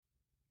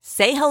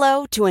Say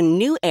hello to a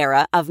new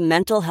era of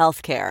mental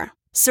health care.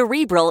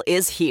 Cerebral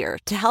is here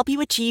to help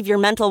you achieve your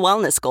mental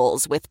wellness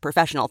goals with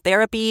professional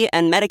therapy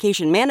and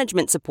medication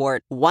management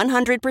support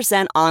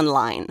 100%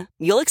 online.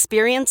 You'll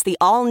experience the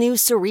all-new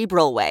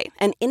Cerebral Way,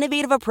 an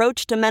innovative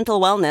approach to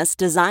mental wellness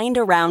designed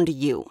around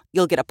you.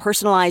 You'll get a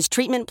personalized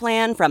treatment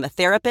plan from a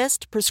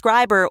therapist,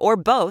 prescriber, or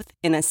both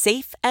in a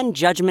safe and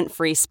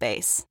judgment-free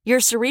space. Your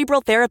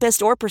Cerebral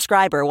therapist or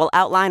prescriber will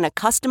outline a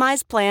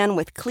customized plan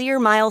with clear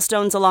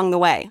milestones along the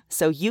way,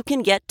 so you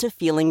can get to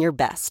feeling your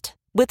best.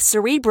 With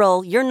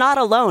Cerebral, you're not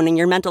alone in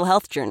your mental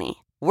health journey.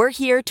 We're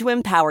here to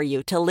empower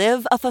you to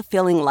live a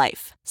fulfilling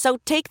life. So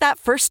take that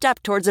first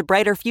step towards a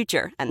brighter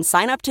future and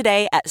sign up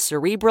today at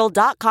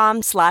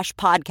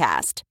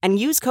Cerebral.com/podcast and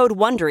use code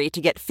WONDERY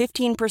to get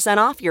 15%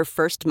 off your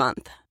first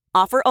month.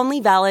 Offer only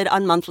valid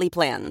on monthly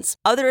plans.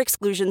 Other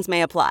exclusions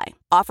may apply.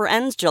 Offer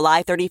ends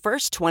July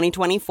 31st,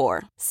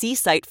 2024. See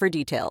site for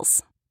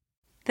details.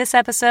 This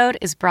episode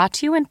is brought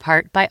to you in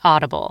part by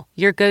Audible,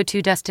 your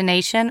go-to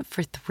destination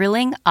for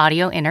thrilling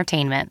audio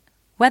entertainment.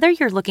 Whether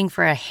you're looking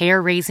for a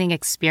hair-raising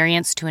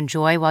experience to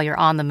enjoy while you're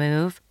on the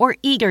move or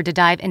eager to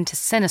dive into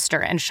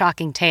sinister and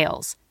shocking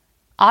tales,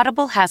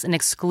 Audible has an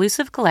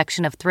exclusive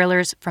collection of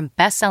thrillers from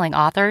best-selling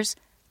authors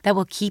that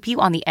will keep you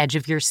on the edge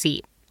of your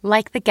seat,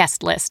 like The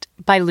Guest List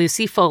by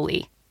Lucy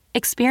Foley.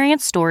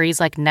 Experience stories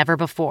like never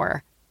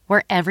before,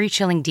 where every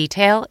chilling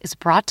detail is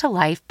brought to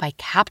life by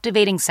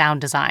captivating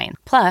sound design.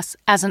 Plus,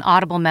 as an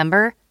Audible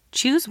member,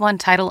 choose one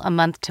title a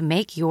month to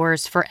make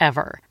yours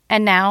forever.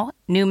 And now,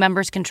 new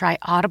members can try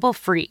Audible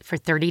free for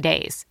 30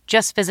 days.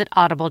 Just visit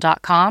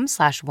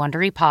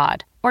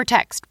audible.com/WonderyPod or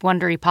text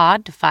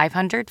WonderyPod to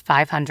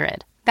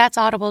 500-500. That's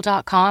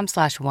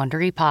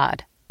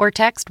audible.com/WonderyPod or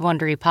text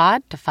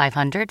WonderyPod to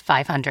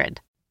 500-500.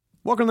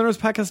 Welcome to the Nerds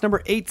Podcast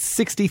number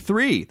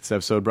 863. This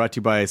episode brought to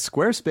you by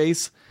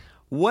Squarespace.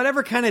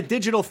 Whatever kind of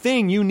digital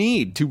thing you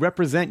need to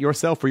represent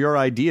yourself or your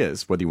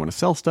ideas, whether you want to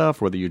sell stuff,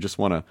 whether you just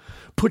want to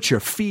put your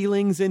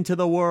feelings into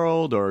the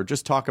world or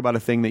just talk about a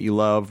thing that you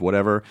love,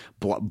 whatever,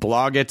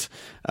 blog it.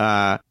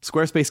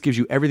 Squarespace gives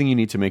you everything you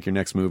need to make your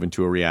next move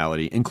into a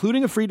reality,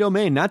 including a free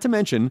domain. Not to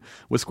mention,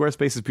 with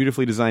Squarespace's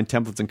beautifully designed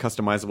templates and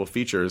customizable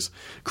features,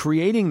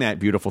 creating that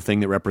beautiful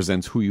thing that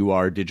represents who you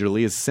are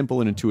digitally is a simple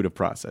and intuitive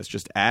process.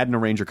 Just add and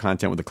arrange your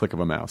content with a click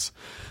of a mouse.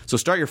 So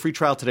start your free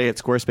trial today at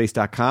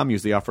squarespace.com.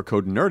 Use the offer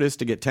code NERDIST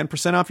to get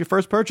 10% off your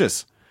first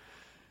purchase.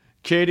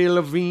 Katie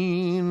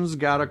Levine's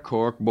got a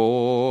cork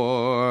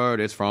board.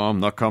 It's from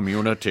the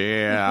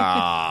community.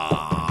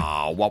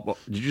 What,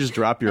 did you just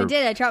drop your... I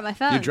did. I dropped my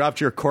phone. You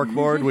dropped your cork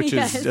board, which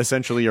Yes. is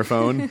essentially your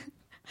phone?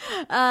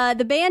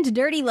 The band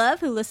Dirty Love,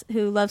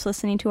 who loves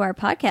listening to our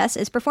podcast,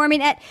 is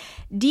performing at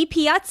D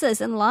Piazzas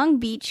in Long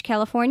Beach,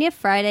 California,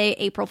 Friday,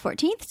 April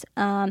 14th.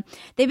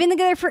 They've been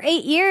together for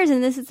 8 years,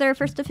 and this is their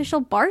first official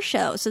bar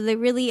show, so they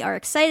really are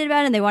excited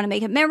about it, and they want to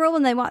make it memorable,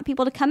 and they want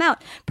people to come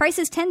out. Price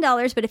is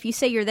 $10, but if you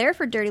say you're there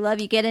for Dirty Love,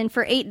 you get in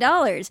for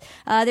 $8.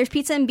 There's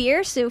pizza and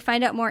beer, so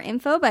find out more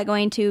info by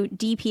going to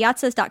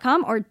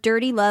dpiazzas.com or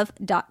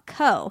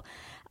dirtylove.co.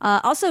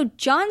 Also,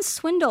 John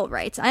Swindle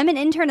writes, I'm an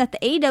intern at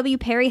the A.W.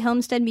 Perry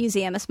Homestead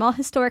Museum, a small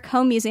historic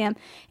home museum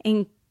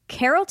in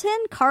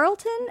Carrollton,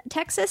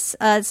 Texas.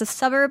 It's a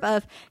suburb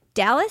of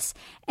Dallas.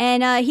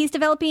 And he's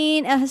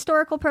developing a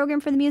historical program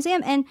for the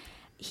museum. And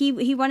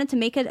he wanted to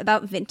make it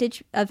about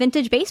vintage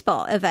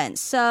baseball events.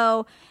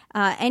 So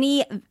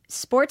any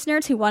sports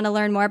nerds who want to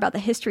learn more about the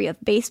history of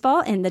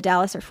baseball in the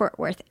Dallas or Fort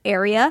Worth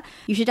area,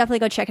 you should definitely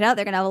go check it out.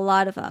 They're going to have a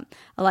lot of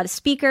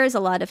speakers, a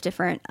lot of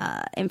different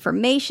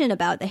information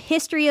about the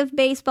history of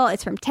baseball.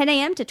 It's from 10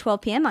 a.m. to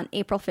 12 p.m. on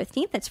April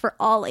 15th. It's for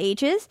all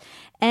ages,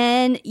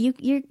 and you're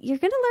going to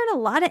learn a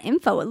lot of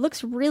info. It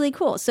looks really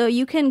cool. So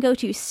you can go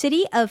to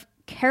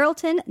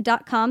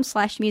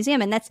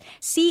cityofcarrollton.com/museum, and that's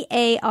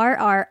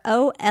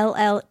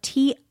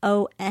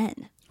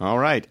CARROLLTON. All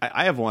right.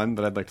 I have one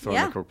that I'd like to throw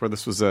in the cork board.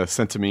 This was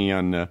sent to me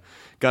on,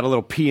 got a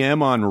little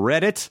PM on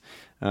Reddit,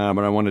 but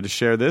I wanted to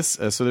share this.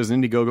 So there's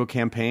an Indiegogo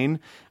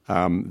campaign.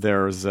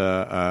 There's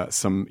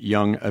some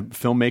young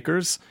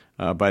filmmakers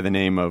by the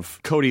name of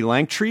Cody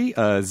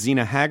Langtree,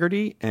 Zena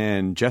Haggerty,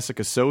 and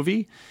Jessica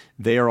Sovey.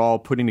 They are all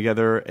putting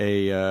together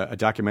a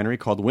documentary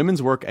called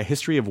Women's Work, A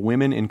History of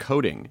Women in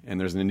Coding. And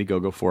there's an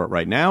Indiegogo for it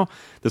right now.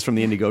 This from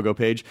the Indiegogo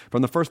page.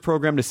 From the first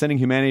program to sending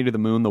humanity to the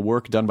moon, the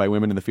work done by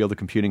women in the field of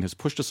computing has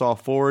pushed us all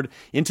forward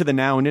into the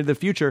now and into the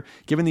future.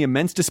 Given the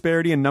immense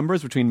disparity in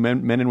numbers between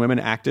men and women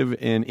active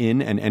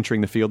in and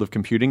entering the field of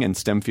computing and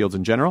STEM fields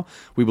in general,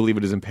 we believe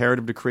it is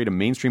imperative to create a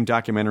mainstream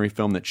documentary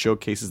film that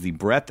showcases the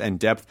breadth and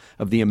depth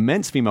of the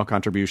immense female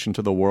contribution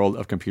to the world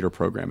of computer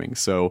programming.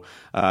 So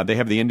they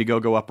have the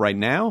Indiegogo up right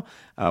now.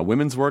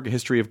 Women's Work, A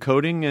History of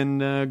Coding,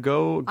 and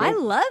go. I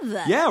love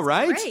that. Yeah, That's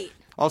right? great.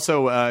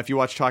 Also, if you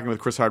watch Talking with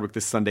Chris Hardwick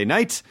this Sunday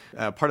night,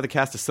 part of the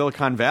cast of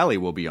Silicon Valley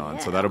will be on.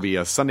 Yeah. So that'll be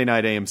a Sunday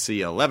night AMC,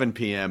 11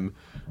 p.m.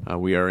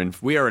 We are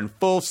in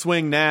full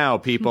swing now,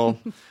 people.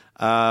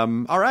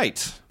 All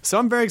right. So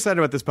I'm very excited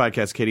about this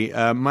podcast, Katie.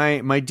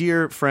 My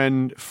dear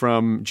friend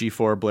from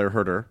G4, Blair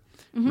Herter,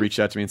 reached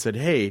out to me and said,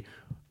 hey,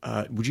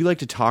 would you like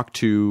to talk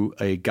to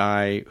a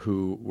guy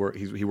who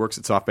he works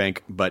at SoftBank,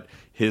 but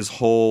his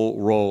whole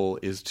role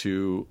is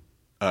to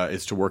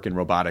work in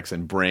robotics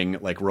and bring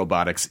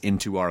robots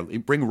into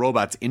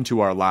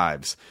our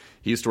lives.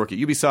 He used to work at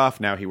Ubisoft.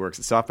 Now he works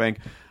at SoftBank.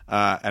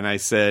 And I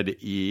said,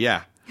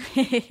 yeah.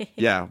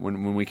 Yeah,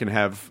 when we can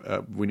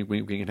have we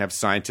can have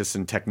scientists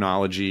and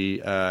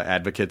technology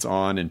advocates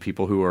on, and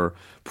people who are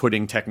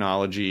putting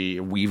technology,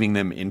 weaving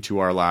them into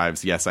our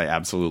lives. Yes, I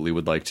absolutely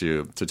would like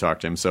to talk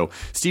to him. So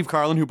Steve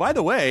Carlin, who by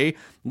the way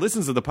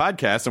listens to the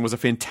podcast and was a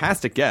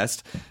fantastic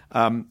guest,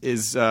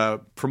 is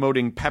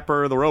promoting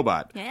Pepper the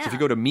robot. Yeah. So if you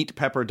go to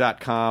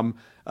meetpepper.com,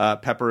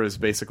 Pepper is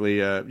basically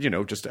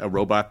just a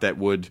robot that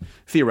would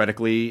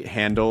theoretically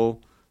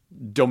handle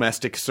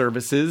domestic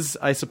services,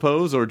 I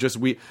suppose, or just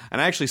and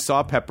I actually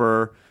saw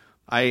Pepper.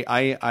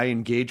 I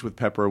engaged with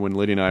Pepper when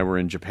Lydia and I were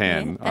in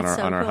Japan on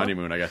our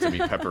honeymoon. I got to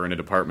meet Pepper in a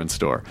department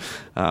store.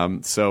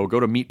 So go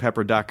to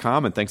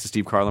meetpepper.com, and thanks to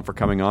Steve Carlin for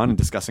coming on and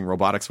discussing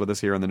robotics with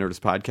us here on the Nerdist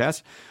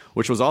Podcast,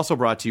 which was also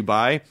brought to you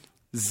by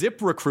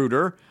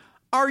ZipRecruiter.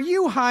 Are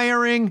you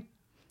hiring?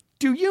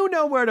 Do you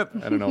know where to?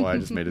 I don't know why I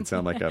just made it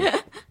sound like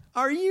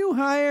Are you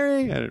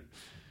hiring?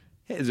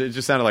 It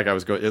just sounded like I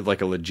was going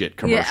like a legit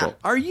commercial. Yeah.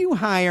 Are you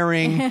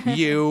hiring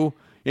you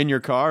in your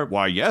car?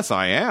 Why, yes,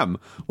 I am.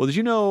 Well, did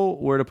you know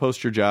where to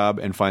post your job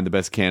and find the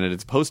best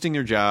candidates? Posting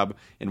your job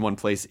in one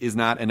place is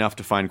not enough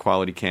to find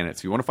quality candidates.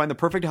 If you want to find the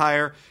perfect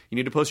hire, you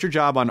need to post your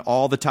job on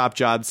all the top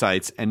job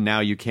sites, and now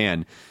you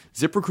can.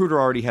 ZipRecruiter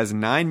already has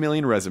 9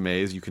 million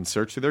resumes. You can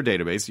search through their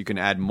database. You can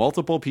add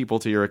multiple people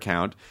to your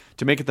account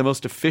to make it the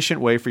most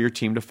efficient way for your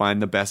team to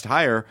find the best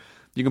hire.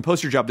 You can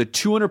post your job to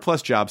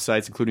 200-plus job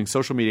sites, including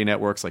social media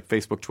networks like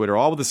Facebook, Twitter,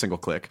 all with a single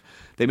click.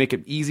 They make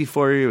it easy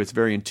for you. It's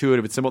very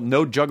intuitive. It's simple.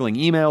 No juggling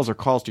emails or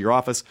calls to your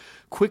office.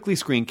 Quickly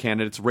screen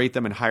candidates, rate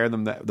them, and hire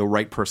them the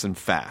right person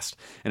fast.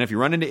 And if you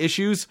run into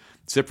issues,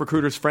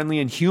 ZipRecruiter's friendly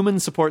and human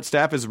support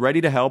staff is ready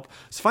to help.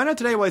 So find out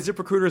today why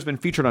ZipRecruiter has been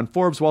featured on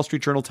Forbes, Wall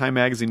Street Journal, Time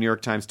Magazine, New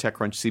York Times,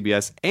 TechCrunch,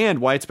 CBS, and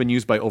why it's been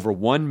used by over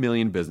 1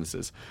 million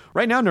businesses.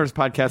 Right now, Nerdist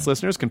Podcast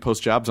listeners can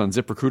post jobs on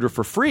ZipRecruiter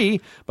for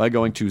free by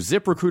going to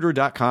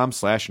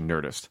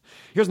ZipRecruiter.com/Nerdist.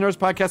 Here's Nerdist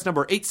Podcast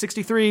number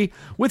 863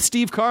 with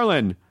Steve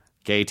Carlin.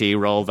 Katie,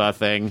 roll the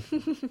thing.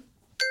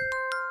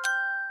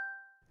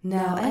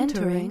 Now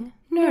entering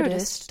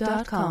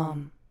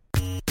Nerdist.com.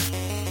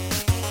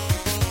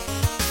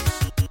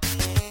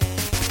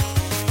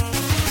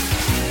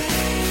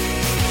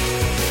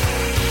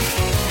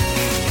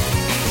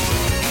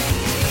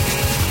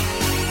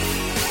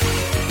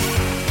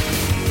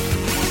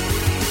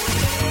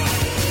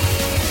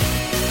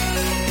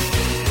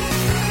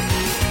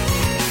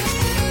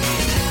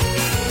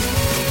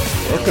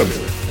 Welcome.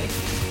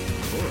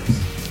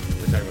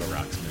 We're talking about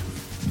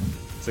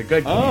Rocksmith. It's a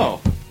good game.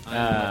 Oh.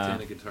 I'm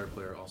a guitar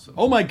player also.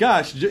 Oh my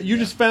gosh, you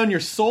just found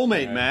your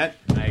soulmate, Matt.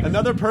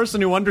 Another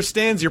person who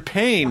understands your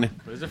pain.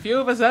 There's a few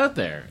of us out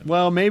there.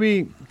 Well,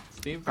 maybe,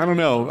 Steve, I don't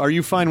know. Are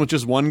you fine with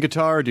just one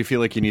guitar, or do you feel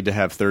like you need to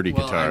have 30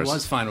 Well, guitars? I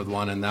was fine with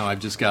one, and now I've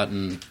just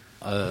gotten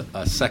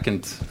a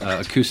second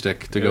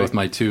acoustic to go with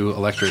my 2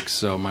 electrics,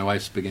 so my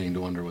wife's beginning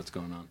to wonder what's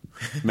going on.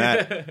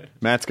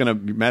 Matt's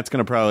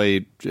gonna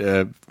probably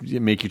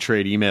make you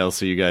trade emails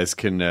so you guys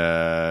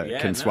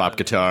can swap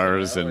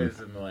guitars and.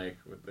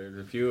 There's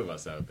a few of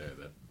us out there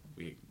that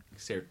we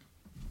share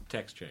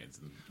text chains.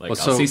 And, Well,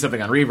 I'll see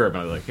something on Reverb, and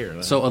I'm like,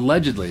 here. So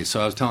allegedly,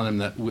 I was telling him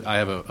that I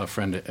have a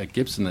friend at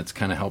Gibson that's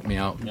kind of helped me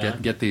out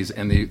get these,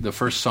 and the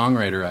first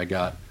songwriter I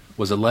got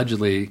was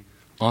allegedly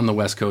on the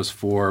West Coast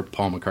for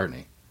Paul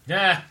McCartney.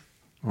 Yeah.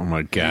 Oh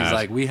my god! He's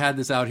like, we had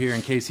this out here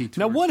in case he.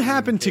 Now, what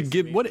happened to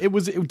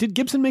Did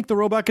Gibson make the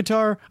robot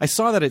guitar? I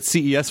saw that at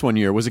CES one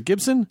year. Was it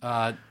Gibson?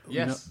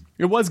 Yes.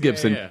 It was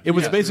Gibson. Yeah. It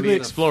was basically the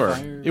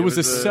Explorer. It was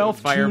a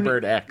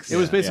Firebird X. It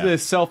was basically a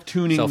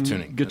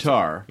self-tuning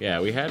guitar. Yeah,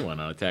 we had one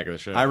on Attack of the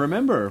Show. I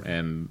remember.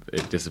 And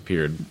it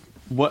disappeared.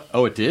 What?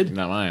 Oh, it did.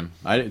 Not mine.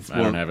 I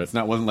don't have it.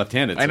 It wasn't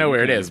left-handed. I know so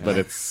where it is, but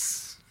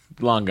it's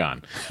long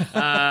gone.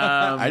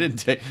 I didn't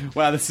take.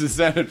 Wow, this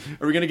is. Are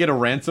we going to get a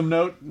ransom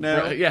note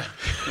now? Yeah.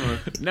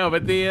 No,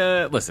 but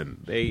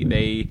listen.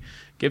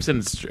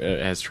 Gibson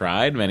has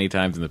tried many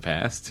times in the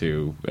past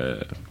to.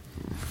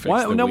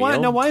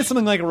 Why is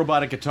something like a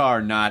robotic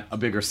guitar not a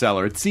bigger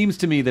seller? It seems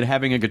to me that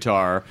having a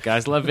guitar,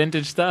 guys love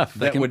vintage stuff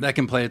that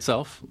can play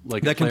itself,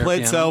 like that can play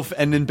itself,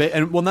 and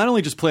not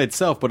only just play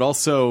itself, but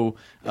also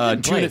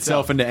tune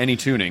itself into any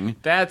tuning.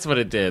 That's what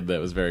it did. That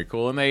was very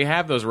cool. And they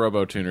have those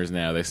Robo tuners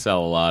now. They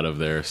sell a lot of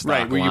their stock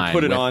right where you line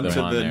put it with onto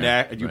them on the there.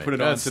 neck. You put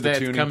it onto the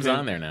tuning. It comes thing.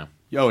 on there now.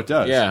 Oh, it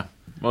does. Yeah,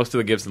 most of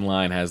the Gibson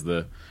line has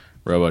the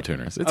Robo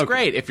tuners. It's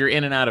great if you're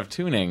in and out of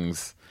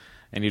tunings.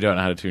 And you don't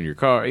know how to tune your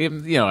car.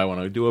 I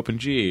want to do open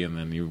G, and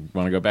then you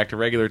want to go back to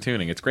regular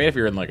tuning. It's great if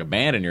you're in like a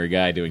band and you're a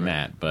guy doing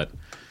that, but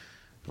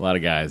a lot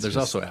of guys. There's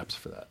also apps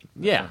for that.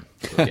 Yeah,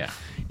 yeah,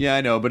 yeah. I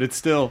know, but it's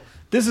still.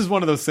 This is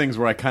one of those things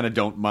where I kind of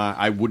don't mind.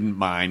 I wouldn't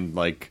mind.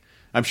 Like,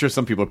 I'm sure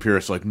some people are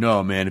purists. Like,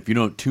 no, man, if you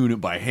don't tune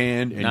it by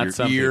hand and not your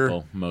some ear,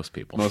 people, most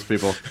people.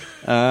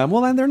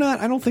 Well, then they're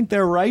not. I don't think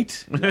they're right.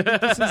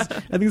 I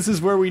think this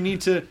is where we need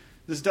to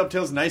this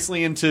dovetails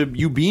nicely into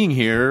you being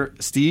here,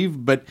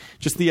 Steve, but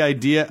just the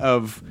idea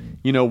of,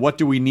 what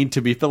do we need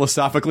to be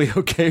philosophically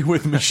okay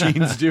with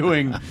machines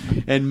doing,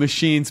 and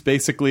machines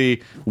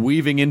basically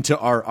weaving into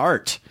our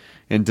art.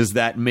 And does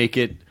that make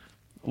it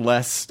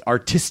less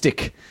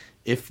artistic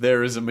if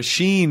there is a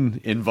machine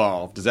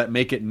involved? Does that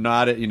make it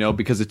not,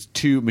 because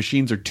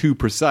machines are too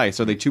precise?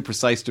 Are they too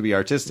precise to be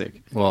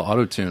artistic? Well,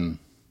 autotune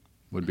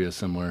would be a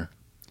similar...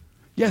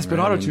 Yes, but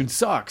autotune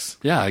sucks.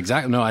 Yeah,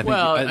 exactly. No, I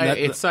think...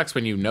 it sucks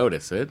when you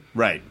notice it.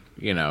 Right.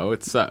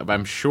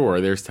 I'm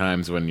sure there's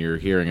times when you're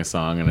hearing a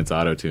song and it's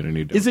auto-tuned and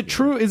you don't. Is it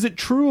true? Is it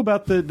true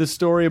about the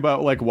story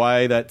about like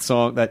why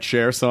that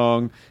Cher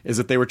song, is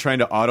that they were trying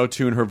to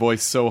auto-tune her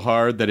voice so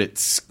hard that it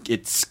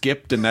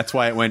skipped, and that's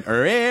why it went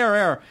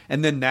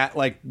and then that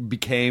like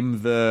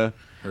became the...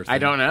 I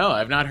don't know.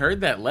 I've not heard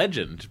that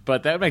legend,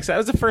 but that makes sense. That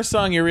was the first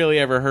song you really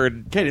ever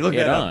heard. Katie, look it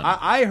that on. up.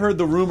 I heard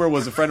the rumor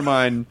was a friend of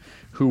mine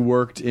who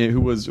worked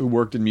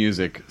in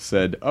music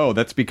said, "Oh,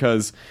 that's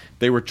because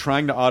they were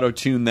trying to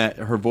auto-tune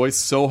her voice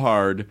so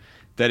hard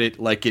that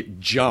it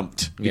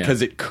jumped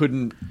because it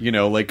couldn't,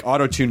 like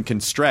auto-tune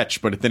can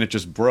stretch, but then it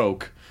just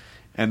broke."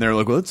 And they're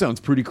like, "Well, that sounds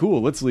pretty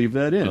cool. Let's leave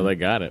that in." Oh, they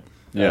got it.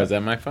 Yeah. Is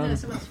that my phone? No,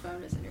 someone's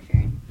phone is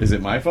interfering. Is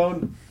it my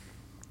phone?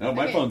 No,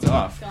 my phone's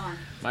off. Gone.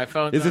 My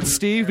phone. Is it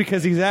Steve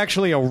because he's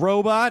actually a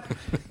robot?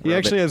 He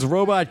actually has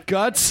robot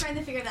guts? I'm trying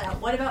to figure that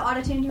out. What about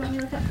autotune? Do you want me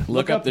to look up?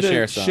 Look up the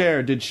Cher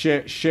song. Did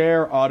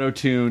Cher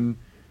auto-tune,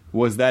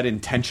 was that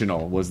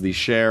intentional? Was the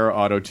Cher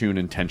auto-tune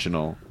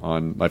intentional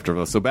on Life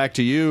Driven? So back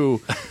to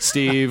you,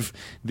 Steve,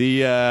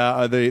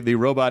 the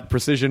robot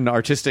precision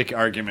artistic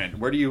argument.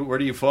 Where do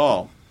you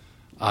fall?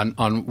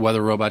 On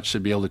whether robots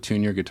should be able to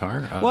tune your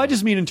guitar? Well, I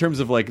just mean in terms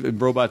of like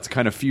robots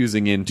kind of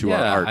fusing into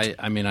our art.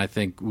 I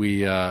think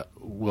we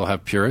will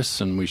have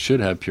purists, and we should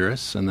have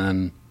purists, and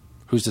then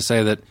who's to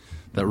say that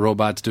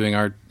robots doing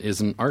art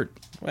isn't art?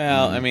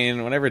 Well, I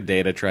mean, whenever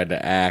Data tried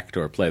to act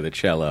or play the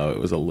cello, it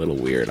was a little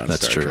weird on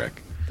Star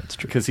Trek. That's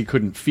true. Because he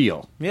couldn't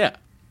feel. Yeah.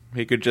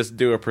 He could just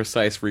do a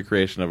precise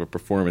recreation of a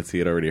performance he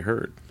had already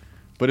heard.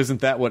 But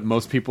isn't that what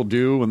most people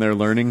do when they're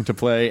learning to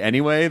play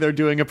anyway? They're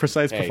doing a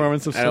precise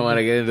performance of something. I don't want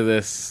to get into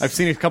this. I've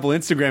seen a couple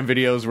Instagram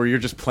videos where you're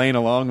just playing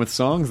along with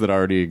songs that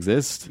already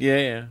exist.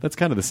 Yeah. That's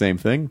kind of the same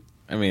thing.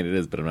 I mean, it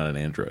is, but I'm not an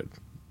android.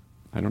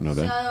 I don't know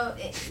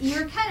that. So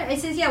you're it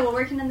says, we're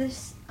working on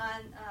this,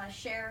 on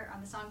Cher,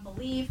 on the song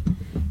Believe.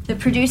 The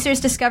producers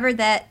discovered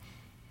that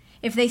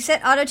if they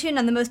set autotune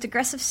on the most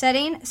aggressive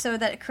setting so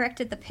that it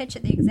corrected the pitch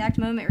at the exact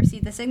moment it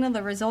received the signal,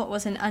 the result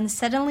was an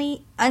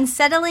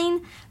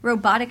unsettling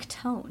robotic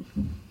tone.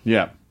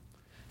 Yeah.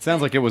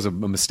 Sounds like it was a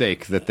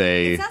mistake that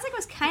they... It sounds like it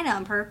was kind of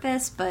on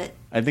purpose, but...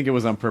 I think it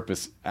was on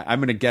purpose. I'm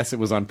going to guess it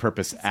was on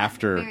purpose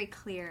after very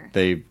clear.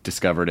 They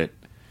discovered it.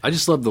 I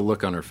just love the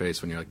look on her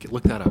face when you're like,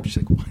 look that up. She's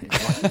like,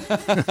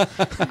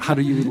 what? How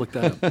do you look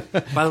that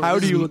up? By the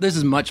way, this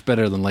is much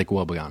better than Lake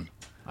Wobegon.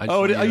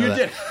 You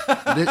did.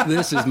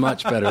 This is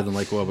much better than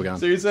Lake Wobegon.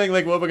 So you're saying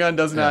Lake Wobegon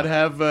does not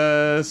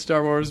have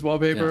Star Wars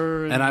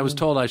wallpaper? Yeah. And I was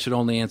told I should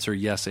only answer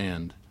yes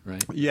and,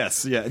 right?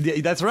 Yes, yeah,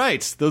 that's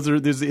right. That's the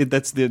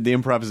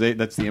improv.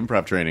 That's the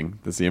improv training.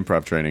 That's the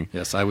improv training.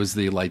 Yes, I was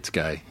the lights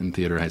guy in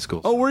theater high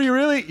school. Oh, were you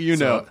really?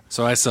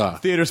 So I saw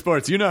theater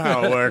sports. You know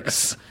how it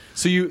works.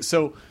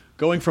 So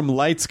going from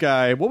lights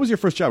guy, what was your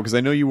first job? Because I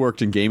know you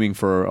worked in gaming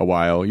for a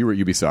while. You were at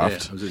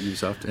Ubisoft. Yeah, I was at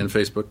Ubisoft and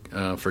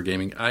Facebook for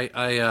gaming.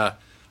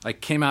 I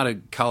came out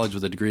of college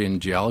with a degree in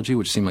geology,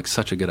 which seemed like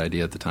such a good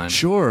idea at the time.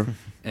 Sure.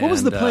 What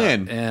was the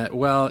plan? I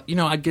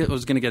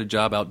was going to get a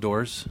job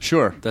outdoors.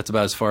 Sure. That's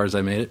about as far as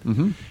I made it.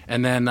 Mm-hmm.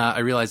 And then I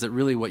realized that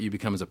really what you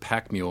become is a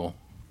pack mule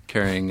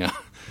carrying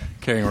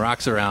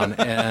rocks around.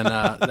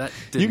 And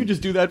you could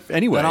just do that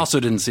anyway. That also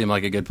didn't seem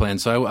like a good plan.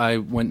 So I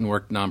went and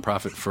worked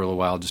nonprofit for a little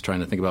while, just trying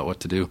to think about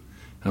what to do.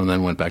 And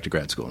then went back to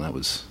grad school, and that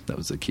was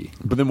the key.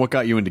 But then, what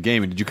got you into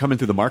gaming? Did you come in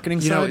through the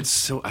marketing side?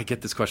 I get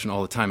this question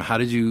all the time. How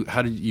did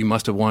you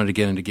must have wanted to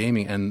get into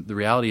gaming? And the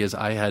reality is,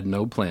 I had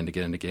no plan to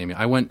get into gaming.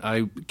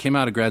 I came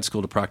out of grad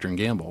school to Procter &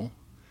 Gamble,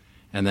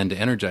 and then to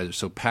Energizer,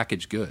 so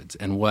packaged goods.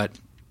 And what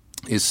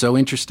is so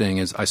interesting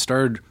is I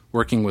started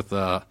working with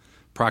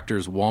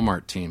Procter's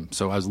Walmart team.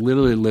 So I was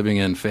literally living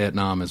in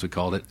Fayetteville, as we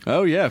called it.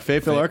 Oh yeah,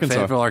 Fayetteville, Arkansas.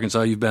 Fayetteville,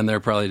 Arkansas. You've been there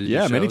probably. To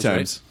shows, many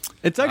times. Right?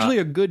 It's actually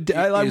a good.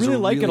 I really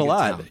like it a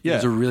lot. Town. Yeah,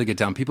 it's a really good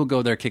town. People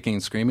go there kicking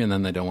and screaming, and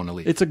then they don't want to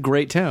leave. It's a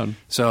great town.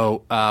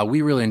 So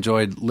we really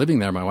enjoyed living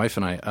there, my wife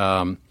and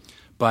I.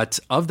 But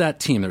of that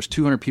team, there's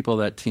 200 people of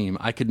that team.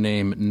 I could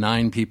name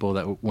 9 people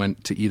that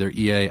went to either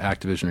EA,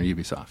 Activision, or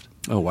Ubisoft.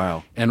 Oh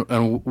wow!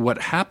 And what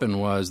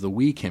happened was the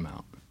Wii came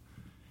out.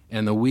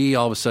 And the Wii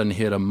all of a sudden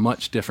hit a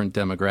much different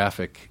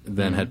demographic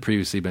than had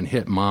previously been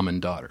hit, mom and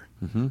daughter.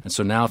 Mm-hmm. And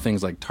so now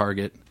things like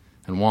Target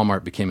and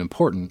Walmart became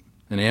important,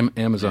 and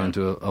Amazon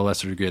to a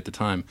lesser degree at the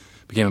time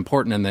became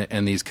important.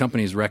 And these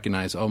companies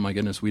recognized, oh my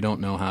goodness, we don't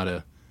know how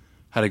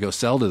to go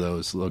sell to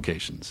those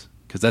locations,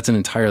 because that's an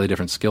entirely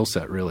different skill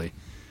set, really,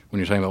 when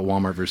you're talking about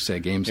Walmart versus say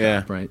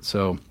GameStop, right?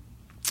 So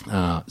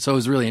it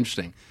was really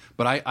interesting.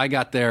 But I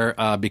got there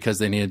because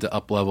they needed to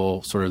up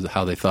level sort of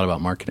how they thought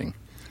about marketing.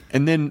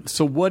 And then,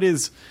 so what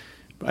is...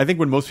 I think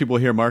when most people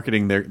hear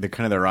marketing, they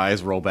kind of their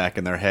eyes roll back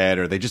in their head,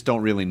 or they just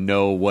don't really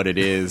know what it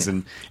is,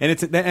 and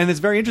it's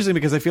very interesting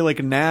because I feel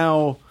like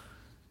now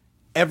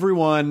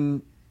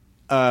everyone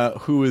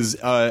who is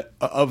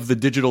of the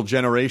digital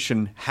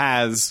generation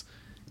has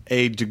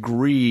a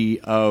degree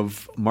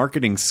of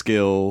marketing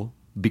skill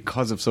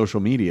because of social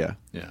media.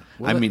 Yeah,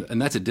 well,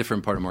 and that's a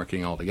different part of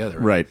marketing altogether.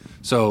 Right.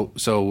 So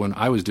when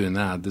I was doing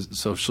that,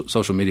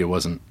 social media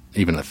wasn't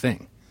even a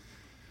thing.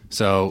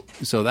 So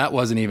that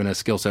wasn't even a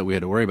skill set we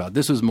had to worry about.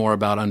 This was more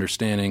about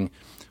understanding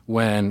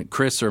when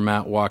Chris or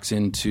Matt walks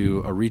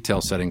into a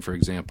retail setting, for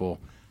example,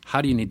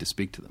 how do you need to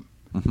speak to them?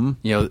 Mm-hmm.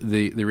 You know,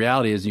 the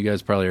reality is, you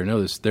guys probably already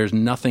know this, there's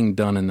nothing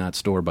done in that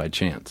store by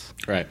chance.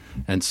 Right.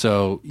 And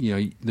so, you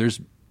know, there's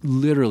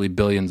literally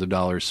billions of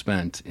dollars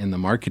spent in the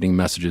marketing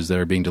messages that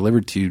are being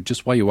delivered to you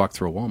just while you walk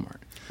through a Walmart.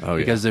 Oh,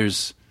 because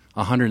there's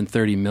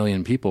 130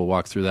 million people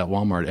walk through that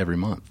Walmart every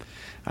month.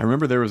 I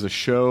remember there was a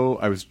show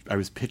I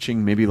was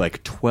pitching maybe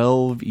like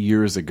 12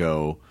 years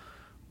ago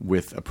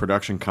with a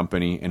production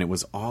company, and it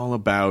was all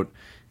about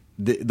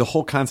the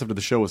whole concept of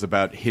the show was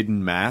about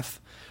hidden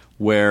math,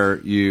 where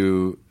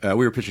we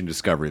were pitching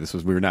Discovery.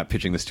 We were not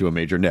pitching this to a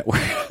major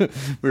network.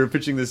 We were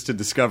pitching this to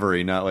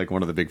Discovery, not like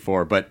one of the big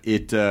four. But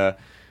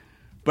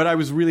I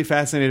was really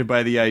fascinated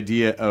by the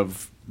idea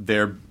of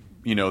there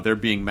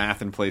being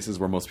math in places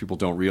where most people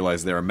don't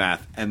realize there are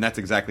math, and that's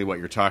exactly what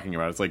you're talking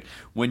about. It's like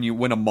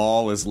when a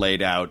mall is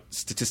laid out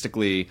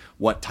statistically,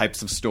 what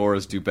types of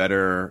stores do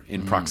better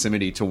in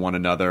proximity to one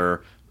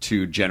another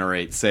to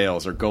generate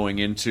sales, or going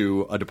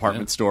into a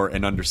department store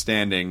and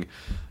understanding,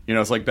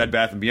 it's like Bed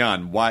Bath &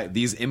 Beyond. Why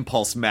these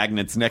impulse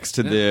magnets next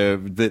to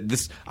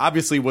this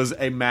obviously was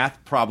a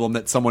math problem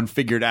that someone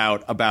figured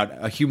out about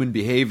a human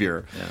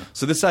behavior. Yeah.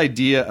 So this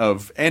idea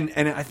of, and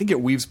I think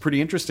it weaves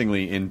pretty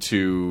interestingly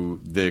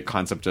into the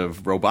concept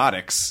of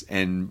robotics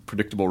and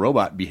predictable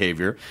robot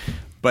behavior.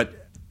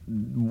 But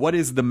what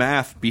is the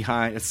math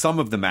behind some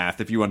of the math,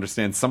 if you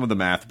understand some of the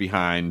math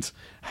behind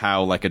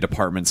how like a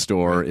department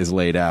store is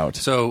laid out?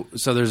 So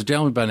there's a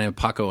gentleman by the name of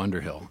Paco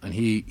Underhill, and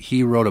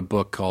he wrote a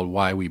book called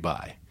Why We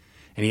Buy.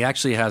 And he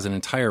actually has an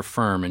entire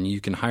firm, and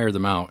you can hire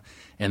them out,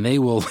 and they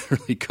will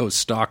literally go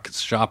stalk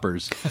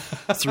shoppers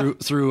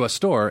through a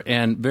store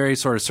and very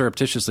sort of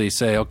surreptitiously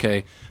say,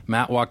 okay,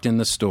 Matt walked in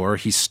the store,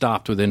 he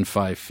stopped within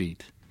 5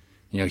 feet.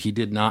 He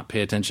did not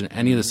pay attention to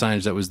any of the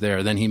signage that was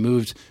there. Then he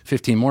moved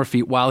 15 more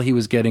feet while he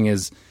was getting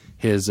his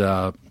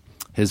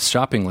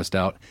shopping list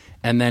out,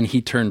 and then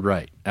he turned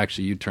right.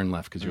 Actually, you turned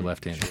left because you're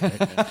left-handed.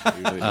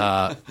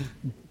 Right?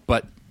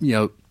 But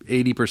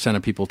 80%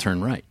 of people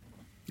turn right.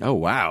 Oh,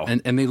 wow.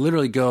 And they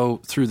literally go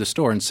through the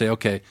store and say,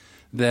 okay,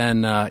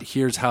 then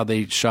here's how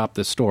they shop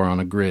the store on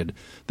a grid.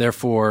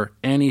 Therefore,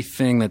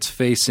 anything that's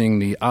facing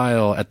the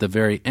aisle at the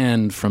very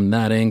end from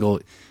that angle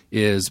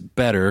is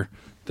better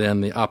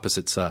than the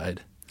opposite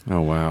side.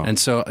 Oh, wow. And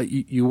so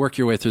you work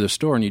your way through the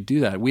store and you do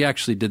that. We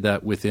actually did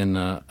that within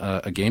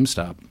a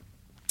GameStop.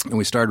 And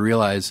we started to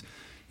realize,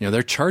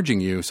 they're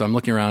charging you. So I'm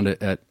looking around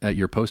at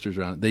your posters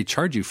around it. They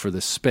charge you for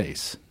this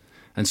space.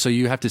 And so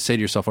you have to say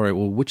to yourself, all right,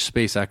 well, which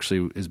space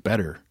actually is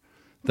better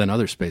than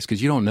other space?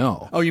 Because you don't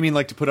know. Oh, you mean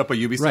like to put up a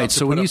Ubisoft? Right.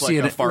 So when you see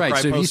it, right.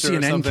 So if you see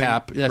an end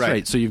cap, that's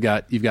right. So you've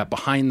got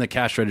behind the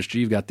cash register,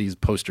 you've got these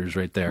posters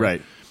right there.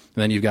 Right. And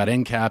then you've got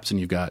end caps,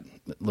 and you've got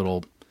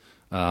little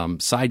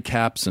side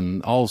caps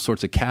and all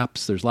sorts of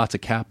caps. There's lots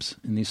of caps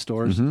in these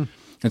stores. Mm-hmm.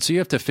 And so you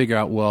have to figure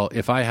out, well,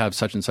 if I have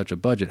such and such a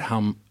budget,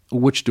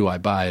 which do I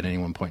buy at any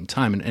one point in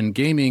time? And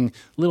gaming,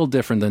 a little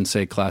different than,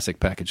 say, classic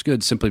packaged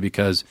goods, simply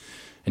because,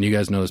 and you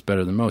guys know this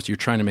better than most, you're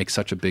trying to make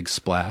such a big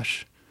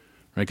splash,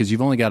 right? Because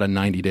you've only got a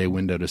 90-day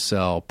window to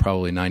sell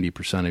probably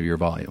 90% of your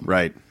volume.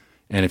 Right.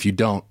 And if you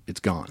don't, it's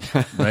gone,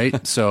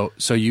 right? So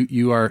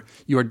you are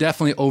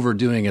definitely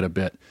overdoing it a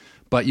bit,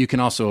 but you can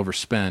also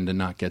overspend and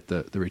not get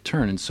the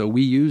return. And so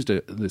we used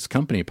this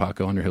company,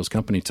 Paco Underhill's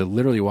company, to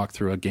literally walk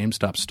through a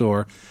GameStop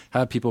store,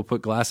 have people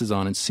put glasses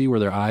on and see where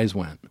their eyes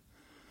went.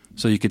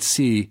 So you could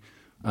see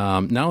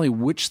not only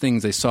which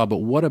things they saw, but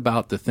what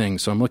about the thing.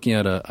 So I'm looking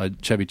at a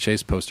Chevy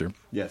Chase poster.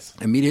 Yes.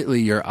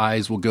 Immediately your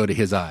eyes will go to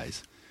his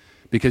eyes,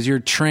 because you're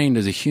trained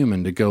as a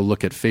human to go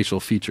look at facial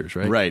features,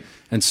 right? Right.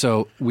 And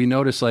so we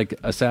notice, like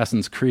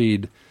Assassin's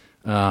Creed,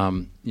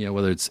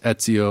 whether it's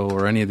Ezio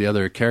or any of the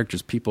other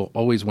characters, people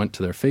always went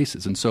to their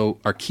faces. And so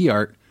our key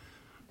art,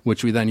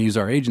 which we then use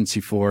our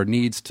agency for,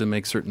 needs to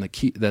make certain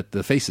that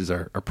the faces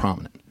are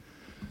prominent.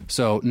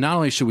 So not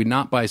only should we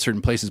not buy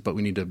certain places, but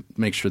we need to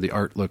make sure the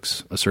art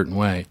looks a certain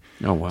way.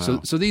 Oh, wow.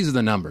 So these are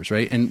the numbers,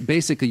 right? And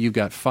basically you've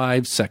got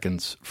 5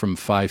 seconds from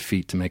 5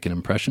 feet to make an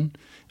impression.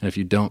 And if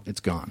you don't,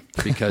 it's gone,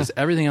 because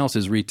everything else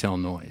is retail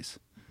noise,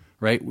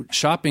 right?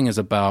 Shopping is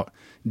about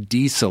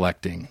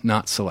deselecting,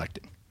 not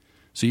selecting.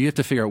 So you have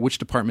to figure out which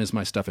department is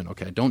my stuff in.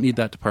 Okay, I don't need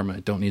that department.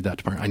 I don't need that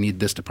department. I need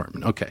this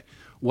department. Okay,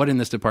 what in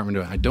this department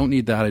do I don't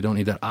need that. I don't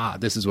need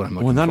that. This is what I'm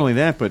looking for. Well, not only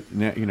that, but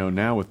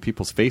now with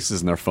people's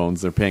faces in their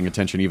phones, they're paying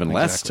attention even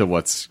less to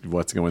what's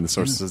going in the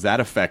sources. Does that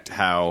affect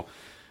how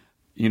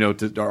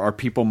are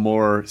people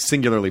more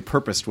singularly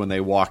purposed when they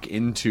walk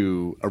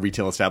into a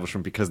retail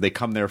establishment because they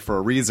come there for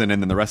a reason,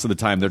 and then the rest of the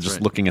time they're just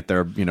looking at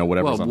their,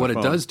 whatever's on what their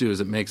phone? it does do is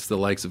it makes the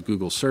likes of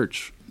Google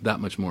search that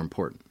much more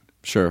important.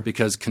 Sure.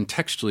 Because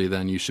contextually,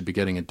 then you should be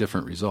getting a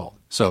different result.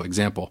 So,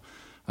 example,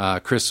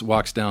 Chris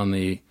walks down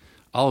the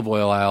olive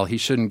oil aisle. He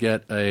shouldn't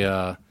get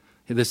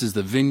this is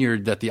the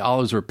vineyard that the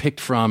olives were picked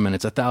from, and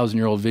it's a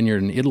 1,000-year-old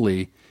vineyard in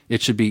Italy.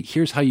 It should be,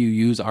 here's how you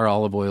use our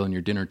olive oil in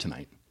your dinner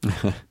tonight.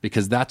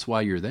 Because that's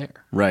why you're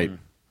there. Right.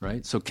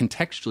 Right? So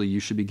contextually, you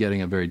should be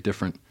getting a very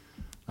different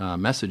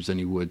message than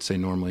you would, say,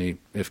 normally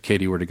if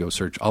Katie were to go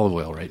search olive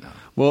oil right now.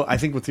 Well, I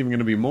think what's even going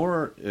to be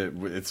more,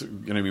 it's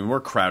going to be more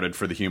crowded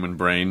for the human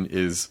brain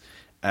is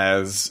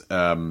as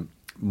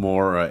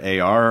more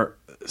AR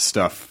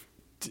stuff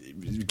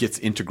gets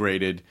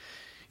integrated.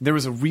 There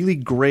was a really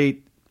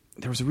great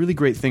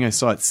thing I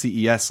saw at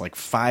CES like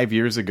 5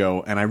 years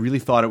ago, and I really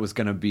thought it was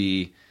going to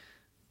be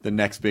the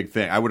next big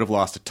thing. I would have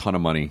lost a ton of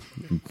money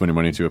putting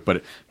money into it,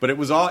 but it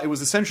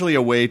was essentially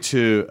a way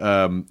to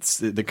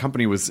the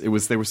company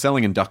they were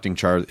selling inductive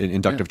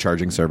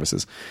charging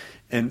services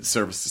and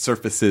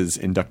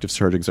inductive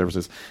charging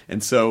services.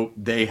 And so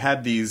they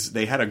had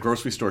a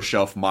grocery store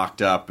shelf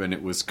mocked up, and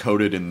it was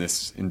coated in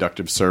this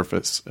inductive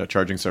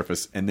charging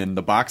surface, and then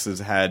the boxes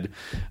had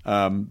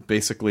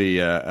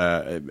basically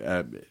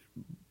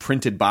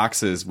printed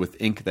boxes with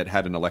ink that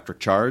had an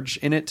electric charge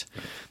in it.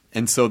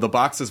 And so the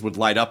boxes would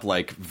light up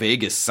like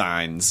Vegas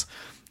signs.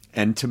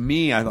 And to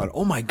me, I thought,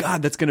 oh my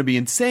God, that's going to be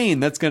insane.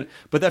 But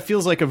that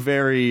feels like a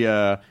very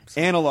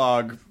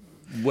analog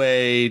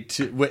way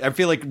to. I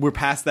feel like we're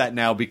past that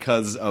now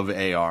because of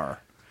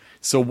AR.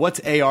 So what's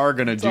AR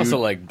going to do? It's also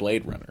like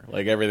Blade Runner.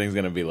 Like everything's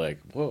going to be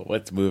like, whoa,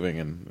 what's moving?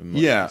 And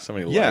so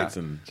many lights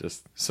and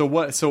just. So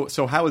what? So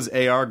how is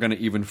AR going to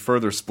even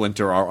further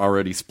splinter our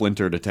already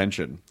splintered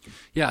attention?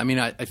 Yeah, I mean,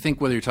 I think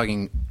whether you're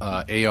talking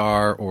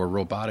AR or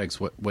robotics,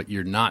 what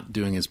you're not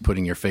doing is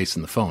putting your face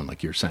in the phone,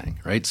 like you're saying,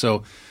 right?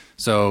 So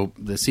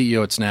the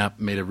CEO at Snap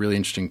made a really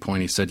interesting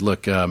point. He said,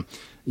 look,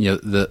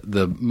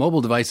 the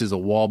mobile device is a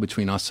wall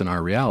between us and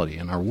our reality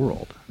and our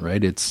world,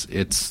 right? It's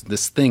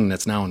this thing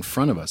that's now in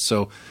front of us.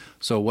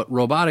 So what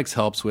robotics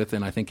helps with,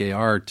 and I think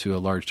AR to a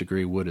large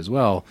degree would as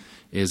well,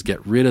 is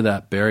get rid of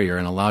that barrier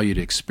and allow you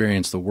to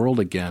experience the world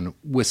again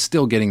with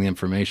still getting the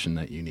information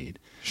that you need.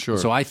 Sure.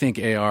 So I think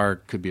AR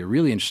could be a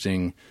really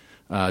interesting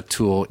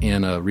tool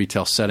in a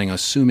retail setting,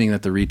 assuming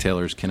that the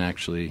retailers can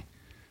actually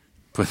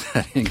put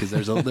that in, because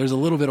there's a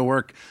little bit of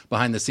work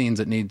behind the scenes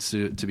that needs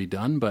to be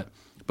done. But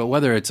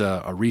whether it's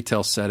a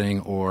retail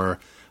setting or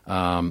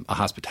a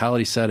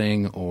hospitality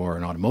setting or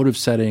an automotive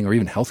setting or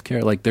even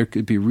healthcare, like there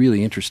could be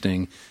really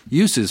interesting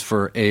uses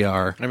for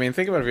AR. I mean,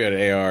 think about if you had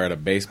AR at a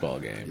baseball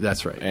game.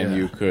 That's right. And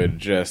you could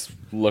just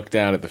look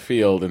down at the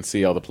field and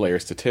see all the player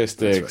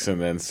statistics and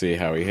then see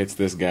how he hits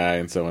this guy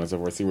and so on and so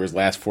forth. See where his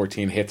last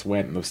 14 hits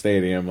went in the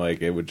stadium.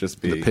 Like, it would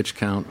just be... The pitch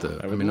count. It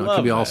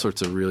could be all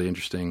sorts of really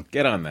interesting...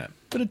 Get on that.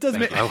 But it does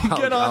make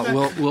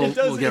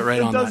we'll get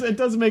right on that. It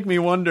does make me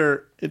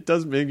wonder. It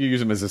does make you use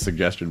them as a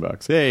suggestion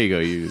box. There you go.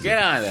 Use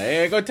Get on that.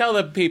 Hey, go tell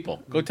the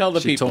people. Go tell the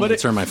she people. Told me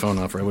to turn my phone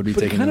off, or I would be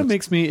taking. It kind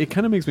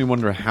of makes me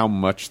wonder how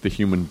much the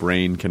human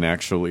brain can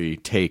actually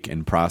take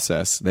and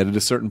process. That at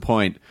a certain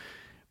point,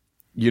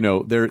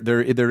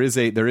 there is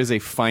a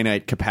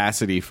finite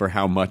capacity for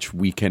how much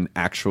we can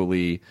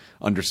actually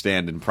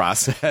understand and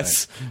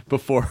process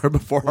before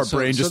our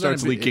brain just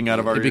starts leaking out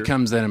of our ear. It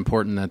becomes then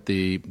important that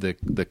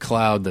the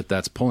cloud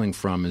that's pulling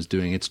from is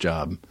doing its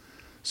job,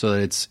 so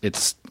that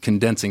it's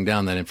condensing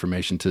down that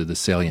information to the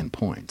salient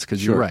points.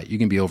 Because you're right, you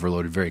can be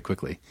overloaded very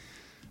quickly.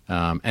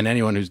 And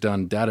anyone who's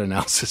done data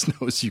analysis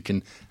knows you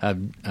can have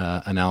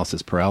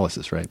analysis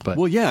paralysis, right? But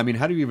I mean,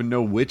 how do you even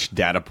know which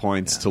data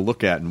points to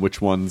look at and which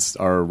ones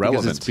are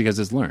relevant? Because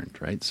it's learned,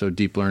 right? So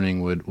deep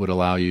learning would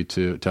allow you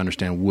to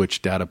understand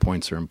which data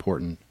points are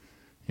important,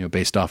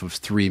 based off of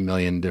 3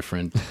 million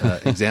different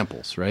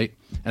examples, right?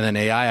 And then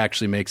AI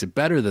actually makes it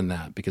better than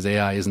that, because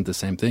AI isn't the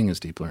same thing as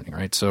deep learning,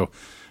 right? So,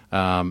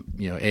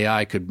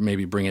 AI could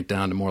maybe bring it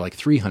down to more like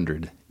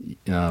 300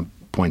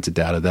 points of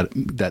data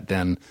that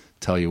then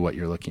tell you what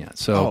you're looking at.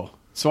 So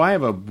I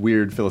have a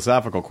weird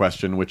philosophical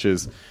question, which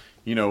is,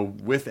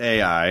 with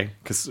AI,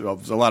 because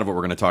a lot of what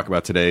we're going to talk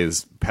about today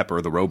is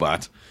Pepper the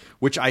robot,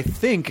 which I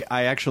think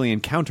I actually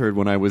encountered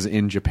when I was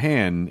in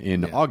Japan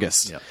in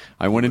August. Yeah.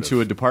 I went into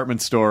a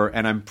department store,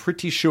 and I'm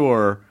pretty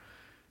sure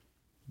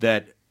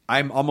that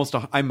I'm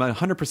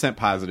 100%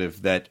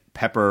 positive that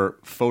Pepper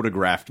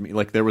photographed me.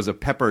 Like, there was a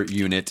Pepper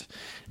unit,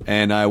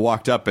 and I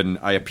walked up and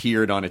I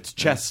appeared on its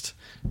chest.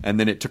 And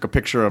then it took a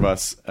picture of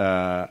us.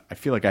 I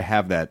feel like I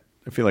have that.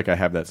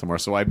 Somewhere.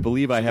 So I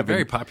believe I have.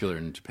 Very popular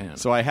in Japan.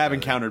 So I have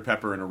encountered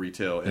Pepper in a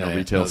retail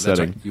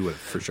setting. Right. You would,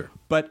 for sure.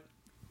 But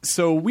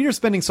so we are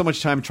spending so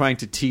much time trying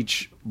to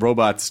teach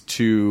robots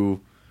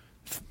to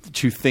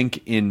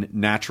think in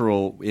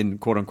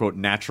quote unquote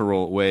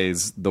natural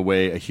ways, the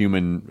way a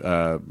human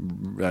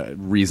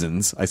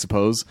reasons, I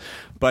suppose.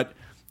 But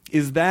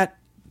does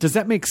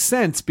that make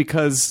sense?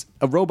 Because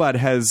a robot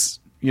has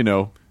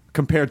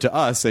compared to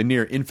us, a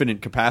near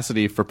infinite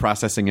capacity for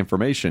processing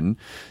information.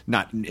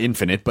 Not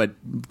infinite, but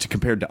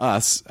compared to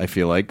us, I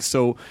feel like.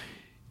 So,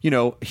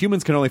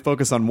 humans can only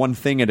focus on one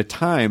thing at a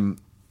time,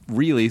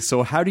 really.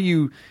 So how do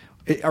you...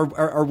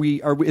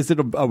 Is it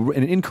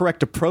an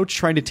incorrect approach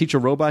trying to teach a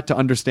robot to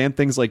understand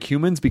things like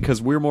humans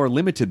because we're more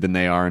limited than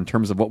they are in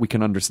terms of what we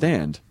can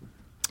understand?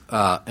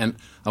 And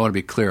I want to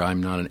be clear,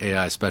 I'm not an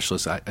AI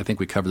specialist. I think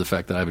we covered the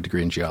fact that I have a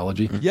degree in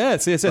geology.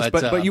 Yes.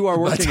 But you are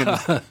working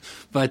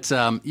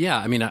yeah,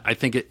 I mean, I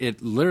think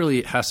it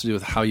literally has to do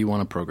with how you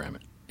want to program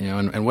it.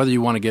 And whether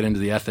you want to get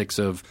into the ethics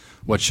of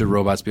what should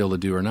robots be able to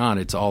do or not,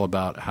 it's all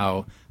about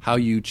how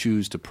you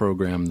choose to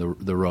program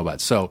the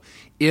robot. So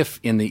if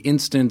in the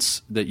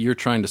instance that you're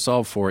trying to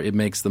solve for, it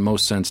makes the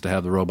most sense to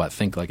have the robot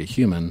think like a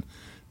human,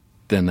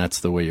 then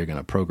that's the way you're going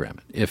to program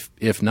it.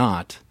 If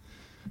not,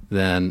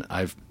 then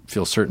I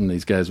feel certain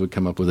these guys would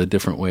come up with a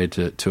different way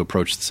to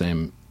approach the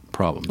same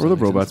problems. Or the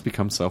robots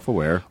become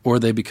self-aware. Or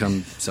they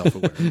become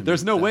self-aware.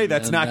 There's no way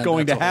that's not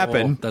going to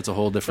happen. That's a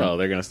whole different... Well,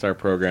 they're going to start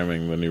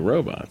programming the new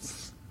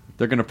robots.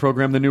 They're going to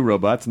program the new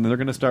robots, and then they're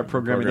going to start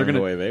programming the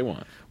way they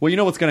want. Well,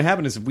 what's going to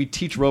happen is if we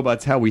teach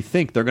robots how we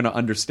think, they're going to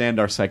understand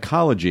our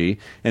psychology,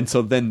 and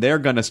so then they're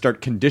going to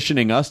start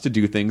conditioning us to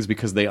do things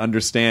because they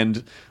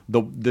understand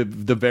the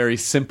very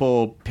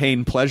simple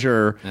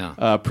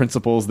pain-pleasure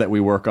principles that we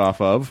work off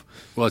of.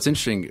 Well, it's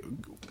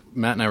interesting.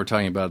 Matt and I were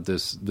talking about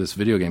this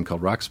video game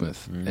called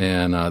Rocksmith,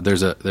 and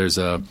there's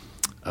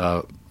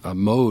a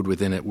mode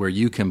within it where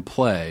you can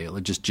play,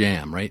 just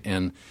jam, right?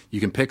 And you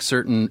can pick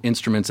certain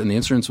instruments, and the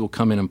instruments will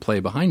come in and play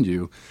behind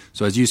you.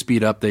 So as you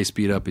speed up, they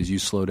speed up. As you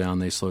slow down,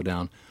 they slow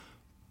down.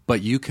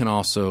 But you can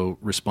also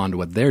respond to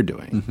what they're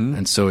doing.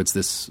 And so it's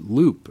this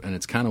loop, and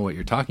it's kind of what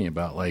you're talking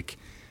about. Like,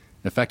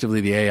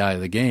 effectively, the AI of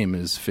the game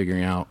is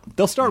figuring out...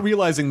 They'll start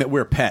realizing that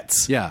we're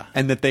pets. Yeah.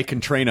 And that they can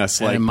train us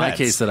like in my pets.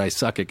 case, that I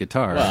suck at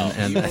guitar. Well,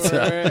 and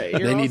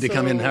they need to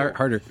come in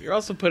harder. You're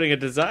also putting a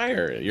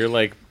desire.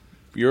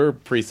 You're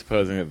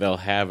presupposing that they'll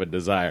have a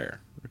desire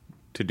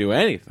to do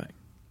anything.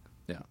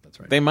 Yeah, that's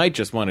right. They might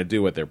just want to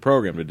do what they're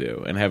programmed to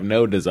do and have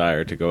no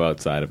desire to go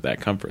outside of that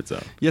comfort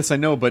zone. Yes, I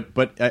know, but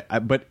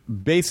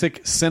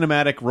basic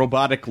cinematic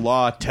robotic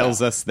law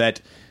tells us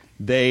that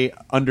they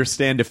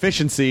understand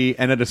efficiency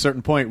and at a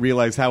certain point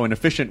realize how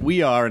inefficient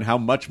we are and how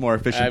much more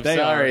efficient they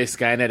are. I'm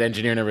sorry, Skynet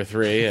engineer number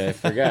 3. I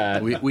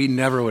forgot. we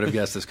never would have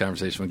guessed this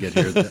conversation would get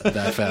here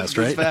that fast,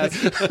 right?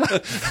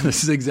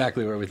 This is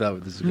exactly where we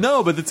thought this would go.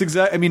 No, but that's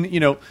exactly... I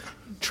mean,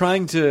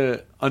 trying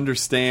to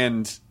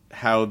understand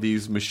how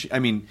these machines... I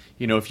mean,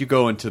 if you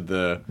go into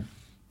the...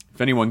 If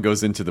anyone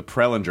goes into the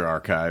Prelinger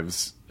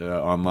archives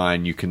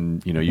online, you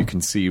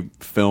can see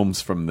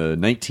films from the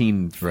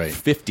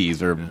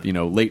 1950s or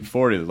late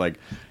 40s, like,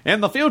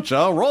 in the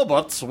future,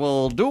 robots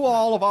will do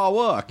all of our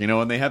work,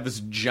 and they have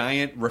this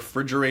giant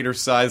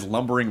refrigerator-sized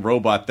lumbering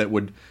robot that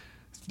would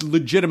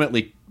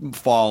legitimately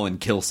fall and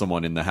kill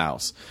someone in the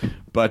house.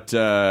 But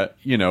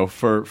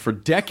for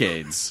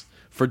decades.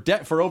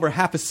 For over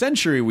half a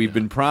century, we've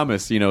been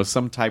promised,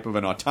 some type of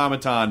an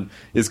automaton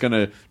is going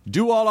to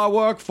do all our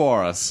work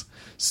for us.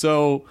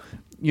 So,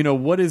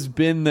 what has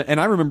been and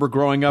I remember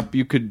growing up,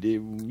 you could,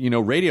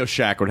 Radio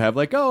Shack would have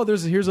like, oh,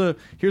 here's a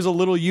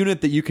little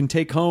unit that you can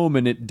take home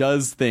and it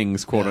does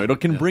things, quote. It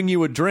can bring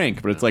you a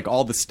drink, but it's like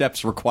all the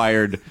steps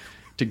required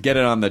to get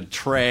it on the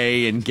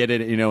tray and get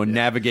it, and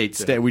navigate.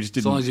 We just didn't.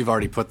 As long as you've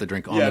already put the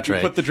drink on the tray.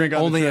 Yeah, put the drink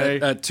on the tray.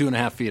 Only at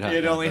 2.5 feet high.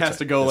 It only has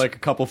to go like a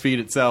couple feet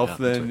itself,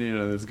 then,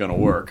 it's going to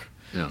work.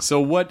 Yeah.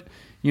 So what,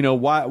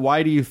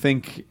 why do you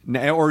think,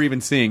 or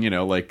even seeing,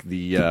 like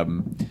the...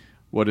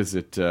 what is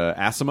it,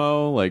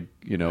 Asimo? Like,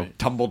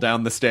 tumble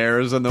down the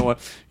stairs and the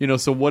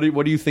so what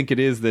do you think it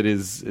is that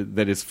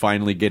is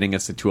finally getting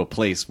us into a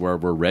place where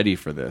we're ready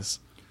for this?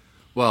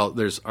 Well,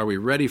 are we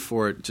ready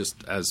for it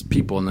just as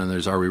people, and then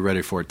there's are we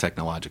ready for it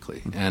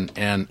technologically?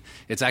 And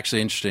it's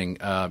actually interesting,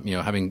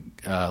 having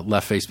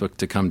left Facebook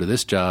to come to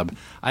this job,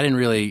 I didn't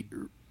really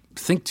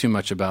think too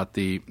much about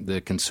the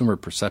consumer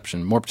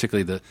perception, more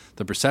particularly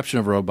the perception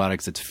of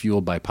robotics that's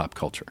fueled by pop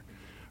culture,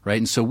 right?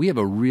 And so we have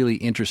a really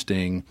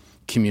interesting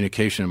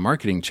communication and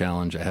marketing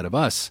challenge ahead of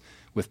us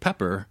with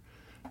Pepper,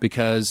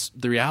 because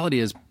the reality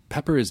is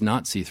Pepper is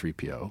not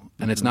C-3PO,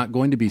 and it's not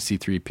going to be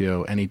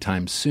C-3PO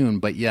anytime soon,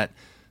 but yet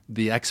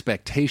the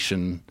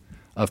expectation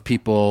of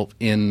people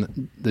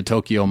in the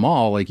Tokyo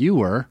Mall, like you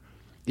were,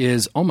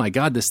 is, oh my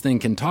God, this thing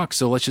can talk,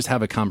 so let's just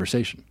have a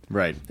conversation.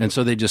 Right. And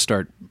so they just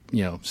start,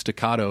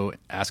 staccato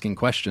asking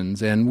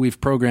questions, and we've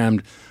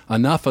programmed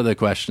enough of the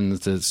questions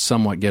to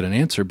somewhat get an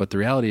answer, but the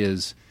reality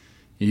is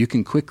you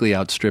can quickly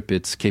outstrip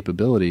its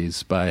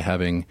capabilities by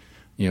having,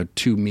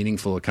 too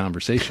meaningful a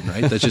conversation,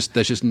 right? That's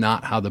just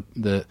not how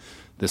the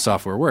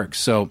software works.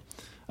 So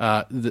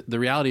the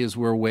reality is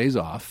we're ways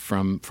off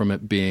from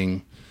it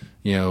being,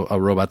 a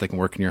robot that can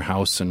work in your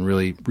house and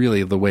really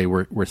the way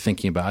we're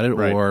thinking about it,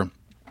 right. Or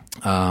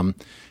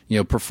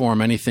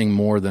perform anything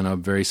more than a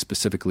very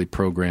specifically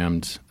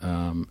programmed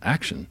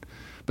action.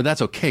 But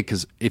that's okay,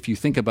 because if you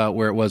think about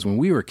where it was when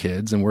we were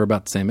kids, and we're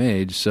about the same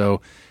age,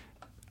 so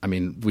I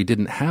mean, we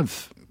didn't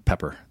have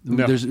Pepper.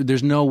 No.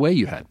 There's no way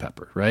you had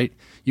Pepper, right?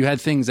 You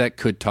had things that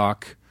could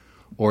talk,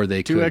 or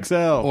they could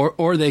 2XL.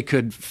 or they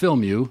could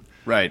film you,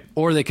 Right.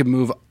 or they could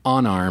move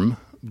on arm,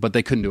 but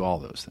they couldn't do all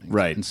those things.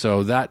 Right. And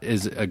so that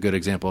is a good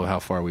example of how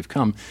far we've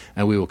come,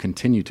 and we will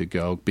continue to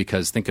go,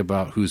 because think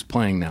about who's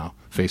playing now: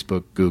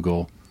 Facebook,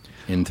 Google,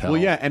 Intel. Well,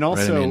 yeah, and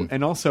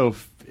also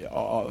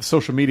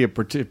social media,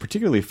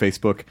 particularly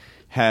Facebook,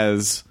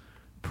 has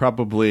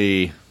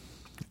probably,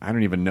 I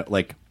don't even know,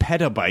 like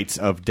petabytes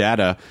of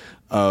data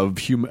of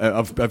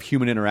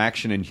human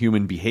interaction and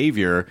human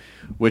behavior,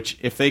 which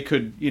if they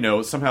could,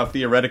 somehow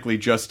theoretically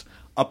just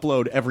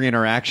upload every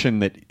interaction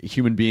that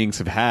human beings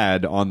have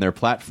had on their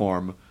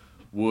platform,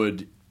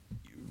 would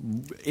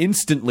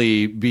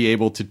instantly be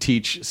able to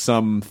teach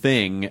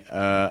something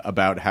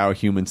about how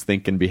humans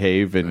think and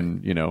behave,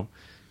 and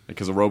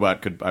because a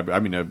robot could,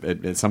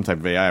 some type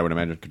of AI, I would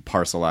imagine, could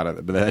parse a lot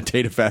of that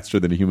data faster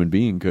than a human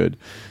being could.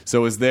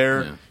 So is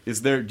there?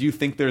 Do you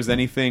think there's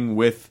anything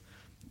with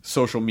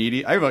social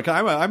media?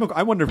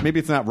 I wonder if maybe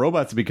it's not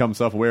robots that become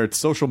self-aware; it's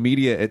social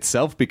media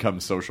itself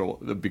becomes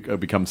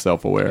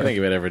self-aware. I think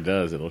if it ever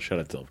does, it'll shut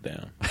itself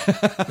down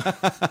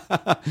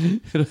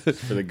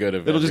for the good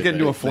of it. It'll just get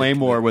into a flame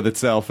war with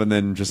itself, and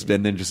then just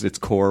its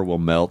core will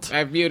melt.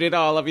 I've muted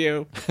all of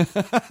you.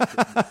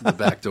 The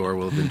back door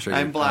will have been triggered.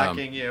 I'm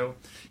blocking you.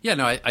 Yeah,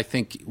 no, I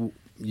think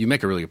you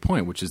make a really good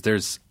point, which is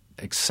there's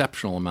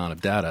exceptional amount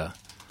of data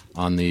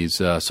on these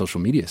social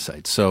media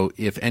sites. So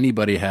if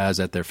anybody has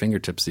at their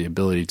fingertips the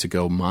ability to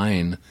go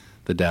mine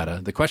the data,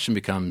 the question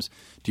becomes,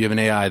 do you have an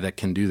AI that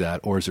can do that,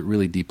 or is it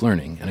really deep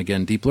learning? And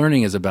again, deep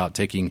learning is about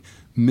taking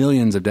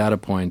millions of data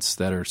points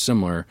that are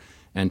similar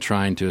and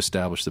trying to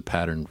establish the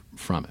pattern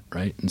from it,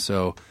 right? And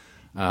so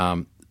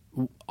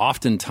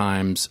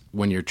oftentimes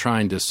when you're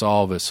trying to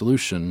solve a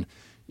solution,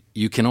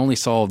 you can only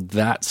solve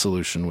that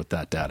solution with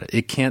that data.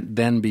 It can't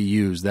then be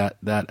used, that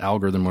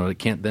algorithm, or it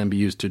can't then be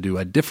used to do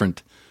a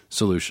different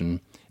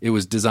solution. It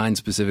was designed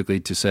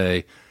specifically to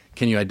say,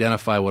 can you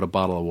identify what a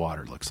bottle of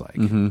water looks like?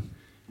 Mm-hmm.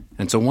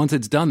 And so once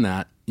it's done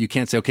that, you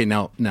can't say, okay,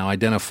 now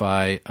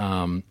identify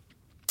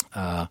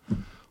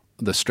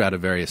the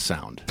Stradivarius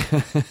sound.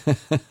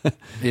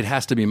 It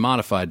has to be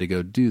modified to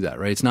go do that,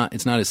 right? It's not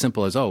as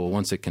simple as,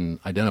 once it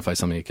can identify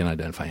something, it can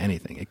identify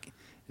anything.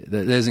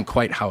 That isn't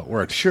quite how it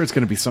works. Sure, it's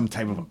going to be some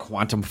type of a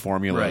quantum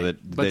formula. Right.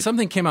 But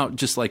something came out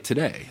just like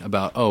today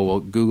about,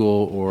 Google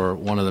or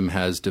one of them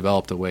has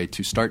developed a way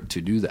to start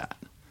to do that,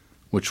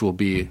 which will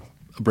be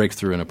a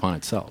breakthrough in upon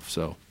itself.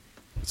 So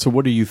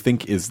what do you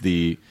think is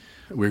the...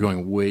 We're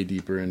going way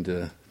deeper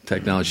into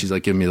technology. She's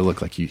like giving me the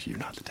look like, you're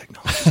not the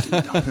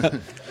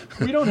technologist.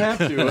 We don't have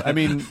to. I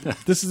mean,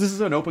 this is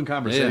an open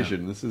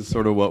conversation. Yeah. This is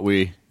sort of what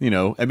we, you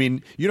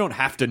don't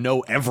have to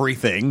know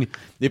everything.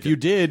 If you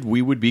did,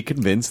 we would be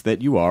convinced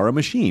that you are a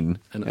machine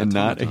and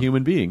not a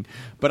human being.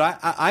 But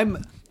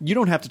I'm you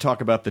don't have to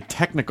talk about the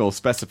technical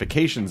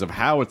specifications of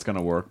how it's going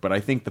to work, but I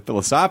think the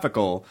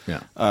philosophical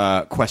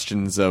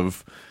questions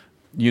of,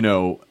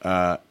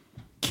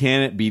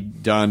 can it be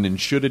done and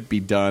should it be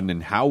done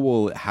and how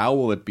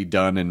will it be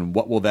done and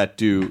what will that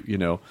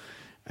do?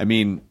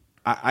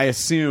 I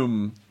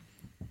assume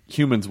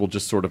humans will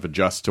just sort of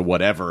adjust to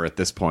whatever at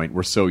this point.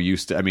 We're so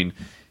used to.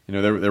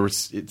 There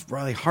was. It's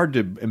really hard to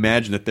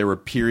imagine that there were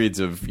periods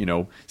of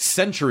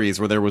centuries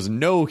where there was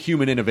no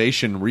human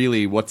innovation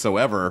really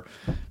whatsoever.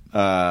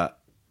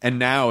 And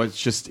now it's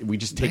just we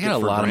just take it for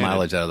granted. They had a lot of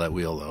mileage out of that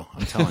wheel, though.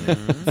 I'm telling you,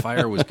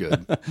 Fire was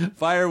good.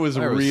 Fire was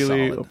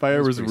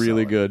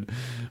really good.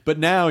 But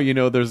now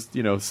there's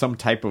some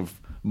type of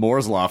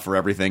Moore's law for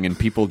everything, and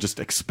people just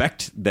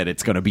expect that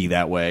it's going to be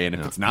that way. And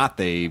if it's not,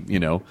 they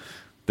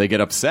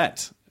get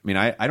upset. I mean,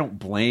 I don't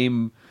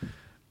blame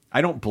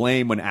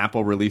when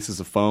Apple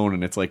releases a phone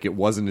and it's like it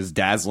wasn't as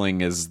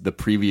dazzling as the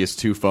previous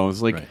two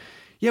phones. Like. Right.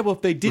 Yeah, well,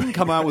 if they didn't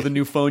come out with a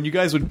new phone, you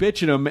guys would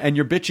bitch at them, and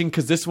you're bitching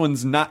because this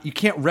one's not. You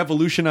can't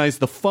revolutionize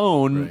the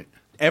phone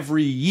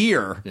every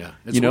year. Yeah,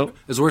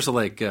 it's worse than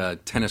like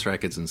tennis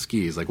rackets and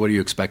skis. Like, what are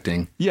you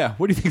expecting? Yeah,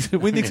 what do you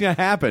think? What do you think's going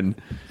to happen?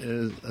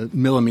 A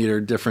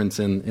millimeter difference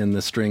in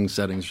the string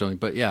settings, or something.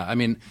 But yeah,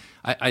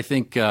 I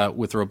think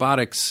with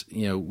robotics,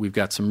 we've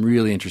got some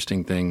really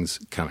interesting things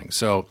coming.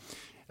 So,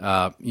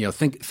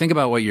 think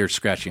about what you're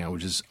scratching at,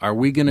 which is, are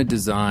we going to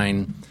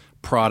design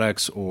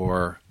products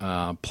or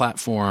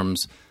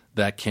platforms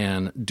that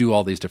can do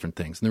all these different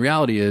things? And the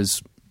reality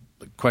is,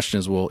 the question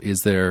is, well,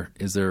 is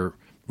there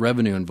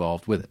revenue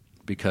involved with it?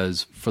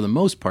 Because for the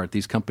most part,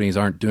 these companies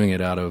aren't doing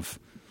it out of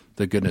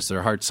the goodness of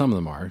their heart. Some of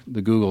them are.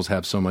 The Googles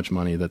have so much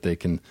money that they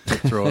can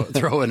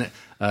throw an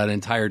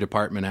entire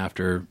department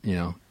after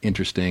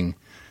interesting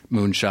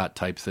moonshot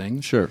type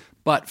things. Sure.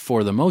 But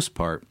for the most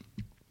part,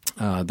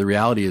 the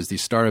reality is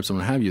these startups and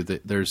what have you,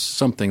 there's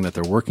something that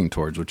they're working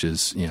towards, which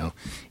is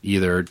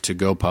either to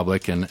go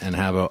public and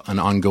have an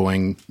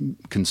ongoing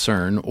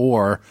concern,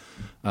 or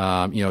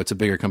it's a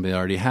bigger company that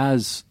already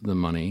has the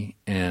money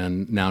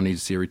and now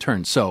needs to see a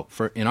return. So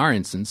in our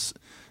instance,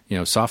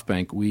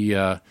 SoftBank,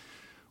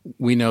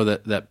 we know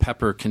that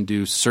Pepper can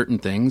do certain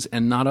things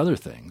and not other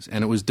things,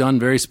 and it was done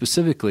very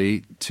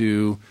specifically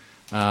to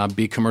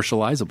be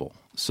commercializable.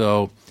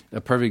 So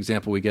a perfect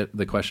example, we get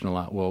the question a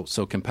lot, well,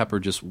 so can Pepper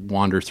just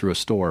wander through a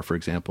store, for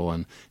example,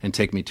 and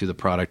take me to the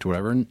product or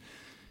whatever? And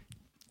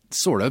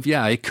sort of,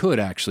 yeah, it could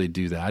actually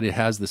do that. It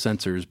has the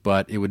sensors,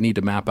 but it would need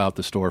to map out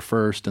the store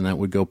first, and that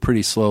would go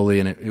pretty slowly,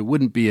 and it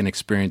wouldn't be an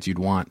experience you'd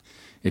want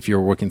if you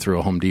were working through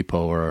a Home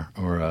Depot or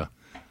a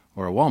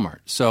Walmart.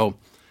 So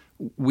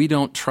we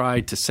don't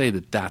try to say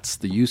that that's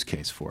the use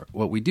case for it.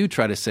 What we do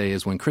try to say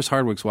is when Chris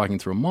Hardwick's walking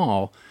through a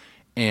mall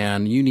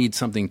and you need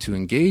something to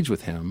engage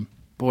with him,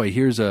 boy,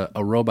 here's a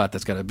robot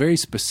that's got a very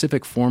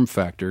specific form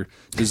factor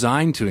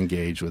designed to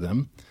engage with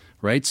him,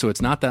 right? So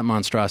it's not that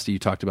monstrosity you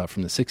talked about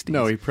from the 60s.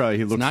 No, he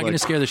looks it's not going to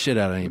scare the shit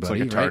out of anybody.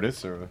 Looks like a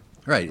TARDIS or a...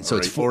 Right. So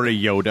or a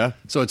Yoda.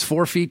 So it's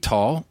 4 feet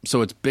tall.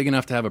 So it's big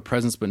enough to have a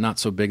presence, but not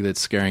so big that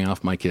it's scaring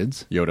off my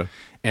kids. Yoda.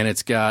 And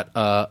it's got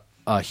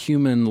a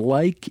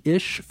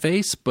human-like-ish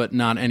face, but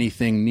not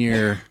anything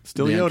near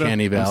still the Yoda.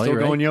 Uncanny Valley. I'm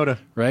still going Yoda.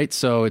 Right.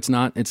 So it's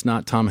not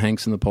Tom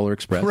Hanks in the Polar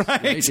Express.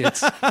 Right.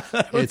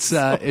 It's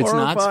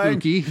not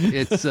spooky.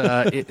 It's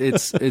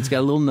got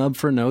a little nub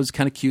for a nose.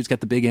 Kind of cute. It's got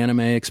the big anime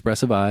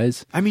expressive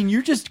eyes. I mean,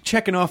 you're just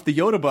checking off the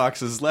Yoda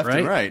boxes left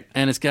and right.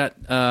 And it's got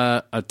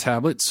a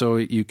tablet so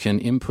you can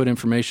input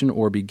information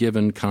or be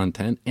given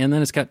content. And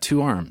then it's got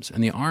 2 arms.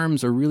 And the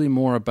arms are really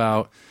more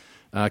about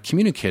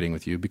communicating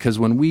with you, because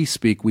when we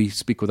speak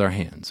with our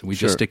hands. We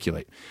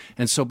gesticulate.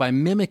 And so by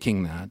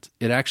mimicking that,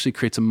 it actually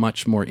creates a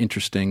much more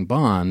interesting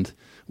bond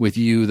with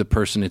you, the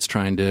person it's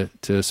trying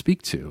to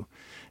speak to.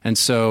 And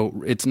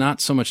so it's not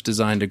so much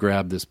designed to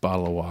grab this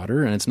bottle of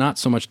water, and it's not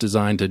so much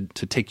designed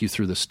to take you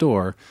through the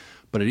store,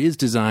 but it is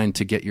designed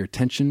to get your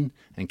attention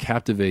and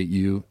captivate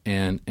you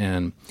and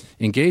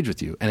engage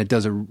with you. And it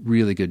does a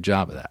really good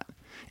job of that.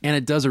 And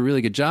it does a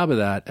really good job of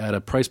that at a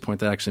price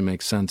point that actually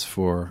makes sense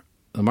for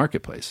the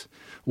marketplace.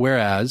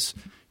 Whereas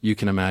you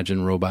can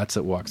imagine robots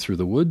that walk through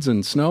the woods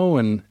and snow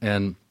and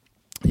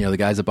the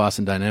guys at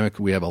Boston Dynamics,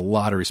 we have a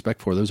lot of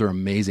respect for. Those are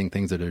amazing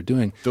things that they're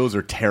doing. Those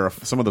are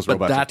terrifying. Some of those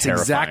robots are terrifying.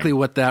 That's exactly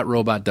what that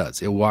robot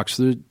does. It walks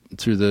through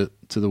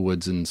the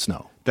woods and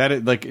snow.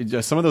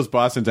 Some of those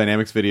Boston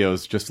Dynamics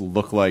videos just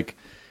look like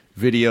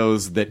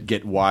videos that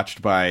get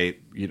watched by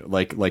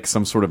like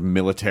some sort of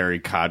military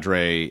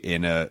cadre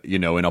in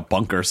a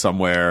bunker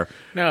somewhere.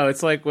 No,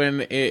 it's like when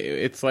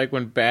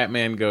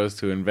Batman goes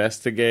to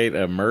investigate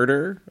a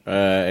murder,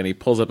 and he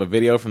pulls up a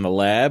video from the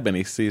lab and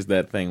he sees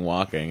that thing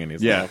walking, and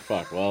he's like, "Oh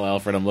fuck! Well,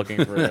 Alfred, I'm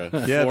looking for a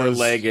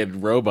 4-legged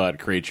robot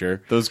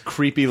creature." Those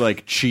creepy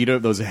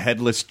those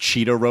headless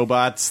cheetah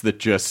robots that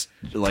just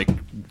like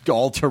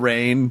all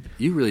terrain.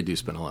 You really do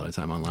spend a lot of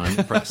time online. I'm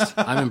impressed.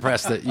 I'm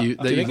impressed that you.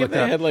 Do you think if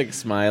they had like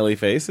smiley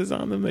faces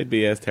on them, they'd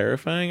be as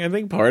terrifying? I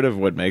think part of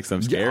what makes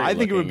them scary. I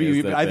think it would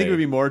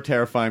be more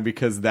terrifying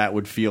because that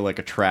would feel like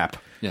a trap.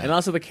 Yeah. And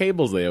also the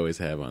cables they always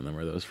have on them,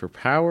 are those for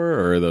power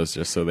or are those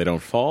just so they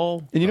don't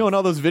fall? And in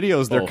all those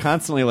videos, they're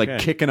constantly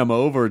kicking them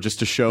over just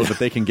to show that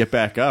they can get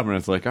back up. And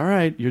it's like, all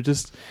right, you're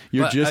just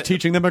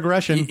teaching them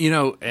aggression.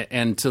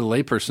 And to the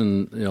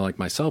layperson, like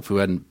myself, who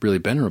hadn't really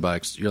been in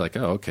robotics, you're like,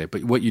 oh, okay.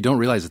 But what you don't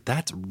realize is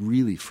that's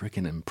really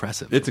freaking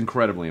impressive. It's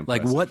incredibly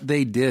impressive. Like what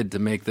they did to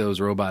make those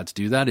robots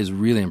do that is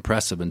really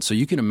impressive. And so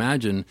you can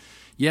imagine,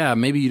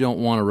 maybe you don't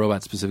want a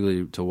robot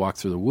specifically to walk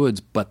through the woods,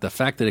 but the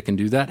fact that it can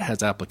do that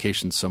has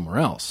applications somewhere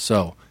else.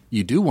 So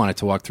you do want it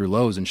to walk through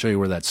Lowe's and show you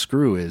where that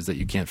screw is that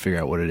you can't figure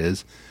out what it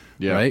is,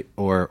 right?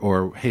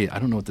 Or hey, I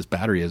don't know what this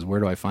battery is. Where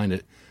do I find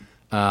it?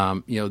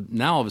 Now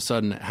all of a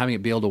sudden having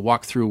it be able to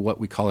walk through what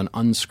we call an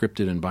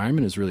unscripted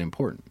environment is really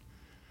important.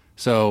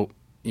 So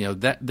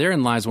that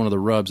therein lies one of the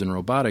rubs in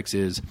robotics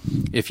is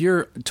if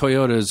you're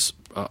Toyota's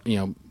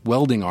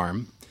welding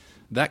arm,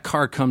 that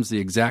car comes the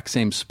exact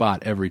same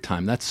spot every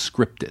time. That's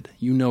scripted.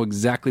 You know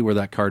exactly where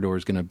that car door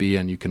is going to be,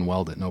 and you can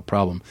weld it, no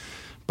problem.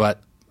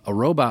 But a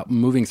robot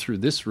moving through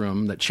this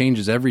room that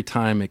changes every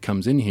time it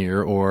comes in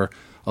here, or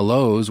a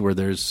Lowe's where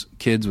there's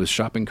kids with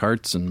shopping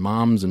carts and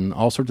moms and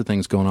all sorts of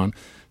things going on,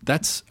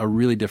 that's a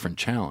really different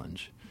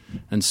challenge.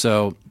 And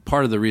so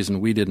part of the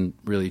reason we didn't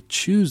really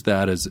choose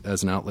that as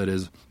an outlet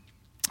is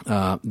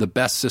the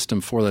best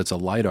system for that's a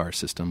LiDAR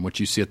system,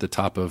 which you see at the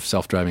top of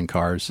self-driving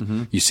cars.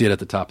 Mm-hmm. You see it at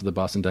the top of the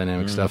Boston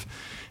Dynamics stuff.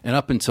 And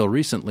up until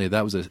recently,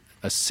 that was a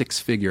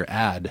 6-figure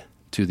add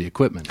to the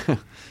equipment.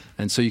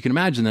 And so you can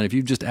imagine that if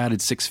you've just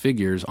added 6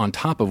 figures on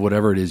top of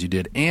whatever it is you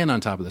did and on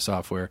top of the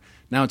software,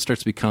 now it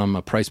starts to become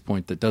a price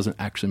point that doesn't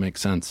actually make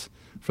sense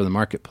for the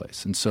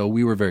marketplace. And so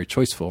we were very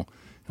choiceful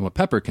in what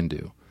Pepper can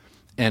do.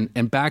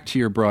 And back to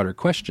your broader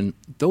question,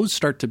 those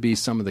start to be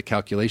some of the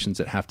calculations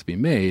that have to be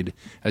made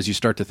as you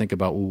start to think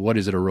about, well, what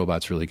is it a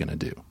robot's really going to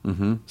do?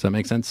 Mm-hmm. Does that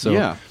make sense?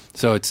 So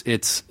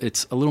it's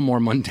a little more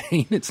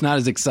mundane. It's not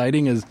as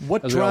exciting as we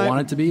all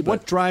want it to be. But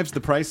what drives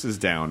the prices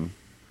down?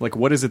 Like,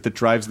 what is it that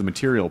drives the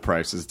material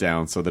prices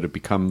down so that it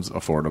becomes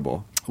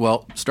affordable?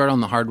 Well, start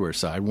on the hardware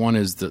side. One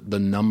is the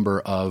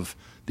number of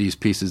these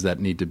pieces that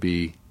need to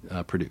be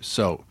produced.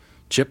 So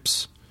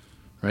chips.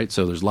 Right,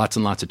 so there's lots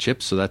and lots of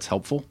chips, so that's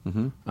helpful.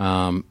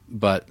 Mm-hmm.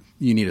 But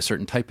you need a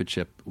certain type of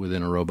chip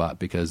within a robot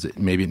because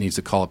maybe it needs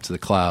to call up to the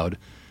cloud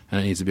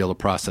and it needs to be able to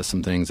process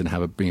some things and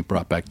have it being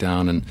brought back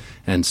down,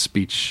 and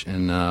speech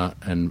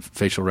and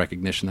facial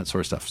recognition, that sort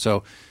of stuff.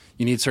 So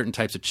you need certain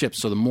types of chips.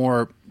 So the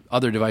more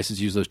other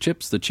devices use those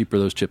chips, the cheaper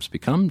those chips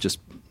become. Just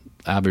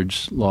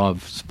average law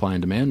of supply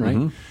and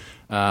demand,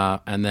 right?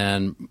 And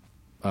then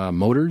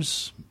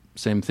motors,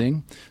 same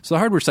thing. So the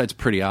hardware side's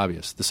pretty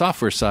obvious. The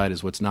software side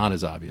is what's not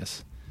as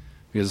obvious,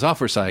 because the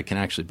software side can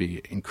actually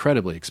be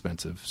incredibly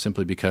expensive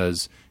simply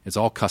because it's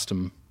all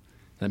custom.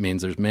 That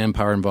means there's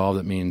manpower involved.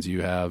 That means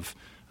you have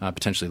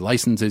potentially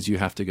licenses you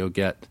have to go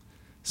get.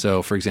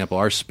 So, for example,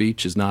 our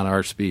speech is not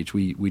our speech.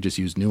 We just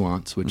use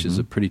Nuance, which is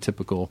a pretty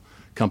typical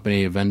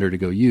company, a vendor to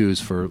go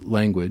use for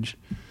language.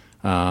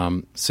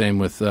 Same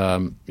with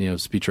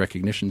speech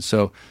recognition.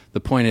 So the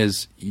point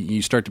is,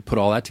 you start to put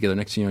all that together.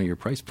 Next thing you know, your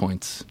price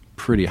point's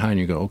pretty high, and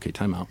you go, okay,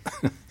 time out.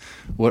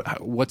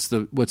 What's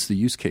the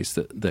use case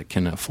that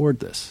can afford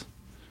this,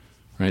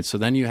 right? So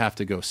then you have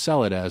to go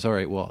sell it as, all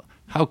right, well,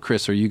 how,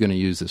 Chris, are you going to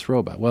use this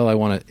robot? Well, I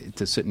want it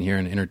to sit in here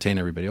and entertain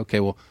everybody. Okay,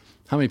 well,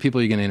 how many people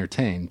are you going to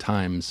entertain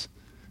times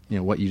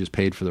what you just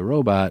paid for the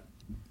robot?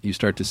 You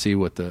start to see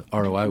what the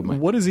ROI might be.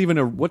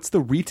 What's the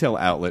retail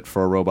outlet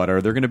for a robot?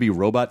 Are there going to be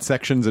robot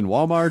sections in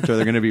Walmart? Are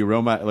there going to be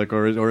robot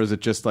or is it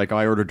just like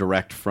I order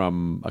direct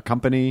from a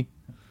company?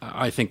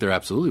 I think there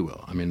absolutely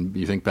will. I mean,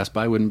 you think Best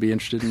Buy wouldn't be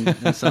interested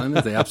in selling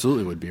this? They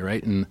absolutely would be,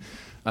 right? And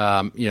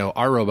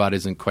our robot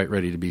isn't quite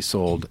ready to be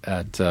sold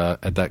at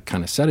that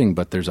kind of setting,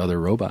 but there's other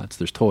robots.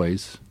 There's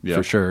toys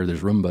for sure.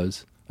 There's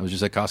Roombas. I was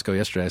just at Costco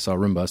yesterday. I saw a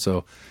Roomba.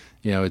 So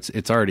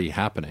it's already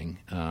happening.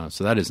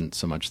 So that isn't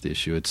so much the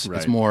issue. It's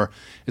more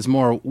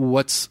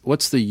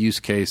what's the use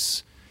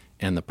case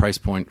and the price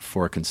point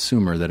for a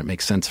consumer that it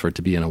makes sense for it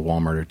to be in a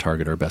Walmart or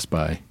Target or Best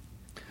Buy.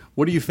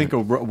 What do you think?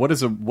 What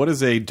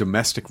does a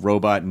domestic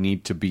robot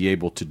need to be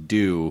able to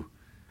do?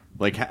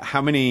 Like,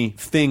 how many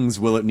things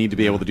will it need to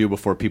be able to do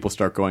before people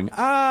start going,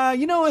 I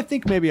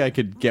think maybe I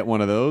could get one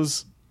of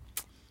those?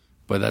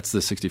 But that's the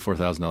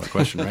 $64,000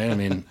 question, right? I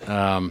mean,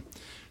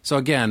 so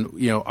again,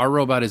 our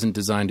robot isn't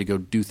designed to go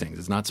do things.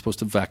 It's not supposed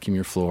to vacuum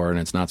your floor, and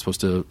it's not supposed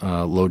to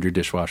load your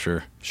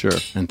dishwasher,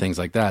 and things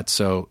like that.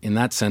 So in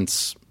that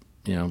sense,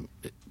 we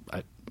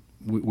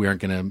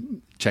aren't going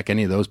to check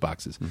any of those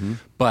boxes.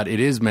 But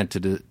it is meant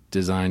to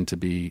designed to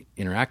be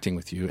interacting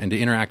with you and to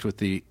interact with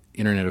the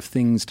Internet of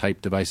Things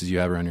type devices you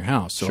have around your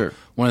house. So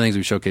one of the things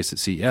we showcased at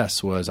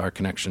CES was our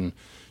connection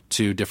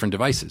to different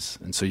devices.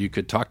 And so you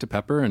could talk to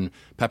Pepper, and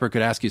Pepper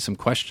could ask you some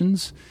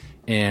questions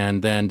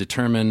and then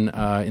determine,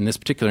 in this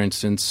particular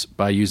instance,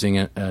 by using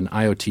an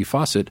IoT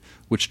faucet,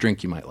 which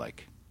drink you might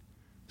like.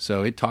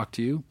 So it talked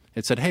to you.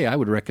 It said, hey, I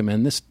would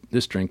recommend this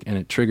drink. And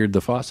it triggered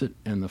the faucet,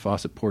 and the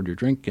faucet poured your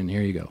drink, and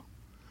here you go.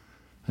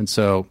 And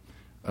so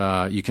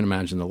you can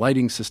imagine the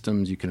lighting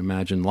systems. You can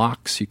imagine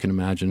locks. You can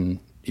imagine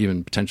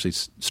even potentially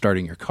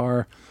starting your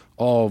car,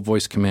 all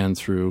voice command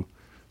through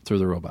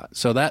the robot.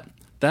 So that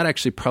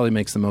actually probably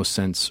makes the most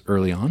sense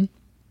early on,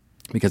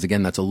 because,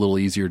 again, that's a little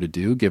easier to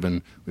do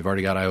given we've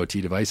already got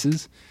IoT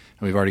devices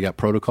and we've already got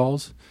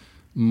protocols,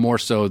 more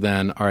so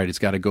than, all right, it's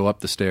got to go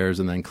up the stairs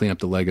and then clean up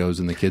the Legos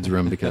in the kids'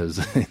 room because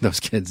those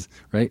kids,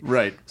 right?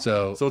 Right.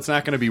 So it's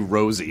not going to be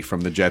Rosie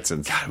from the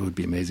Jetsons. God, it would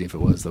be amazing if it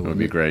was, though. It would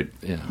be great.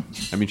 Yeah.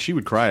 I mean, she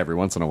would cry every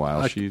once in a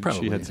while. She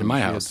had some, in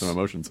my house. Some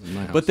emotions. In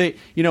my house. But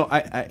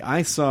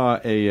I saw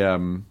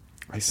a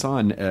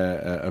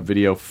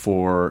video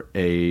for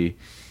a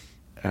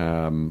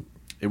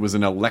it was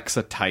an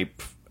Alexa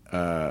type.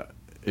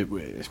 It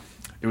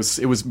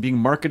was being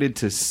marketed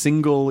to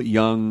single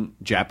young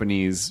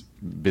Japanese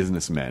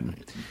businessmen,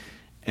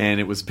 and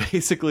it was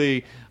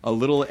basically a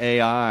little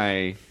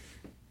AI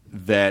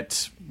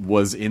that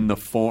was in the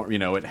form.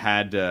 It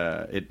had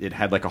it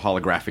had like a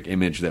holographic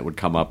image that would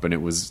come up, and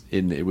it was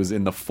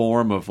in the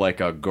form of like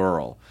a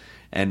girl,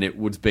 and it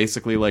was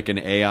basically like an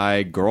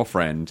AI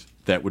girlfriend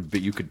that would be,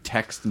 you could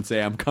text and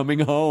say, I'm coming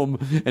home,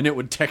 and it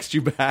would text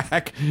you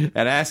back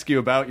and ask you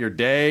about your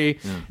day.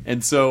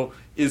 And so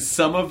is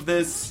some of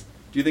this,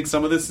 do you think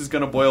some of this is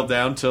going to boil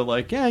down to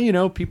like,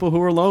 people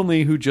who are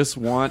lonely who just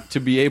want to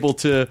be able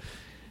to,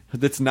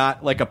 that's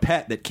not like a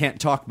pet that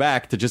can't talk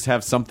back, to just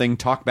have something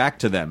talk back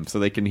to them so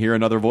they can hear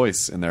another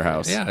voice in their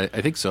house? Yeah,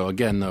 I think so.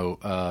 Again,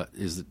 though,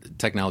 is the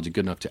technology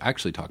good enough to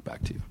actually talk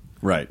back to you?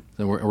 Right.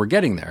 So we're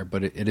getting there,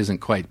 but it isn't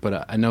quite.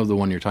 But I know the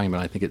one you're talking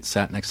about. I think it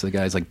sat next to the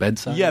guy's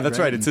bedside. Yeah, that's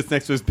right. It sits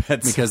next to his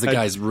bedside. Because the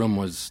guy's room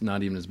was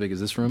not even as big as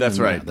this room. That's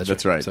right. Yeah,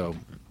 that's right. So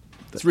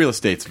this real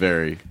estate's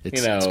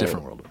it's a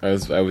different world.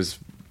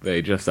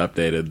 They just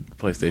updated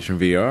PlayStation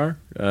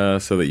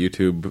VR so that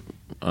YouTube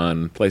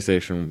on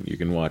PlayStation you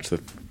can watch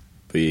the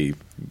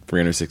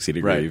 360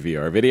 degree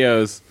VR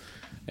videos,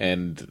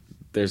 and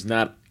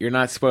you're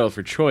not spoiled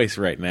for choice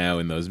right now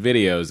in those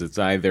videos. It's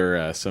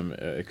either some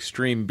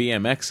extreme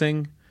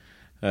BMXing,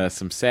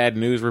 some sad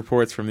news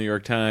reports from New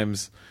York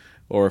Times,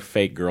 or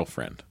fake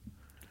girlfriend.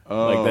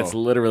 Oh. That's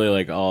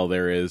literally all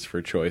there is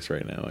for choice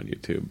right now on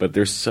YouTube. But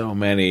there's so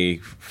many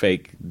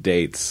fake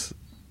dates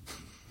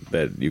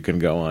that you can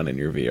go on in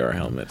your VR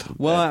helmet.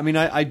 Well, I mean,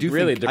 I do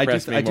really think,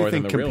 depressed me I do more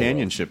than think the real world.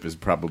 companionship is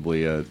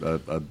probably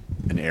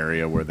an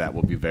area where that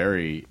will be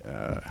very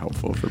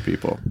helpful for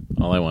people.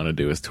 All I want to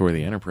do is tour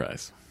the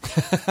Enterprise.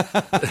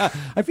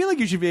 I feel like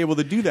you should be able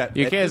to do that.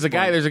 You can. There's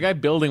a guy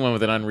building one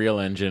with an Unreal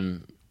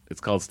Engine.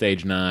 It's called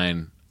Stage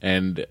 9.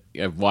 And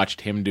I've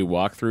watched him do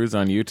walkthroughs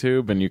on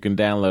YouTube, and you can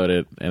download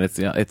it. And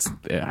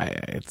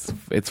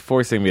it's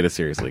forcing me to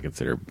seriously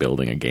consider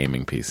building a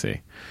gaming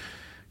PC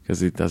because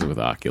he does it with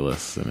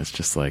Oculus, and it's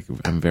just like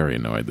I'm very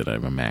annoyed that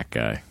I'm a Mac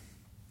guy.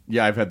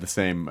 Yeah, I've had the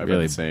same.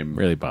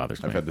 Really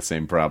bothers me. I've had the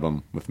same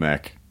problem with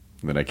Mac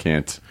that I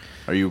can't.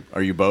 Are you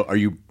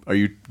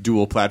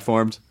dual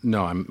platformed?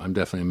 No, I'm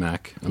definitely a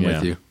Mac. I'm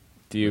with you.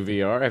 Do you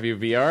VR? Have you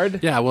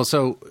VR'd? Yeah, well,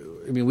 so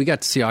I mean, we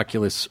got to see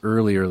Oculus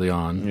early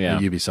on Yeah.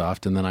 at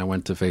Ubisoft, and then I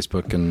went to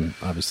Facebook, and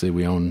obviously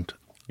we owned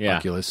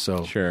Oculus.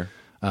 So Sure.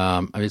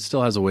 I mean, it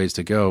still has a ways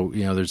to go.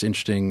 You know, there's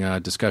interesting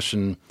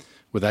discussion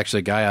with actually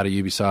a guy out of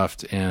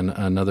Ubisoft and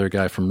another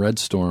guy from Red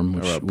Storm.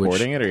 About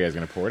porting it? Are you guys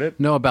going to port it?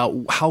 No, about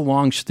how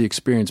long should the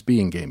experience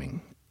be in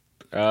gaming?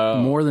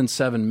 More than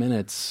 7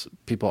 minutes,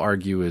 people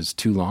argue, is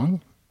too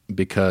long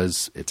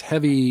because it's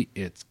heavy,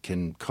 it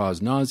can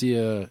cause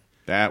nausea.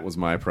 That was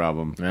my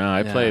problem. No,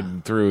 I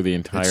played through the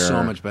entire... It's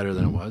so much better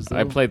than it was, though.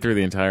 I played through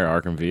the entire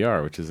Arkham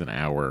VR, which is an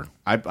hour.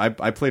 I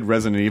played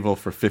Resident Evil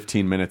for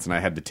 15 minutes, and I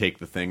had to take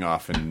the thing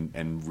off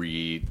and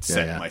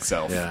reset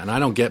myself. Yeah, and I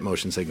don't get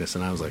motion sickness,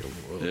 and I was like,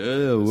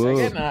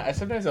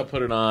 Sometimes I'll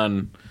put it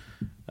on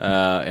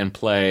and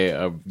play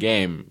a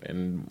game,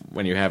 and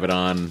when you have it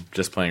on,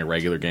 just playing a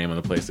regular game on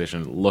the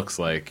PlayStation, it looks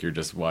like you're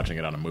just watching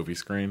it on a movie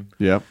screen.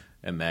 Yep.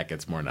 And that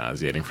gets more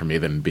nauseating for me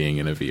than being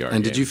in a VR game.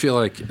 And did you feel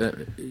like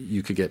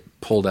you could get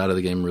pulled out of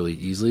the game really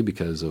easily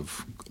because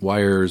of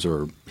wires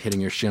or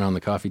hitting your shin on the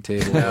coffee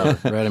table?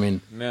 Right? I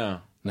mean, No.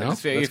 No? I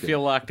just feel, you That's good.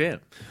 feel locked in.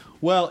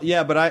 Well,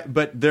 yeah,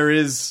 but there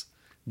is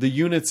the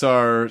units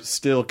are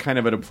still kind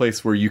of at a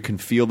place where you can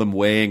feel them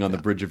weighing on the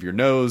bridge of your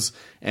nose,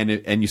 and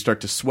you start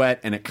to sweat,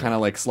 and it kind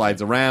of like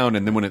slides around,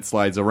 and then when it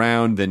slides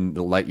around, then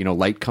the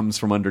light comes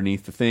from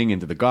underneath the thing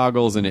into the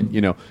goggles, and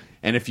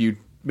and if you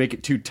make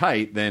it too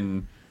tight,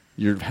 then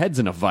your head's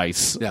in a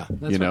vice. Yeah,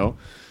 that's right.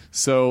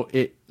 So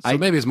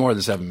maybe it's more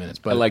than 7 minutes,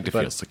 but I like to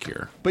feel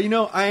secure. But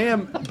I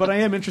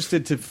am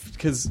interested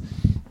because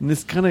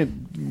this kind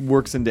of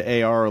works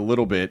into AR a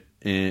little bit,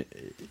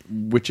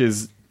 which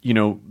is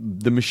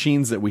the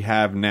machines that we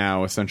have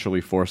now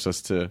essentially force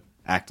us to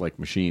act like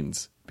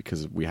machines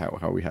because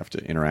how we have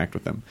to interact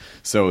with them.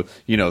 So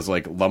it's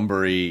like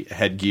lumbery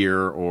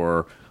headgear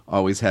or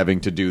always having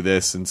to do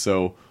this. And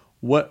so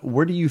what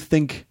do you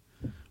think?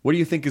 What do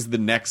you think is the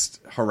next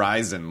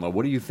horizon?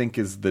 What do you think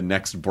is the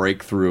next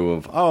breakthrough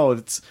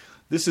of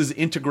this is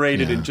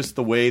integrated in just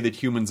the way that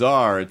humans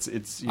are? It's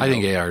I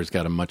think AR has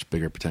got a much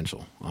bigger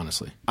potential,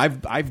 honestly.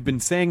 I've been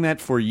saying that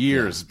for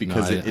years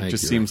because I it think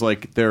just you're seems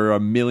like there are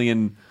a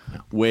million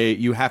ways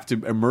you have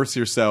to immerse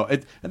yourself. I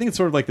think it's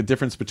sort of like the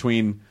difference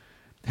between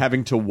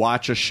having to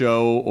watch a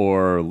show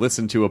or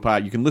listen to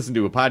you can listen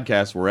to a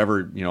podcast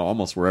wherever,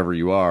 almost wherever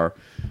you are.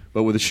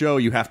 But with a show,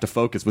 you have to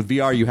focus. With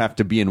VR, you have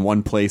to be in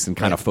one place and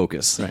kind of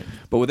focus. Right.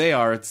 But with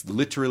AR, it's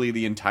literally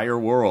the entire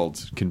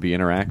world can be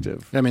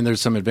interactive. I mean,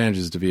 there's some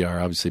advantages to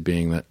VR, obviously,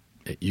 being that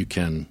you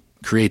can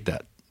create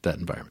that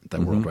environment,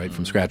 that world, right,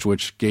 from scratch,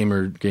 which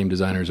game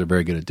designers are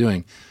very good at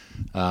doing.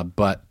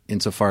 But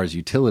insofar as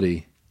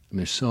utility,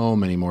 there's so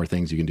many more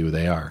things you can do with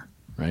AR,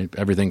 right?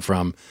 Everything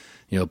from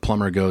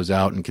plumber goes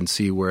out and can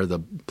see where the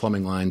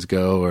plumbing lines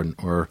go,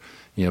 or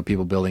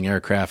people building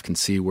aircraft can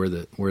see where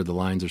the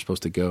lines are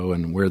supposed to go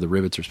and where the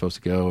rivets are supposed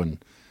to go,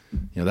 and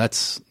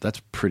that's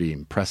pretty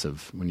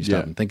impressive when you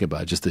stop and think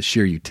about it, just the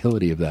sheer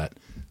utility of that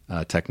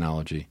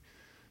technology.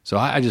 So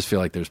I just feel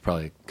like there's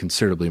probably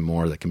considerably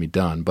more that can be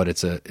done, but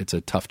it's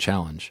a tough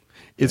challenge.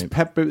 Is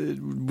Pepper?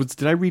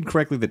 Did I read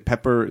correctly that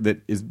Pepper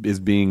is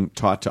being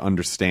taught to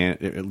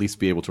understand, at least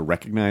be able to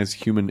recognize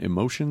human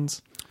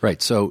emotions? Right.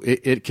 So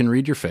it can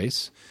read your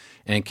face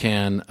and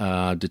can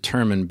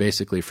determine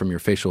basically from your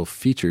facial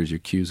features, your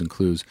cues and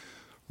clues,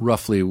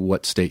 roughly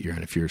what state you're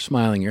in. If you're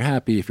smiling, you're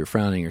happy. If you're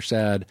frowning, you're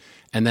sad.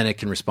 And then it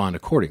can respond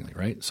accordingly,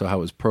 right? So how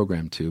it was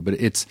programmed to. But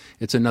it's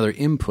another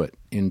input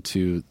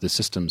into the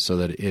system so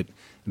that it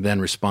then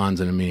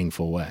responds in a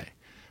meaningful way.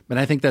 But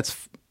I think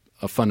that's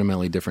a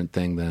fundamentally different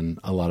thing than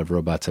a lot of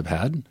robots have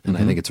had. And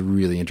I think it's a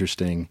really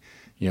interesting,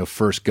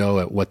 first go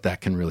at what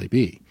that can really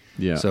be.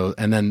 Yeah. So,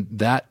 and then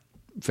that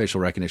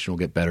facial recognition will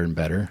get better and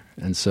better.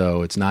 And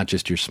so it's not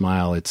just your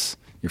smile, it's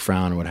your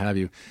frown and what have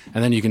you.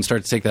 And then you can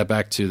start to take that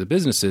back to the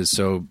businesses.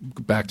 So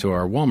back to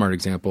our Walmart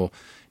example,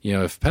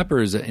 if Pepper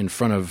is in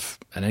front of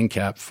an end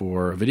cap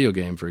for a video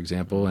game, for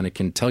example, and it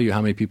can tell you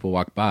how many people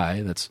walk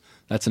by, that's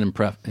an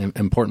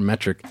important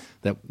metric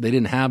that they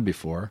didn't have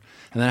before.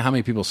 And then how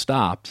many people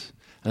stopped,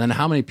 and then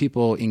how many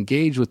people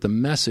engaged with the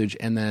message,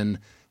 and then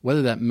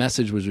whether that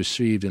message was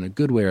received in a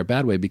good way or a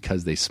bad way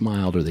because they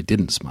smiled or they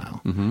didn't smile.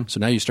 Mm-hmm. So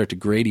now you start to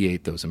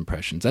gradiate those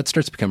impressions. That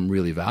starts to become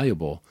really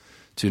valuable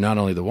to not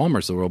only the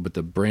Walmarts of the world, but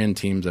the brand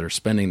teams that are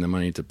spending the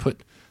money to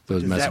put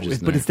those messages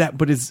in there.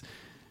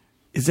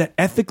 is that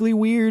ethically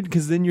weird?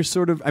 Because then you're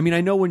sort of, I mean,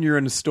 I know when you're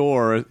in a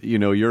store,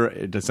 you're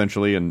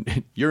essentially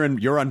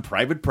you're on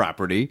private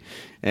property,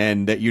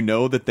 and that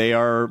that they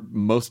are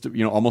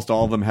almost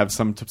all of them have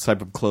some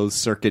type of closed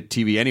circuit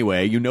TV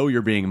anyway.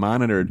 You're being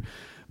monitored,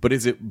 but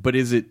does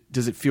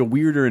it feel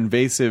weird or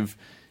invasive?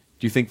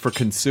 Do you think for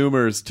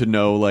consumers to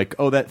know, like,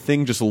 oh, that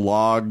thing just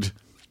logged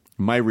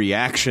my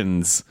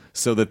reactions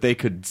so that they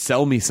could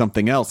sell me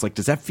something else? Like,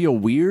 does that feel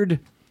weird?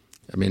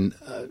 I mean,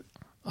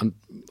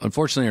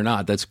 unfortunately or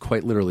not, that's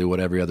quite literally what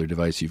every other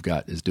device you've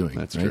got is doing.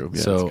 That's right? true.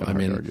 Yeah, so, I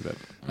mean,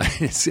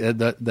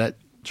 that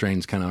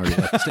train's kind of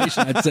already left the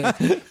station, I'd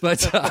say.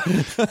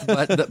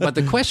 But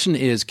the question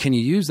is, can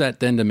you use that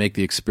then to make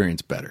the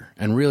experience better?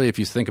 And really, if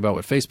you think about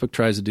what Facebook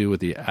tries to do with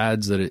the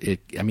ads, that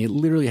it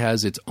literally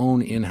has its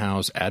own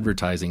in-house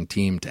advertising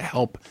team to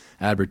help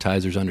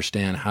advertisers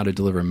understand how to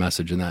deliver a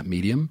message in that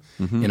medium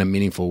in a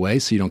meaningful way,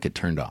 so you don't get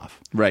turned off.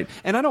 Right.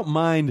 And I don't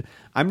mind.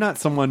 I'm not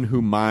someone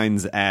who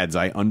minds ads.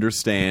 I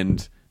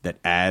understand that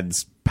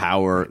ads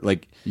power,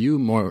 like, you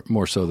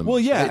more so than well,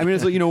 most, yeah. right? I mean,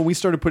 it's like, when we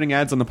started putting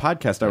ads on the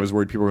podcast, I was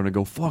worried people were going to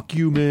go, "Fuck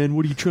you, man!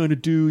 What are you trying to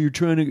do? You're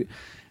trying to." And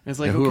it's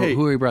like, okay,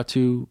 who are we brought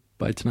to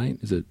by tonight?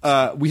 Is it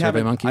we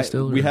Survey Monkey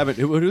still? We haven't.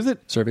 What is it?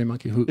 Survey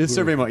Monkey. It's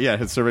Survey Monkey. Yeah,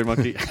 it's Survey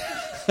Monkey.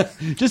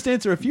 Just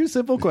answer a few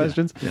simple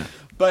questions. Yeah.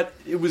 But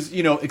it was,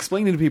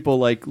 explaining to people,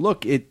 like,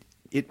 look, it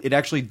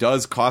actually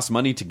does cost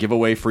money to give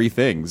away free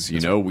things.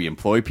 We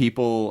employ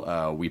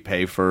people. We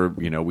pay for,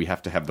 we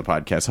have to have the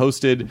podcast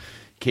hosted.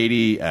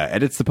 Katie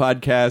edits the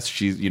podcast.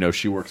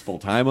 She works full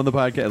time on the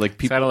podcast. Like,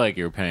 people, sounded like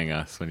you were paying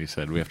us when you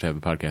said we have to have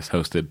the podcast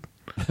hosted.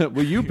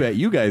 Well, you bet.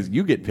 You guys,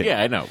 you get paid.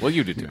 Yeah, I know. Well,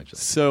 you do too.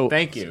 So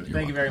thank you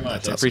very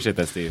much. I appreciate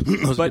that, Steve.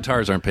 Those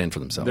guitars aren't paying for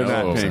themselves. they're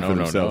not paying for no.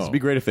 themselves. It'd be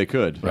great if they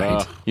could.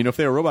 Right. If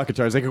they were robot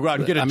guitars, they could go out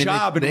and get a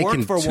job and they work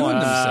can for tune one.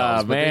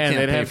 themselves, but they Man,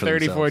 can't they'd pay have for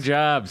 34 themselves.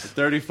 jobs.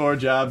 34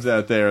 jobs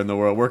out there in the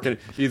world.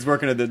 He's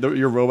working at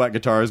your robot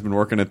guitar has been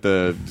working at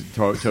the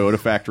Toyota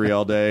factory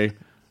all day.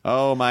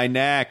 Oh, my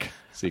neck.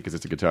 See, because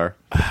it's a guitar.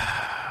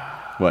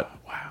 What?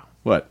 Wow.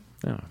 What?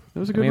 Oh. That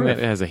was a good riff.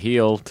 It has a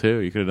heel too.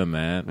 You could have done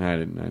that. I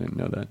didn't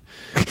know that.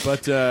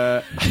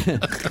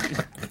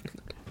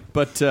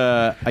 But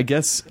I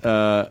guess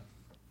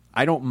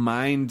I don't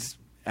mind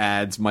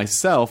ads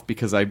myself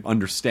because I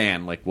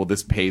understand, like, well,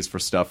 this pays for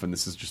stuff and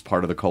this is just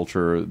part of the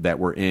culture that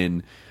we're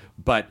in.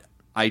 But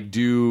I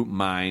do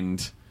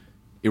mind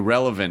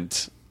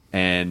irrelevant,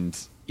 and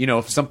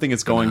if something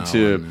is going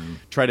to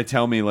try to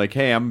tell me, like,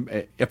 hey,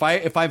 if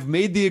I've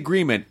made the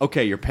agreement,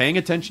 okay, you're paying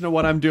attention to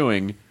what I'm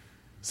doing.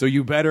 So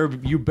you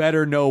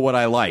better know what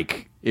I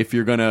like if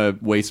you're going to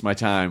waste my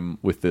time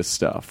with this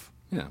stuff.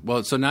 Yeah.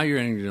 Well, so now you're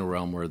entering a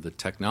realm where the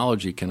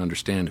technology can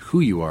understand who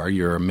you are.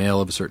 You're a male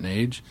of a certain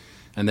age,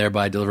 and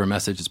thereby deliver a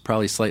message that's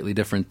probably slightly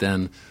different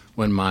than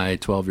when my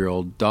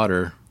 12-year-old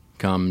daughter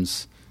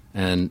comes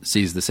and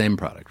sees the same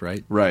product,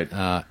 right? Right.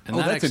 And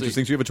that's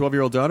interesting. So you have a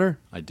 12-year-old daughter?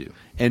 I do.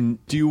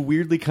 And do you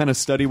weirdly kind of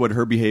study what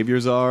her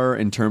behaviors are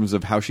in terms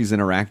of how she's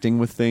interacting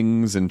with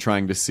things and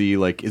trying to see,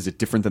 like, is it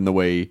different than the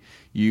way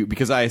you...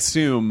 Because I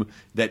assume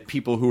that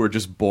people who are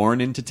just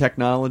born into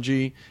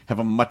technology have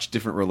a much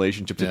different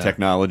relationship to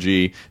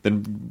technology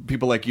than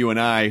people like you and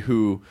I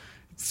who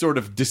sort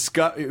of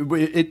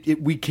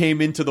we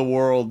came into the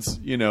world,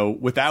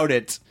 without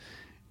it,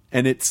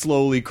 and it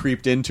slowly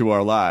creeped into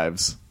our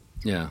lives.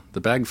 Yeah, the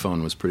bag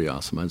phone was pretty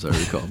awesome, as I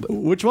recall. But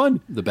Which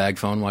one? the bag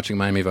phone watching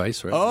Miami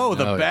Vice, right? Oh,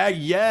 the bag,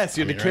 yes.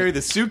 You had to carry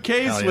the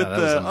suitcase Hell yeah, with that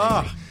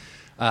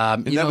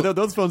was amazing.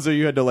 those phones that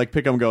you had to, like,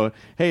 pick them and go,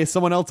 hey, is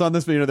someone else on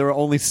this? There were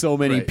only so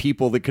many Right.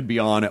 people that could be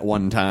on at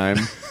one time.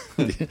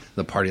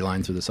 the party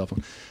line through the cell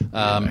phone.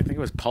 I think it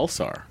was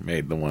Pulsar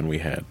made the one we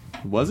had.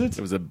 Was it?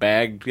 It was a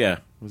bagged,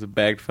 it was a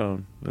bagged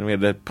phone. And we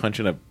had to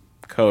punch in a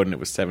code, and it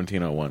was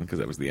 1701 because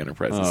that was the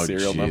Enterprise's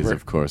serial geez, number.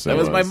 of course that it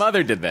was. My was.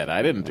 mother did that.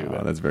 I didn't do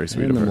that. That's very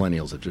sweet And of the her.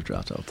 millennials that just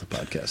dropped off the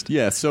podcast.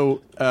 Yeah,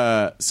 so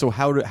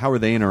how are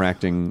they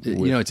interacting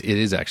with... It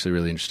is actually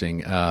really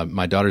interesting.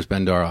 My daughter's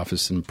been to our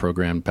office and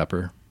programmed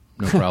Pepper,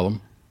 no problem,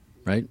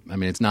 right? I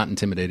mean, it's not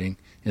intimidating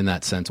in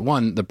that sense.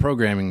 One, the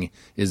programming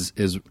is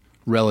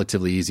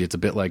relatively easy. It's a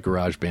bit like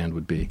GarageBand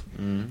would be.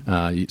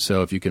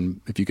 So if you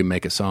can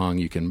make a song,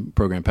 you can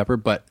program Pepper.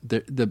 But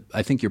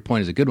I think your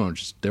point is a good one.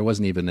 Which is there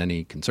wasn't even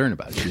any concern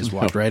about it. You just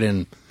walked right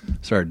in,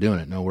 started doing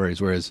it, no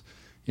worries. Whereas,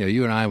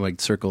 you and I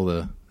would circle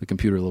the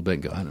computer a little bit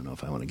and go, I don't know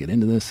if I want to get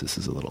into this. This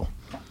is a little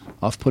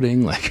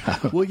off-putting. Like,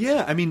 Well,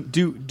 yeah. I mean,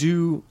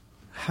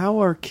 how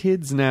are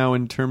kids now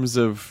in terms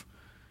of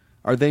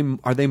are they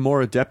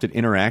more adept at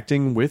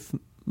interacting with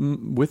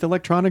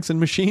electronics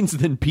and machines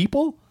than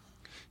people?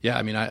 Yeah,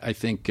 I mean, I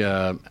think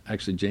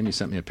actually Jamie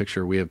sent me a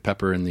picture. We have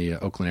Pepper in the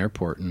Oakland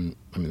airport, and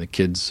I mean, the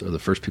kids are the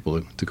first people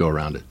to go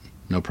around it.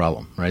 No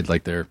problem, right?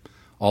 Like they're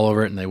all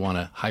over it, and they want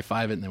to high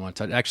five it, and they want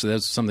to touch. Actually,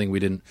 that's something we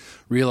didn't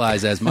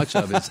realize as much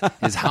of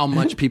is how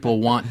much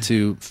people want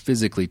to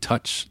physically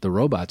touch the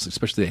robots,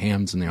 especially the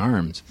hands and the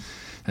arms.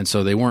 And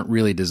so they weren't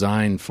really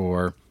designed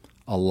for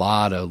a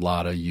lot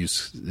of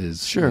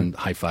uses in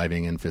high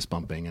fiving and fist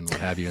bumping and what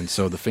have you. And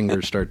so the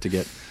fingers start to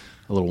get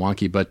a little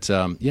wonky. But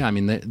yeah, I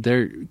mean,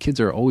 their kids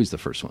are always the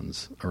first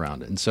ones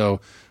around it. And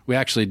so we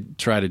actually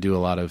try to do a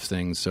lot of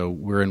things. So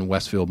we're in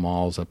Westfield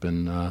Malls up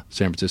in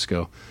San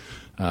Francisco.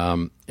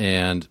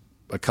 And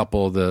a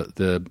couple of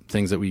the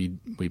things that we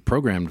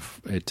programmed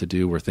it to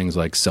do were things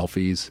like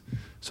selfies.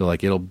 So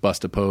like it'll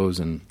bust a pose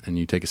and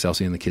you take a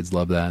selfie and the kids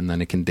love that. And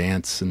then it can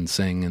dance and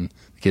sing and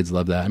the kids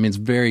love that. I mean, it's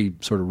very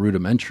sort of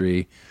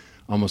rudimentary,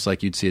 almost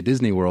like you'd see a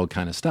Disney World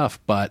kind of stuff,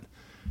 but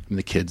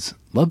the kids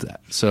love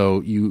that.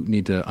 So you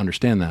need to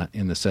understand that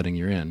in the setting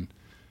you're in.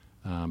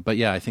 But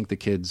yeah, I think the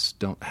kids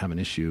don't have an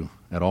issue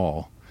at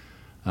all.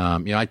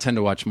 I tend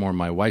to watch more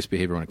my wife's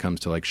behavior when it comes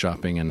to like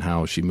shopping and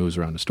how she moves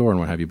around the store and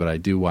what have you, but I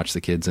do watch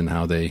the kids and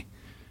how they,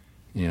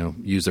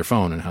 use their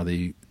phone and how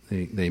they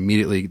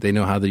immediately, they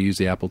know how to use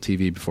the Apple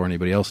TV before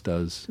anybody else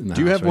does. In the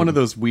Do you house, have one of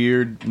those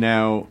weird,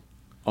 now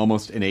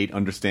almost innate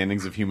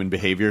understandings of human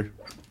behavior?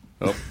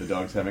 Oh, the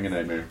dog's having a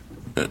nightmare.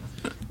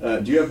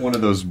 Do you have one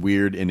of those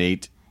weird,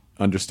 innate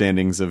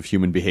understandings of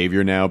human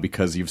behavior now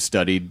because you've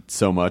studied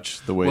so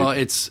much the way... Well,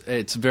 it's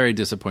very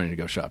disappointing to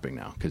go shopping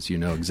now because you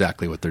know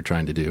exactly what they're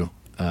trying to do.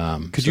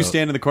 Could you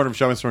stand in the corner of a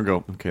shopping store and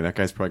go, okay, that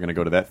guy's probably going to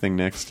go to that thing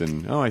next,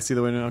 and I see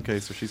the way. Okay,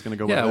 so she's going to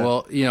go. Yeah, by that.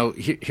 well,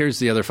 here's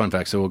the other fun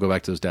fact. So we'll go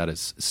back to those data.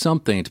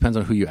 It depends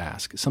on who you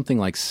ask. Something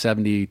like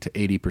 70 to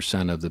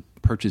 80% of the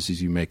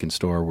purchases you make in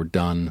store were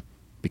done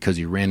because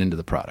you ran into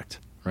the product.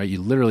 Right?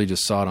 You literally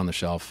just saw it on the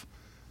shelf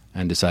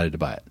and decided to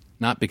buy it,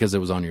 not because it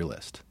was on your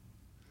list.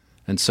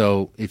 And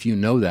so, if you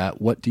know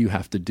that, what do you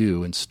have to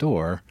do in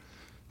store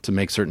to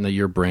make certain that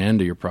your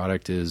brand or your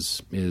product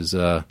is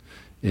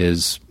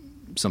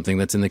something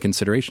that's in the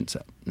consideration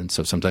set? And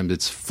so sometimes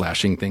it's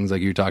flashing things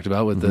like you talked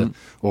about with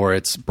or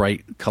it's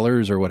bright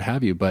colors or what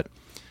have you. But,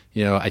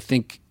 I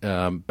think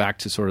back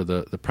to sort of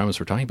the premise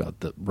we're talking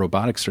about, the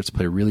robotics starts to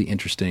play a really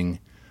interesting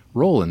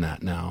role in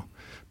that now.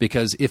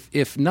 Because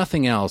if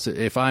nothing else,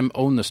 if I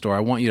own the store,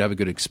 I want you to have a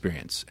good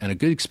experience. And a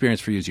good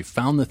experience for you is you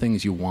found the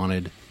things you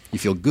wanted, you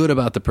feel good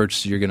about the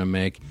purchases you're going to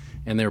make,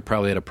 and they were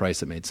probably at a price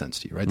that made sense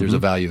to you, right? There's a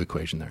value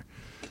equation there.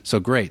 So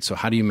great. So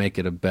how do you make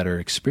it a better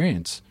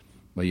experience?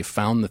 Well, you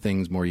found the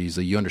things more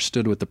easily. You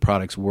understood what the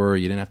products were.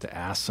 You didn't have to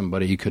ask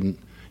somebody. You didn't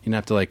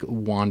have to like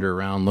wander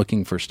around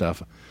looking for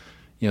stuff.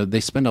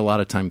 They spend a lot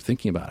of time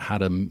thinking about how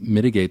to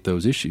mitigate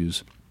those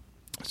issues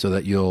so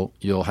that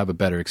you'll have a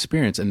better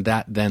experience, and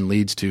that then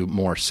leads to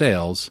more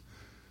sales.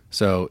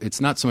 So it's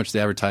not so much the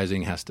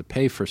advertising has to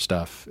pay for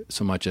stuff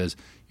so much as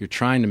you're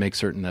trying to make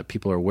certain that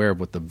people are aware of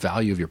what the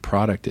value of your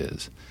product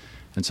is.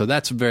 And so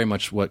that's very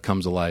much what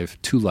comes to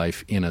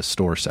life in a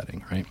store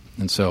setting, right?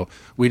 And so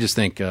we just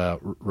think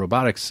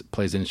robotics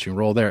plays an interesting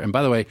role there. And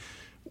by the way,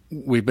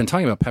 we've been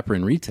talking about Pepper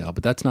in retail,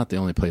 but that's not the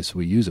only place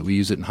we use it. We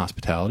use it in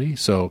hospitality.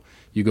 So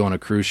you go on a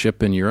cruise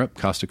ship in Europe,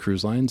 Costa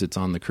Cruise Lines, it's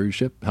on the cruise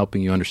ship,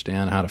 helping you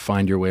understand how to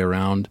find your way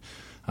around,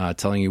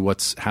 telling you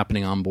what's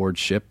happening on board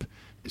ship,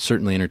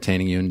 certainly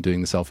entertaining you and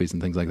doing the selfies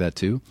and things like that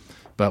too.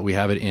 But we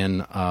have it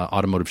in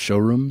automotive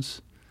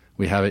showrooms.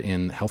 We have it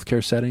in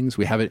healthcare settings.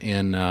 We have it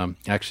in,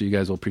 actually, you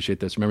guys will appreciate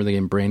this. Remember the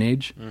game Brain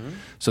Age? Mm-hmm.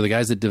 So the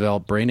guys that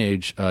developed Brain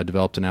Age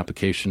developed an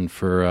application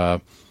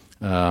for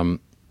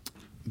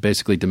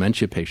basically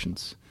dementia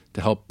patients to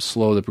help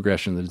slow the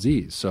progression of the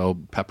disease. So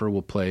Pepper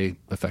will play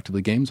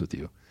effectively games with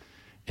you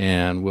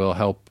and will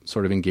help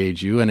sort of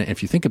engage you. And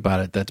if you think about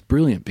it, that's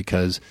brilliant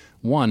because,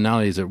 one, not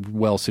only is it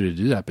well-suited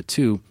to do that, but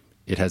two,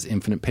 it has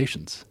infinite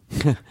patience.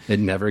 It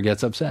never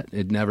gets upset.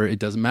 It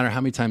doesn't matter how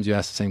many times you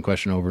ask the same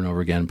question over and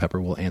over again,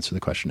 Pepper will answer the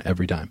question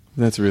every time.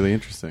 That's really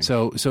interesting.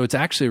 So it's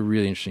actually a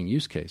really interesting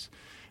use case.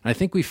 And I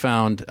think we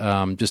found,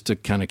 just to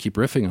kind of keep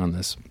riffing on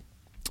this,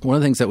 one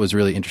of the things that was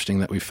really interesting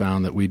that we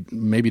found that we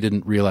maybe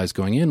didn't realize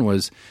going in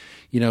was,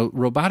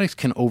 robotics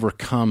can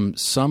overcome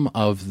some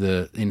of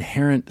the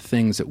inherent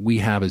things that we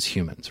have as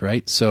humans,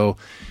 right? So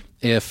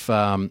if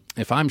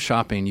I'm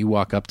shopping, you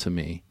walk up to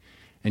me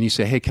and you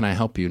say, hey, can I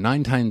help you?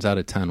 9 times out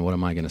of 10, what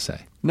am I going to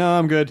say? No,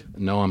 I'm good.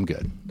 No, I'm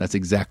good. That's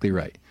exactly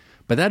right.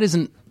 But that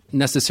isn't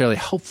necessarily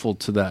helpful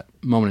to that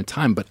moment in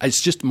time, but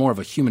it's just more of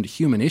a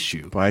human-to-human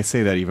issue. Well, I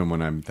say that even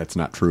when that's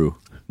not true.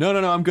 No,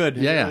 I'm good.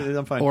 Yeah.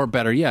 I'm fine. Or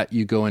better yet,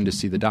 you go in to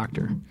see the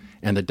doctor,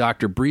 and the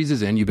doctor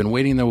breezes in. You've been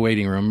waiting in the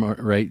waiting room,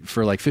 right,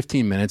 for like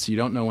 15 minutes. You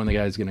don't know when the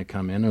guy's going to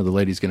come in or the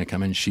lady's going to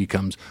come in. She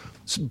comes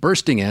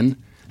bursting in.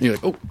 And you're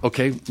like, oh,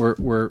 okay,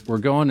 we're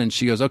going. And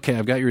she goes, okay,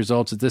 I've got your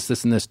results. It's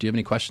this, and this. Do you have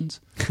any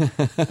questions?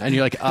 And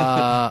you're like,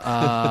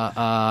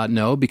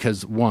 no,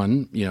 because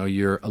one,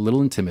 you're a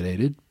little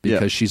intimidated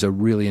because she's a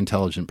really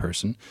intelligent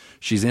person.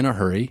 She's in a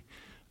hurry.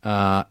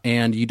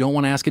 And you don't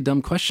want to ask a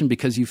dumb question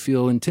because you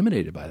feel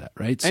intimidated by that,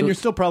 right? And you're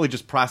still probably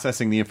just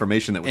processing the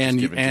information that was just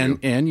given to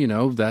you.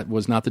 And that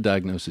was not the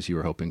diagnosis you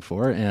were hoping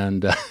for.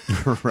 And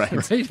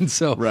right. And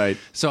so, right.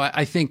 So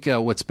I think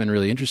what's been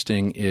really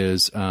interesting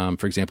is,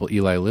 for example,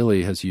 Eli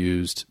Lilly has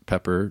used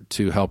Pepper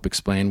to help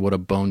explain what a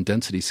bone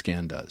density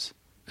scan does,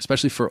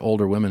 especially for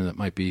older women that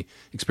might be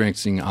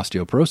experiencing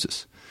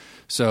osteoporosis.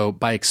 So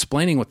by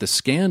explaining what the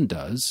scan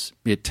does,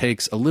 it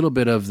takes a little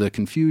bit of the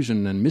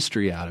confusion and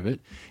mystery out of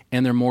it,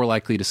 and they're more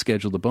likely to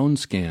schedule the bone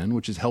scan,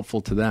 which is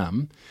helpful to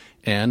them.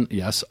 And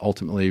yes,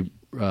 ultimately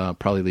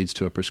probably leads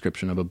to a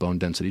prescription of a bone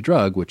density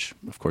drug, which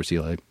of course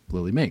Eli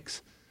Lilly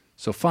makes.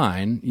 So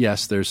fine,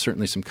 yes, there's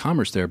certainly some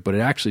commerce there, but it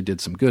actually did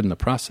some good in the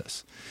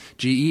process.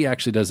 GE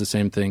actually does the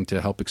same thing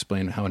to help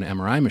explain how an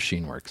MRI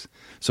machine works.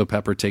 So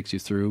Pepper takes you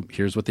through,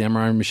 here's what the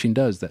MRI machine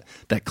does.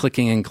 That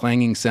clicking and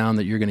clanging sound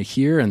that you're going to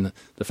hear, and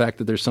the fact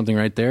that there's something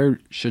right there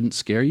shouldn't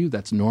scare you.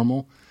 That's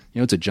normal.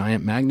 It's a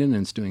giant magnet and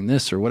it's doing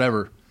this or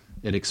whatever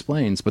it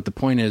explains. But the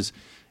point is,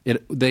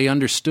 they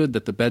understood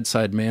that the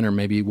bedside manner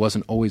maybe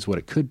wasn't always what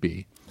it could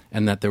be,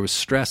 and that there was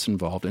stress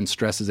involved, and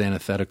stress is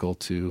antithetical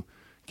to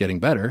getting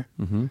better.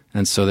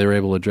 And so they were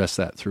able to address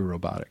that through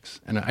robotics.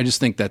 And I just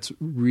think that's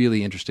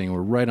really interesting.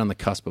 We're right on the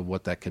cusp of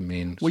what that can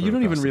mean. Well, you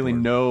don't even really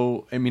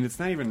know. I mean, it's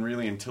not even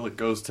really until it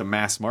goes to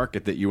mass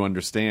market that you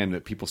understand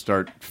that people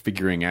start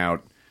figuring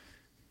out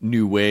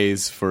new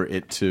ways for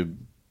it to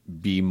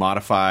be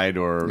modified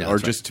or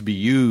just to be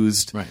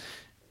used. Right.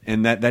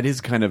 And that is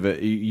kind of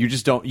you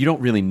don't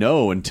really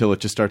know until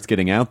it just starts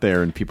getting out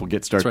there and people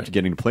start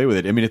getting to play with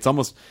it. I mean, it's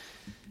almost,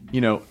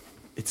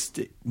 it's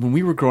when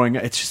we were growing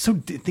up, it's just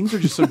things are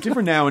just so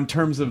different now in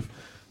terms of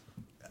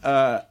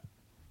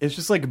it's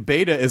just like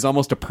beta is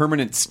almost a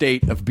permanent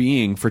state of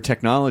being for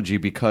technology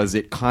because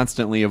it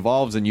constantly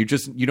evolves, and you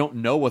don't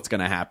know what's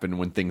going to happen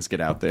when things get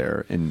out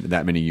there in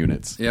that many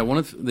units. Yeah, one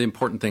of the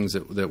important things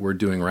that we're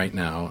doing right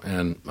now,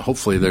 and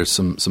hopefully there's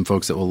some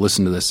folks that will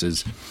listen to this,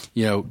 is,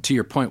 to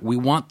your point, we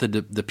want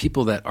the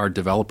people that are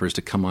developers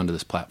to come onto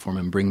this platform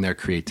and bring their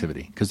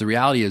creativity, because the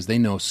reality is they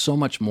know so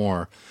much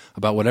more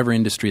about whatever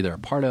industry they're a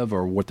part of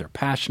or what they're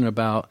passionate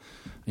about.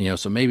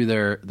 So maybe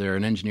they're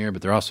an engineer,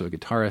 but they're also a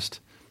guitarist.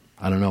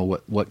 I don't know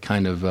what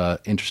kind of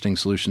interesting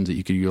solutions that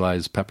you could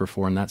utilize Pepper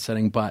for in that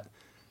setting, but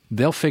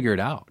they'll figure it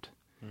out.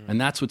 And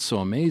that's what's so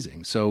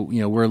amazing. So,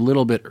 we're a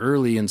little bit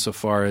early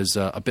insofar as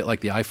a bit like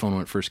the iPhone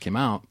when it first came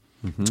out.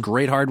 It's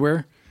great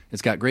hardware.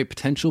 It's got great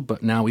potential,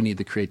 but now we need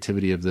the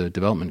creativity of the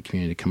development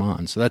community to come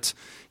on. So that's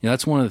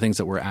one of the things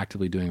that we're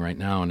actively doing right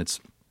now. And it's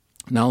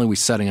not only are we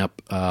setting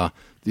up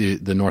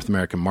the North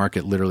American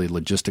market literally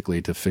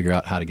logistically to figure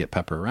out how to get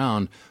Pepper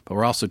around, but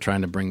we're also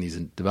trying to bring these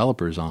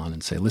developers on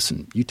and say,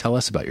 listen, you tell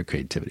us about your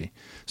creativity.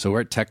 So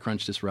we're at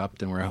TechCrunch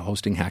Disrupt, and we're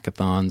hosting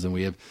hackathons, and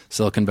we have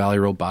Silicon Valley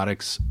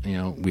Robotics.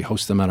 We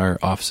host them at our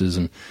offices,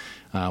 and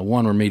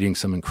one, we're meeting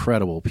some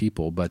incredible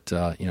people, but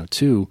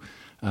two,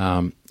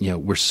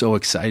 we're so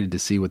excited to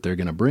see what they're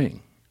going to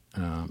bring.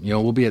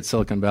 We'll be at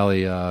Silicon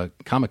Valley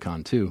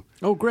Comic-Con too.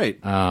 Oh,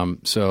 great!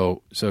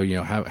 So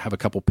have a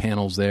couple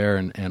panels there,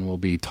 and we'll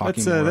be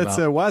talking. That's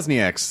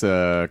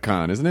Wozniak's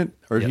con, isn't it?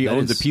 Or he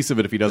owns a piece of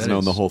it if he doesn't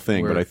own the whole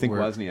thing. But I think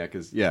Wozniak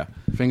is. Yeah.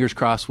 Fingers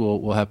crossed,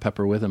 we'll have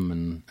Pepper with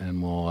him,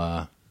 and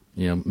we'll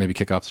maybe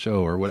kick off the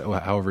show or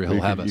however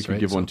he'll have us. You could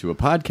give one to a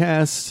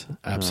podcast.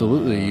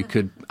 Absolutely, you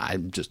could.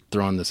 I'm just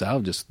throwing this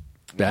out. Just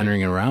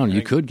bantering it around,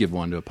 you could give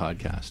one to a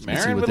podcast.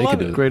 Marion would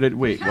love it. Great.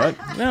 Wait, what?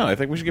 No, I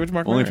think we should give it to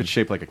Mark. Only if it's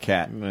shaped like a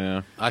cat.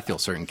 Yeah. I feel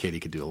certain Katie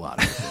could do a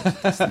lot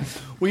of it.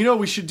 Well, what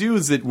we should do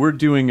is that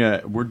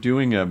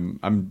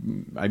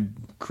I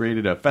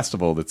created a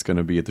festival that's going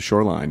to be at the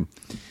Shoreline.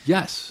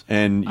 Yes,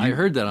 and I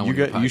heard that on one of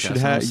your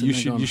podcasts.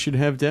 We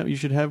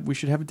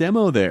should have a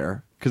demo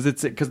there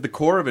because the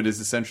core of it is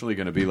essentially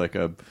going to be like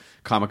a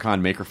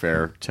Comic-Con Maker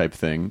Faire type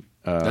thing.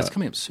 That's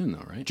coming up soon,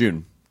 though, right?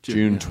 June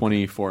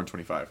 24 and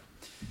 25.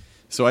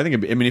 So I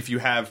think, if you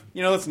have,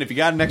 listen, if you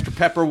got an extra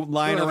Pepper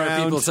lying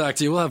around, people talk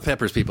to you. We'll have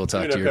Pepper's people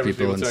talk to your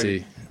people and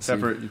see.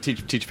 Pepper,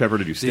 teach Pepper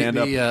to do stand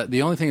up.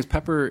 The only thing is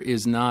Pepper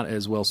is not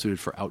as well suited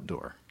for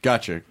outdoor.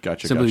 Gotcha.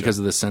 Simply because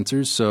of the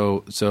sensors.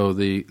 So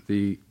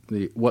the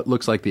what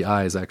looks like the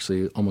eye is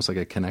actually almost like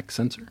a Kinect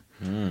sensor,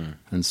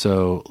 and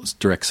so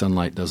direct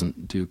sunlight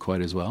doesn't do quite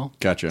as well.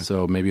 Gotcha.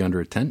 So maybe under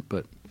a tent,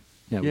 but.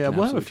 Yeah,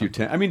 we'll have a few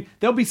tents. I mean,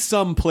 there'll be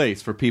some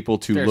place for people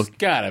to There's look. There's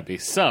gotta be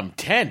some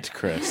tent,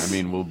 Chris. I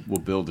mean,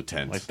 we'll build a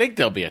tent. I think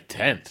there'll be a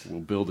tent.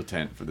 We'll build a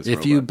tent for this.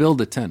 If you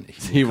build a tent,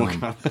 he will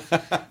come.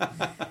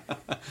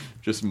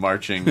 Just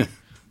marching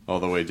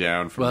all the way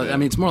down.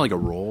 From it's more like a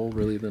roll,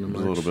 really, than a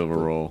march. A little bit of a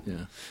roll.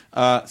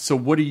 Yeah. So,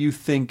 what do you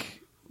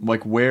think?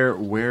 Like,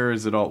 where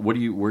is it all? Where do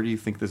you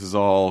think this is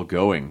all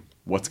going?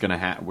 What's going to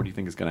happen? What do you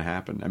think is going to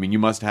happen? I mean, you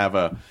must have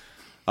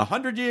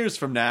 100 years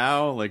from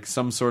now, like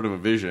some sort of a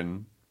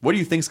vision. What do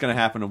you think is going to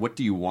happen, and what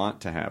do you want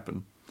to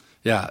happen?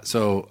 Yeah,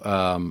 so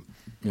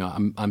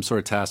I'm sort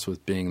of tasked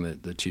with being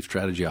the chief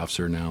strategy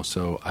officer now,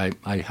 so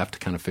I have to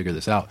kind of figure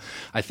this out.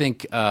 I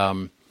think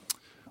what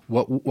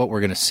we're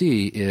going to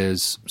see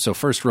is, so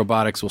first,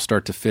 robotics will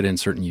start to fit in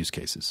certain use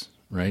cases,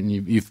 right?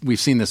 And we've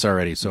seen this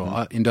already.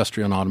 So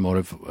industrial and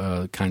automotive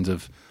kinds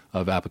of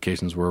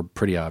applications were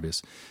pretty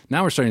obvious.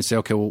 Now we're starting to say,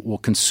 okay, well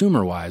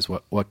consumer-wise,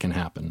 what can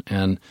happen?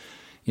 And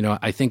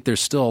I think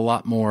there's still a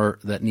lot more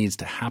that needs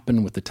to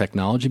happen with the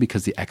technology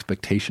because the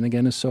expectation,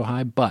 again, is so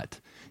high. But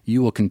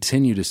you will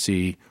continue to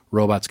see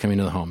robots coming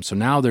to the home. So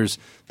now they're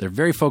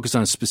very focused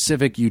on a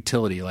specific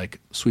utility, like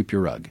sweep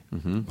your rug.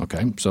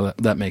 Okay, so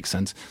that makes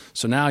sense.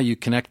 So now you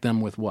connect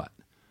them with what?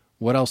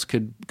 What else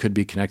could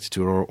be connected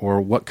to it,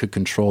 or what could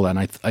control that? And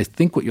I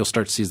think what you'll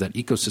start to see is that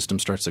ecosystem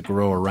starts to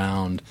grow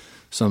around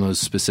some of those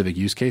specific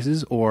use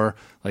cases, or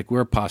like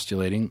we're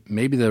postulating,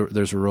 maybe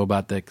there's a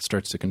robot that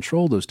starts to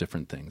control those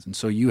different things. And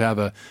so you have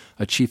a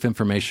chief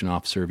information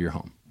officer of your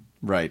home.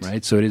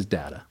 Right. So it is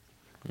data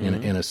in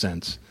a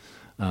sense.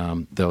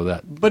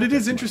 But it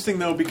is interesting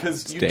though,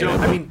 because you data. don't.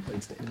 I mean,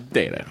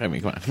 Data. I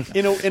mean, come on.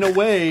 in a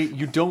way,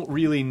 you don't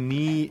really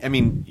need. I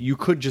mean, you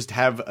could just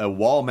have a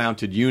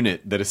wall-mounted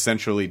unit that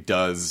essentially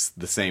does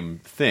the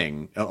same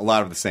thing, a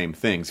lot of the same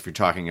things. If you're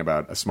talking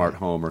about a smart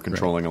home or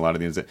controlling a lot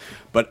of these,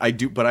 but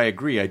I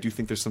agree. I do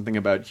think there's something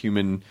about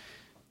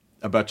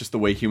just the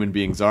way human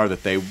beings are,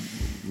 that they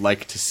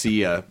like to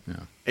see a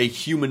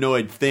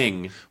humanoid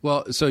thing.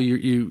 Well, so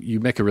you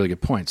make a really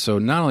good point. So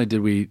not only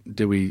did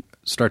we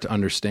start to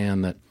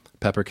understand that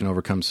Pepper can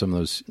overcome some of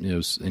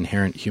those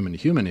inherent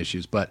human-to-human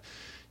issues, but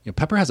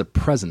Pepper has a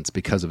presence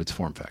because of its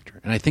form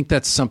factor, and I think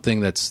that's something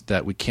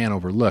that we can't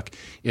overlook.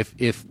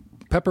 If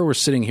Pepper were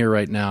sitting here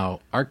right now,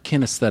 our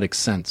kinesthetic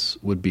sense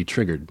would be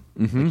triggered.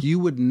 Like, you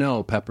would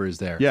know Pepper is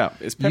there. Yeah,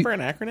 Is Pepper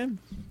an acronym?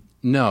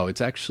 No,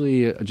 it's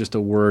actually just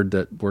a word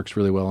that works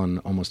really well in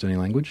almost any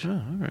language. Oh,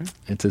 all right.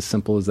 It's as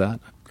simple as that.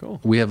 Cool.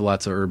 We have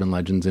lots of urban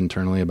legends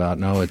internally about,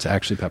 no, it's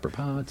actually Pepper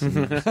Potts.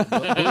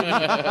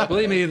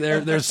 Believe me,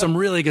 there's some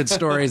really good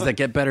stories that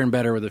get better and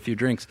better with a few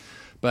drinks.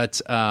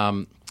 But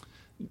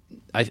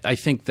I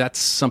think that's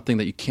something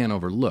that you can't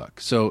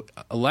overlook. So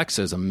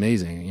Alexa is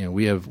amazing.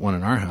 We have one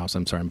in our house.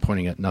 I'm sorry, I'm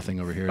pointing at nothing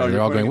over here.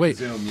 They're all going, wait.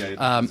 Zoom.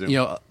 Yeah, Zoom.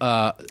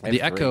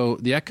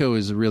 The Echo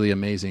is a really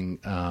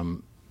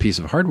amazing piece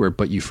of hardware,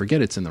 but you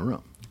forget it's in the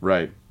room.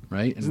 Right.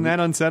 Isn't that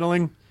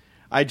unsettling?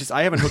 I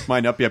haven't hooked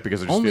mine up yet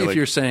because I just only feel if like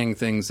you're saying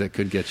things that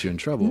could get you in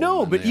trouble.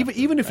 No, but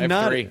even if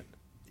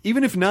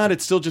not,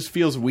 it still just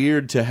feels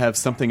weird to have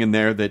something in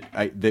there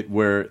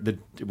where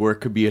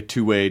it could be a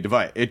two-way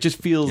device. It just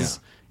feels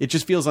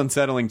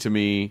unsettling to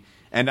me.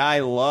 And I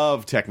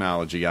love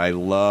technology. I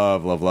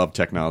love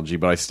technology,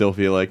 but I still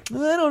feel like,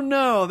 I don't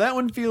know, that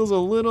one feels a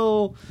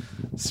little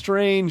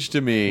strange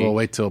to me. Well,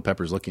 wait till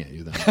Pepper's looking at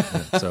you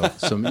then.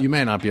 So you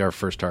may not be our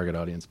first target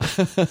audience.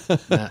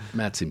 But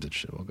Matt seems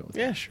interested. We'll go with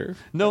Yeah, sure.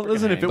 No,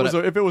 listen, if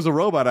it was a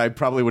robot, I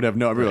probably would have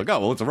no. I'd be like,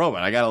 oh, well, it's a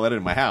robot. I got to let it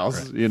in my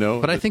house,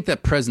 But I think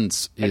that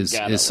presence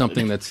is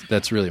something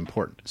that's really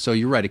important. So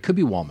you're right. It could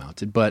be wall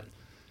mounted, but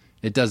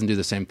it doesn't do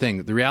the same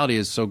thing. The reality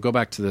is, so go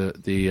back to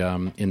the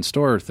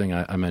in-store thing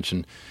I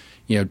mentioned,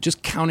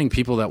 just counting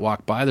people that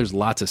walk by, there's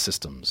lots of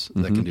systems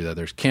that can do that.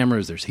 There's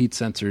cameras, there's heat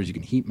sensors, you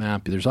can heat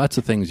map. There's lots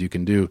of things you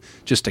can do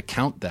just to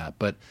count that.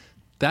 But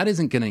that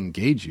isn't going to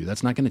engage you.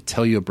 That's not going to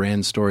tell you a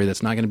brand story.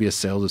 That's not going to be a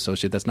sales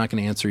associate. That's not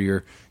going to answer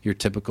your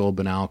typical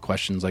banal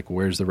questions like,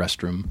 where's the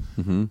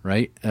restroom,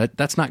 right?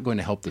 That's not going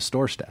to help the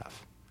store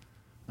staff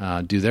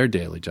do their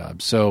daily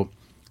job. So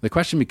the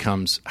question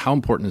becomes, how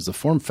important is the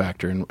form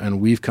factor?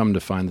 And we've come to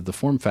find that the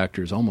form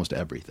factor is almost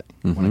everything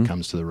when it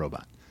comes to the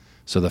robot.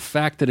 So the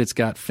fact that it's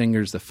got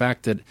fingers, the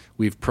fact that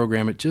we've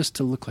programmed it just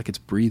to look like it's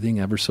breathing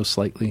ever so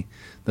slightly,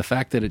 the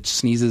fact that it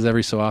sneezes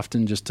every so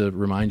often just to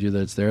remind you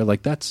that it's there,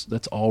 like that's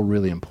all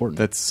really important.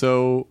 That's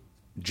so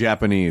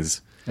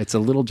Japanese. It's a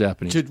little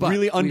Japanese. To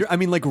really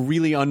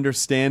really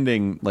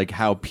understanding like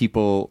how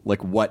people,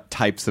 like what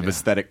types of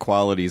aesthetic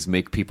qualities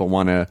make people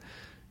want to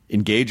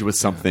engage with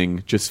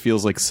something just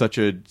feels like such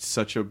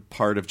a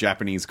part of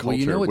Japanese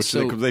culture, which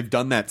they've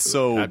done that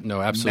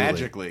absolutely.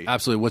 Magically.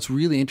 Absolutely. What's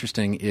really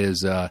interesting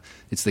is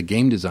it's the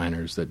game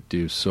designers that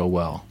do so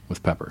well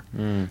with Pepper.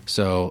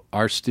 So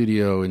our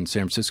studio in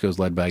San Francisco is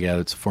led by a guy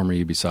that's a former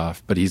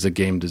Ubisoft, but he's a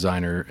game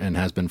designer and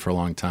has been for a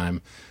long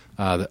time.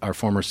 Our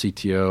former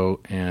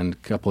CTO and a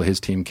couple of his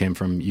team came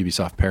from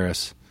Ubisoft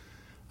Paris,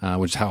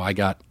 which is how I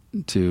got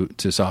to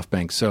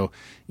SoftBank. So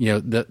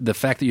the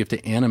fact that you have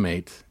to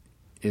animate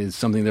is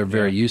something they're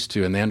very used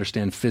to, and they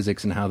understand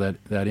physics and how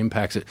that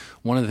impacts it.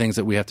 One of the things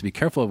that we have to be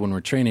careful of when we're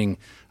training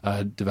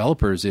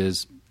developers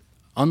is,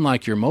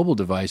 unlike your mobile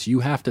device, you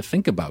have to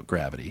think about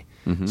gravity.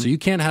 So you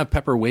can't have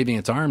Pepper waving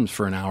its arms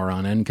for an hour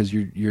on end because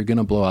you're going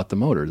to blow out the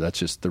motor. That's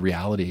just the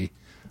reality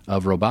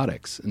of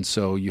robotics. And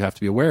so you have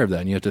to be aware of that,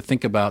 and you have to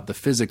think about the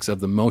physics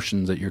of the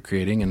motions that you're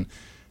creating,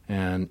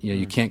 and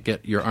you can't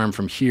get your arm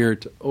from here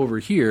to over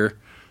here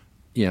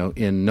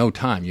in no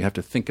time. You have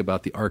to think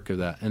about the arc of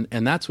that.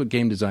 And that's what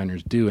game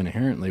designers do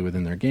inherently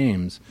within their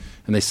games.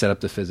 And they set up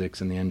the physics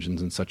and the engines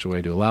in such a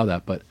way to allow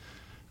that. But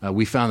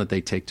we found that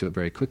they take to it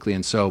very quickly.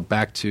 And so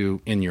back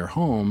to in your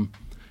home,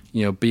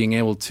 being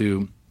able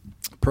to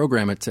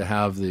program it to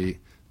have the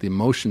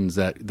emotions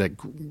that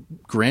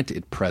grant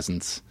it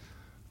presence,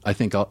 I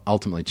think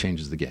ultimately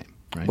changes the game.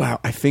 Right? Wow.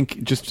 I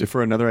think, just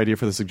for another idea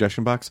for the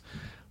suggestion box,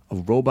 a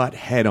robot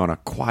head on a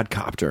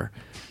quadcopter.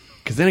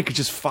 Because then it could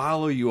just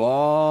follow you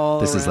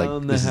all around the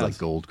house. This is like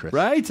gold, Chris.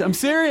 Right? I'm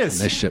serious.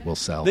 And this shit will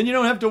sell. Then you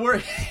don't have to worry.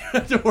 You don't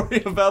have to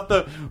worry about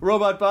the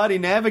robot body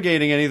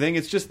navigating anything.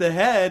 It's just the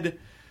head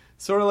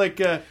Sort of like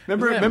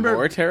remember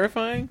more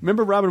terrifying?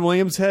 Remember Robin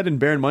Williams had in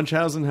Baron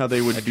Munchausen how they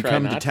would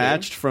become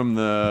detached to. from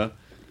the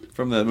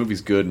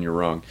movie's good and you're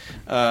wrong.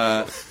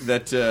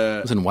 That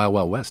It was in Wild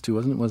Wild West too,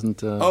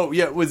 wasn't it? oh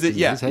yeah, was it?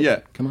 Yeah, his head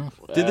yeah. Come off,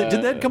 Did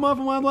that come off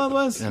in Wild Wild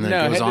West? and then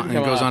it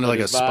goes on to like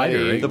a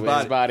spider. Right?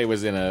 His body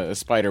was in a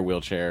spider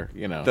wheelchair.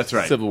 That's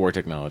right. Civil War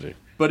technology.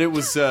 But it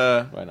was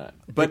Why not?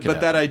 But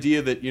that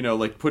idea that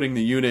like putting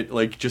the unit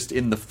like just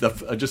in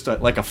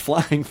like a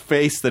flying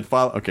face that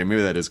follow. Okay,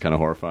 maybe that is kind of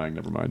horrifying.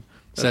 Never mind.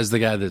 Says the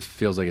guy that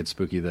feels like it's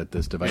spooky that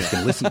this device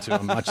can listen to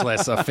him, much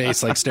less a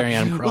face like staring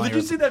at him crying. Well, did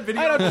you see that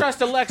video? I don't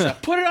trust Alexa.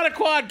 Put it on a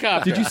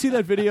quadcopter. Did you see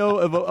that video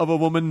of a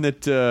woman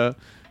that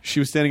she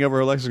was standing over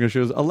Alexa and she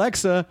goes,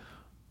 "Alexa,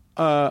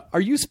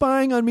 are you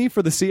spying on me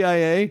for the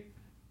CIA?"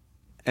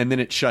 And then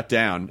it shut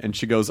down, and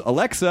she goes,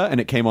 "Alexa," and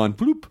it came on,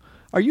 bloop.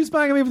 "Are you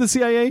spying on me for the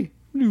CIA?"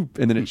 Bloop,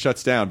 and then it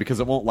shuts down because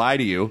it won't lie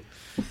to you.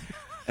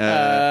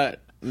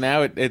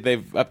 Now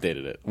they've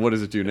updated it. What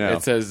does it do now?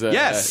 It says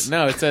yes.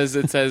 No, it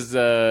says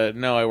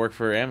no. I work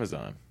for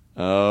Amazon.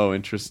 Oh,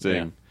 interesting.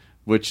 Yeah.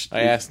 Which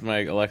I asked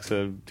my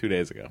Alexa 2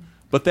 days ago.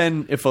 But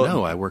then if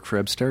No, I work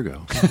for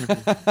Abstergo.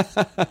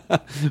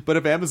 but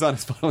if Amazon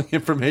is funneling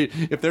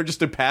information, if they're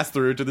just a pass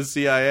through to the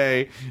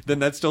CIA, then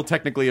that's still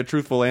technically a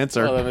truthful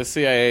answer. Well, then the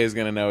CIA is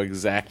going to know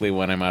exactly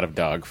when I'm out of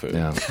dog food.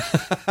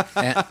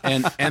 Yeah,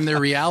 and the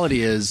reality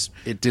is,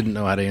 it didn't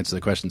know how to answer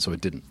the question, so it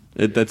didn't.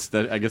 I guess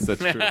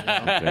that's true. Okay,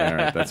 all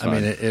right, that's fine. I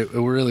mean, it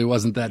really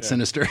wasn't that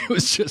sinister. It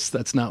was just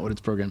that's not what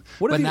it's programmed.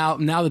 But now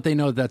that they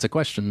know that's a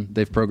question,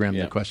 they've programmed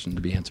the question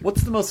to be answered.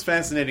 What's the most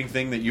fascinating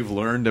thing that you've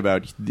learned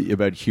about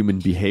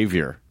human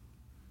behavior?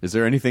 Is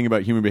there anything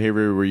about human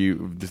behavior where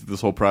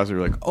this whole process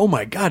you're like, oh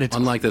my god, it's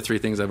unlike the 3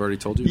 things I've already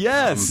told you?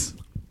 Yes.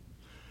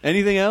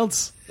 Anything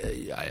else?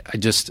 I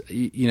just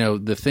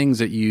the things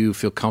that you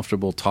feel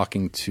comfortable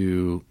talking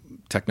to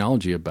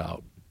technology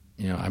about.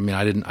 I mean,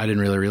 I didn't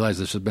really realize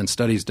there's been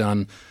studies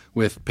done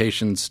with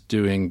patients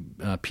doing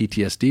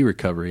PTSD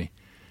recovery,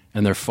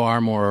 and they're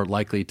far more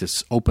likely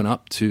to open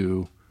up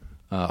to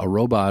a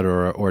robot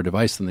or a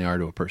device than they are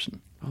to a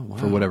person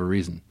for whatever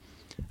reason.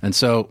 And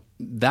so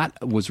that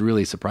was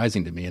really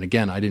surprising to me. And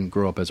again, I didn't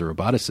grow up as a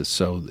roboticist,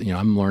 so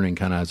I'm learning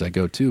kind of as I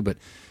go too. But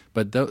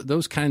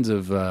those kinds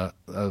of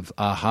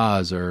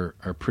ahas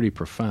are pretty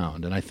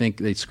profound, and I think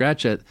they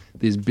scratch at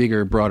these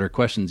bigger, broader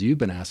questions you've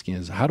been asking: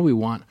 is how do we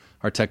want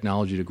our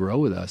technology to grow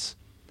with us?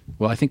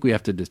 Well, I think we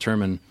have to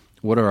determine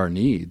what are our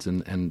needs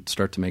and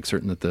start to make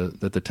certain that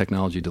the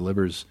technology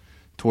delivers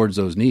towards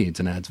those needs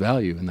and adds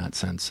value in that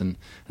sense. And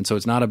so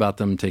it's not about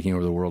them taking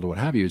over the world or what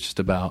have you. It's just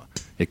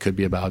it could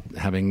be about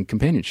having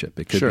companionship.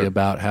 It could be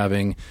about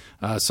having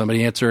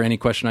somebody answer any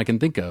question I can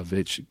think of.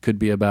 It could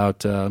be about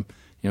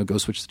go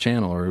switch the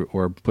channel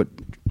or put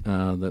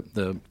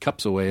the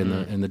cups away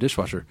in the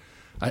dishwasher.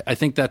 I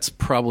think that's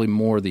probably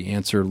more the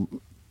answer,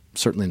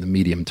 certainly in the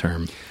medium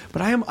term.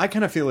 But I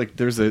kind of feel like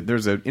there's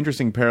an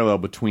interesting parallel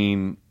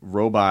between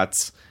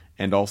robots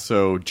and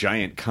also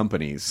giant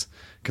companies,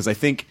 because I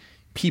think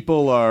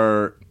people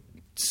are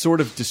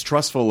sort of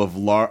distrustful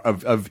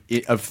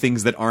of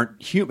things that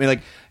aren't human.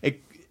 Like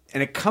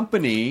a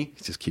company,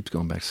 it just keeps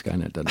going back to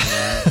Skynet, doesn't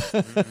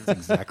it? That's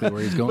exactly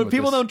where he's going. But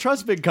people don't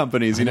trust big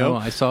companies. You know,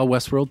 I saw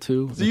Westworld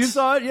too. So you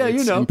saw it, yeah.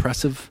 It's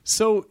impressive.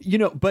 So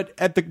but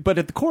at the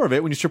core of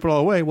it, when you strip it all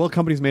away, well, a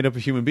company's made up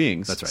of human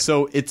beings. That's right.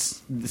 So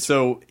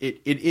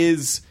it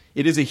is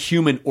a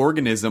human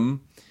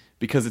organism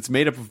because it's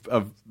made up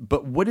of.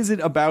 But what is it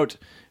about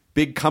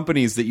big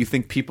companies that you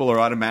think people are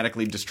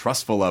automatically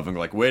distrustful of and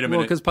like, wait a minute?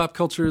 Well, because pop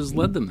culture has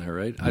led them there,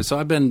 right? So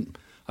I've been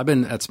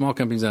at small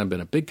companies and I've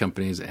been at big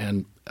companies,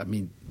 and I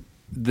mean,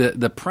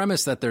 the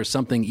premise that there's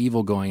something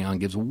evil going on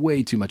gives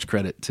way too much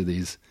credit to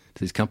these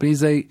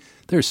companies.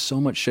 There's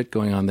so much shit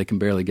going on they can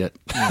barely get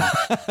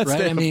right.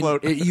 I mean,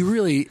 you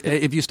really,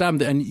 if you stop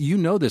them,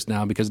 and this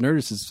now because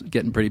Nerdist is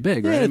getting pretty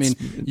big, right? Yeah, I mean,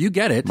 you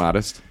get it,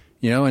 modest.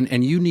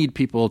 And you need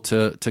people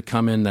to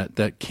come in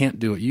that can't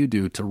do what you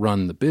do to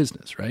run the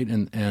business, right?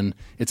 And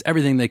it's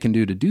everything they can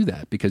do to do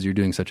that because you're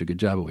doing such a good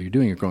job at what you're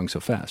doing. You're growing so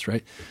fast,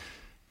 right?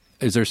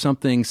 Is there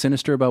something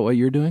sinister about what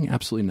you're doing?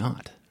 Absolutely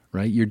not,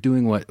 right? You're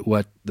doing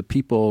what the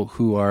people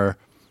who are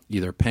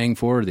either paying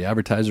for or the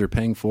advertiser are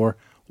paying for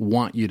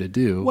want you to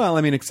do. Well,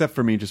 I mean, except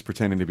for me just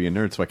pretending to be a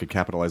nerd so I could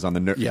capitalize on the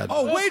nerd. Yeah.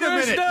 Oh, wait a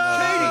minute. Katie,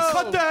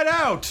 cut that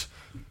out.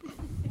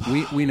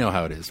 We know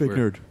how it is. Fake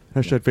nerd.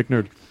 Hashtag fake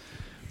nerd.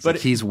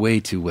 But he's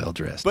way too well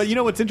dressed. But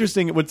what's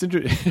interesting?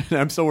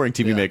 I'm still wearing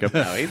TV makeup.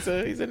 No, he's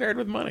a nerd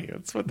with money.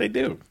 That's what they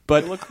do.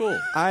 But they look cool.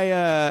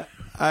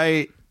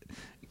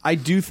 I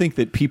do think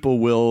that people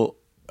will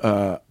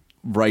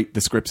write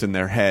the scripts in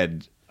their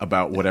head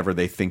about whatever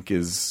they think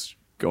is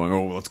going.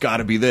 Oh, well, it's got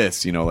to be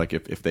this. Like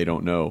if they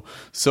don't know.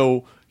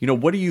 So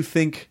what do you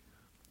think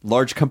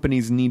large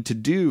companies need to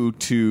do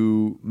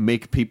to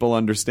make people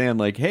understand?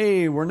 Like,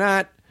 hey, we're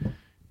not.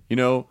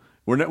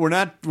 We're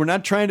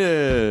not trying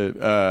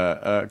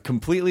to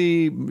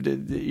completely,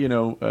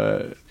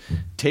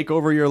 take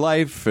over your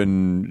life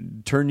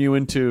and turn you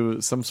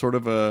into some sort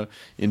of a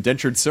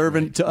indentured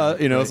servant. Right.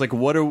 It's like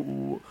what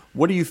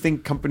what do you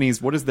think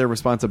companies? What is their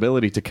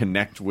responsibility to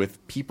connect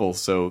with people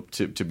so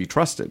to be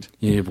trusted?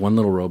 You have one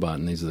little robot,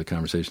 and these are the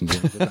conversations.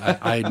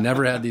 I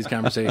never had these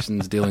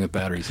conversations dealing with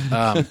batteries.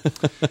 I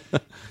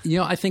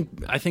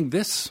think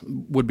this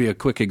would be a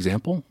quick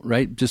example,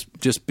 right?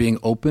 Just being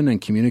open and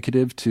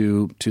communicative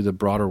to the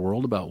broader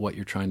world about what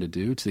you're trying to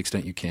do to the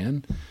extent you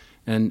can.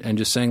 And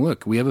just saying,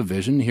 look, we have a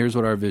vision. Here's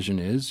what our vision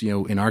is.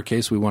 In our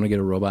case, we want to get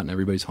a robot in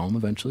everybody's home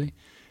eventually,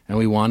 and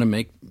we want to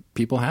make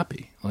people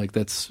happy. Like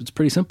it's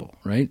pretty simple,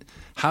 right?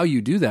 How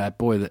you do that,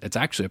 boy, it's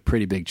actually a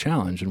pretty big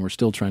challenge, and we're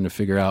still trying to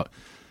figure out,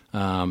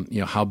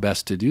 how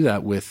best to do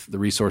that with the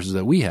resources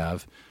that we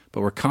have.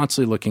 But we're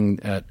constantly looking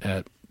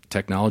at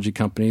technology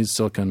companies.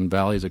 Silicon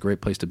Valley is a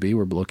great place to be.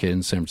 We're located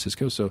in San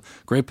Francisco, so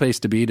great place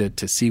to be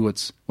to see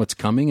what's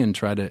coming and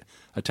try to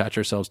attach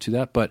ourselves to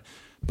that. But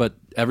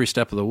every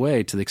step of the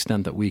way, to the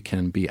extent that we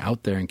can be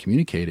out there and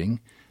communicating,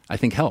 I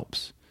think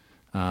helps.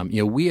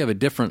 We have a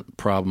different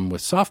problem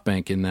with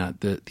SoftBank in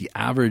that the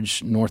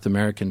average North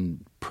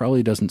American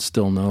probably doesn't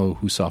still know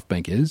who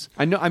SoftBank is.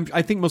 I know.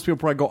 I think most people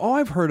probably go, "Oh,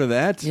 I've heard of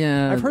that.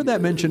 Yeah, I've heard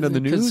that mentioned in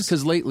the news."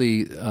 Because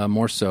lately,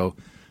 more so.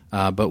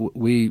 But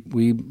we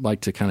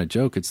like to kind of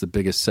joke it's the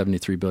biggest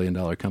 $73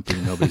 billion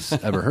company nobody's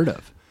ever heard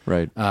of.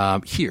 Right.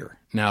 Here.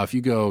 Now, if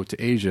you go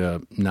to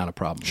Asia, not a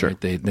problem. Sure.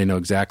 Right? They know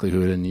exactly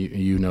who it is, and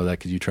you know that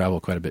because you travel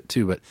quite a bit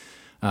too. But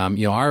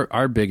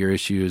our bigger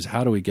issue is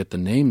how do we get the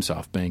name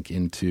SoftBank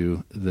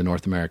into the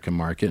North American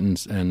market,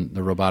 and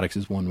the robotics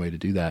is one way to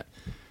do that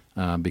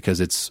because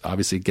it's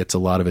obviously gets a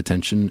lot of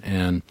attention,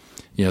 and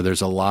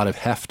there's a lot of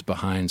heft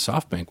behind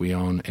SoftBank. We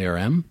own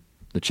ARM,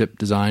 the chip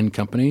design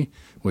company,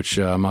 which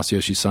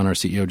Masayoshi Son, our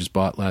CEO, just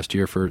bought last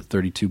year for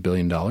 $32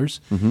 billion.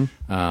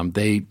 Mm-hmm.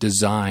 They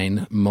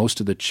design most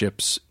of the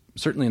chips.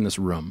 Certainly in this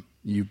room,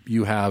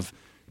 you have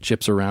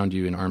chips around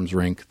you in arm's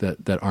length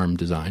that ARM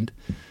designed.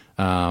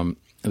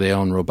 They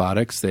own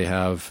robotics. They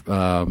have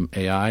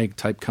AI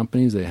type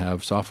companies. They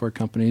have software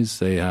companies.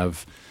 They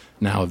have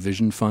now a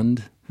vision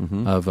fund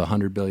of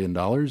 $100 billion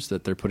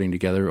that they're putting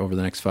together over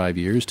the next 5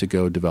 years to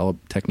go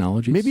develop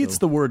technology. Maybe it's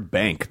the word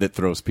bank that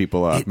throws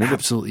people off. It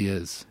absolutely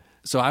is.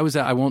 So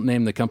I won't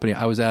name the company.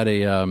 I was at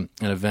an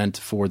event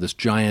for this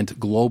giant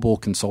global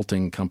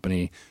consulting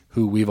company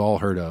who we've all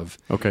heard of.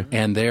 Okay.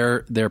 And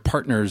their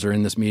partners are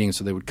in this meeting,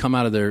 so they would come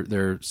out of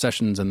their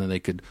sessions and then they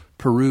could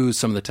peruse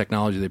some of the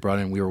technology they brought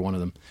in. We were one of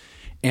them.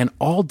 And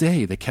all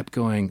day they kept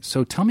going,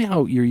 so tell me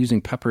how you're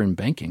using Pepper in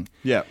banking.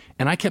 Yeah.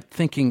 And I kept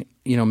thinking,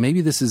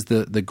 maybe this is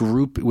the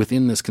group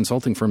within this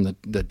consulting firm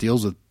that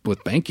deals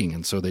with banking.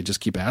 And so they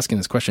just keep asking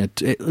this question.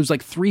 It was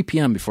like 3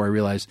 p.m. before I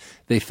realized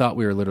they thought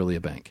we were literally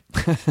a bank.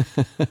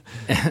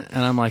 and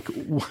I'm like,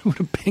 why would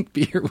a bank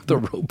be here with a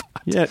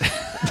robot? Yeah.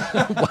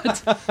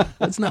 What?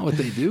 That's not what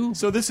they do.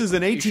 So this is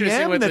an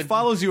ATM that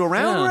follows you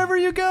around wherever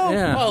you go?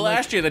 Yeah. Well,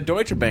 last year the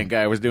Deutsche Bank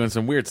guy was doing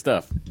some weird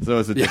stuff. So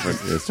it's a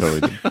different. It's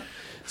totally different.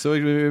 So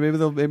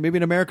maybe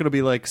in America it'll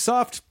be like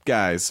soft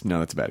guys. No,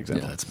 that's a bad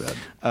example. Yeah, that's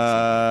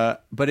bad.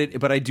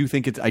 But I do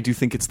think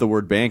it's the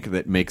word bank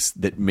that makes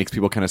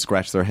people kind of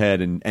scratch their head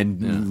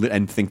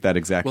and think that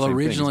exact same thing. Well,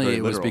 originally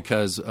it was literal.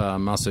 because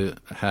Masa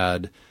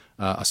had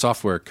a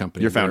software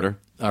company. Your founder.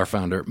 Our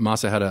founder.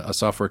 Masa had a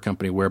software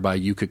company whereby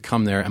you could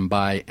come there and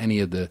buy any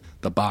of the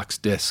box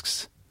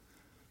discs.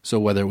 So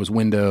whether it was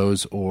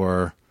Windows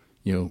or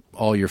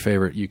all your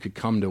favorite, you could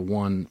come to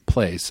one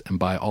place and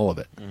buy all of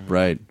it.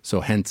 Right. So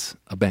hence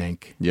a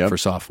bank for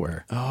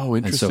software. Oh,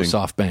 interesting. And so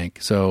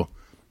SoftBank. So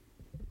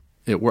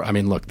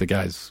look, the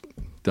guy's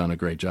done a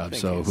great job.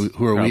 So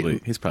who are we?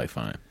 He's probably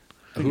fine.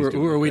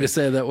 Who are we to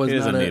say that was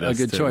not a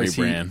good choice?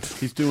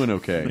 He's doing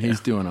okay. He's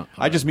doing okay.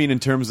 I just mean in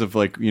terms of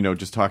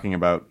just talking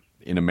about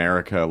in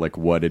America, like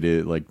what it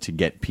is, like to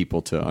get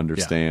people to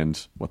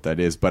understand what that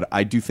is. But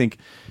I do think,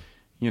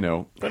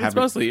 but it's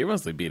mostly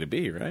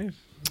B2B, right?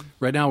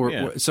 Right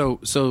now,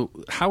 so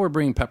how we're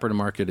bringing Pepper to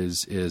market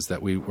is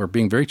that we're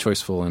being very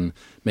choiceful and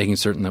making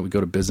certain that we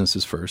go to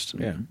businesses first.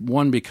 Yeah.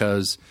 One,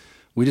 because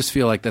we just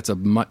feel like that's a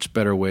much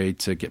better way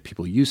to get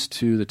people used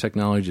to the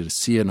technology, to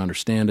see it and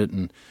understand it.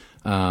 And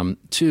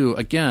two,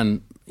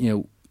 again,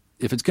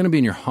 if it's going to be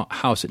in your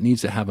house, it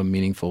needs to have a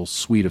meaningful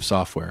suite of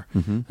software.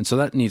 Mm-hmm. And so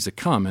that needs to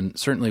come. And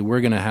certainly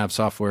we're going to have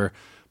software,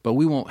 but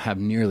we won't have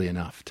nearly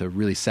enough to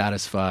really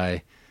satisfy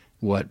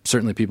what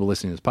certainly people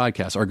listening to this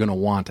podcast are going to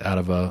want out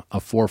of a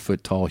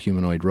 4-foot-tall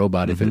humanoid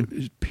robot if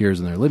it appears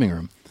in their living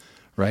room,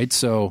 right?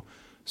 So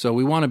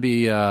we want to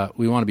be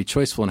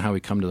choiceful in how we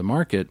come to the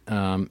market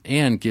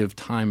and give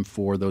time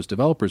for those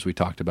developers we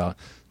talked about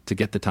to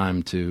get the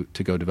time to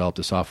go develop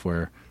the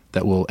software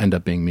that will end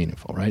up being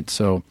meaningful, right?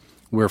 So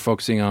we're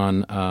focusing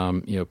on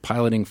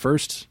piloting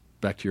first.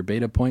 Back to your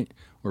beta point,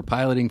 we're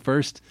piloting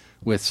first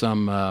with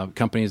some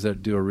companies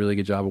that do a really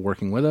good job of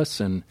working with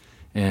us and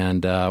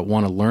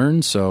want to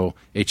learn. So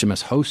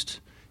HMS Host,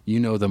 you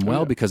know them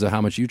well because of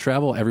how much you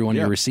travel. Every one of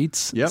your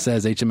receipts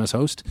says HMS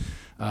Host.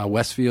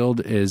 Westfield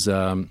is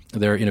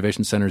their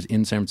innovation centers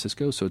in San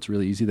Francisco, so it's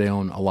really easy. They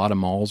own a lot of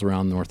malls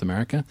around North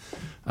America.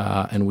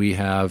 And we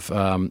have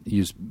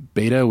used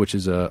Beta, which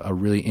is a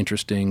really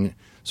interesting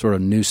sort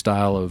of new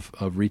style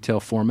of retail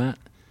format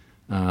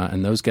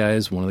And those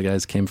guys, one of the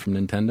guys came from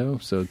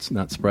Nintendo, so it's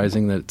not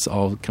surprising that it's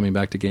all coming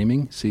back to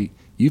gaming. See,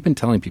 you've been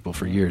telling people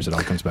for years it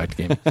all comes back to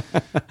gaming.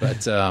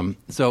 But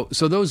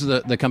so those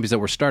are the companies that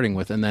we're starting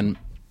with, and then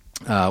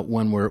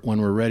when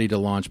we're ready to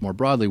launch more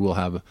broadly, we'll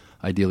have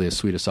ideally a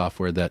suite of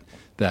software that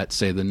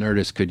say the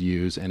Nerdist could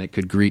use, and it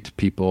could greet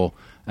people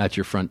at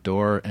your front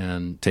door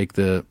and take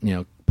the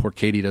poor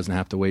Katie doesn't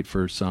have to wait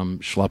for some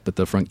schlup at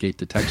the front gate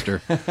to text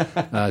her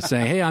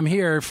saying, "Hey, I'm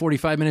here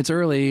 45 minutes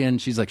early," and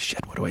she's like,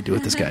 "Shit, what do I do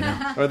with this guy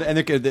now?" And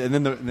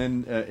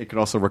then it could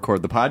also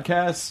record the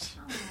podcast,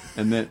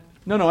 and then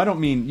no, I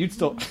don't mean you'd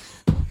still.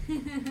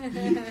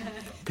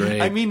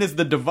 Great. I mean as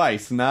the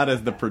device, not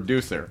as the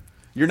producer.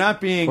 You're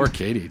not being. Poor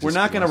Katie. We're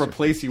not going to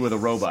replace you with a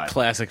robot.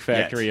 Classic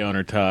factory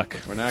owner talk.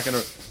 We're not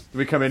going to.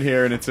 We come in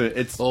here and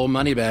it's old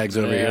money bags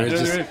over here. It's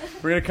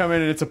just, we're going to come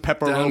in and it's a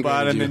Pepper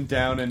robot, and then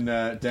down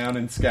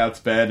in Scout's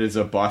bed is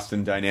a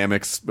Boston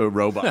Dynamics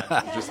robot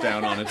just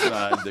down on its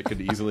side that could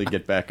easily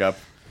get back up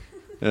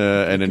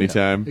at any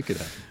time. It could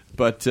happen.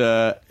 But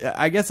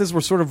I guess as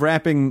we're sort of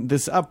wrapping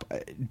this up,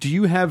 do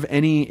you have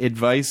any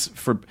advice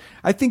for?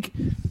 I think.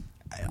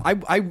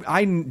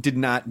 I did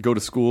not go to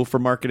school for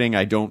marketing.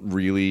 I don't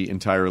really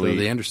entirely.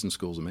 The Anderson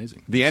School is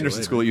amazing. The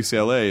Anderson School at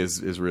UCLA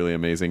is really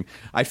amazing.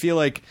 I feel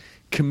like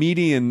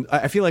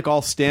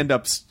all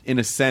stand-ups, in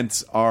a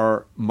sense,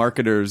 are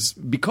marketers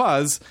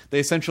because they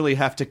essentially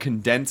have to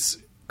condense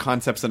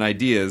concepts and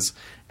ideas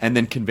and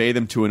then convey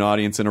them to an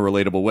audience in a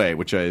relatable way,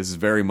 which is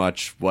very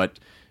much what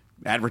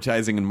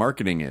advertising and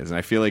marketing is. And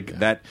I feel like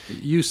that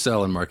you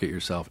sell and market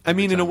yourself. I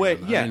mean, in a way,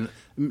 yeah. I mean,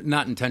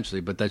 not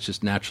intentionally, but that's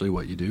just naturally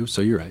what you do.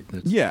 So you're right.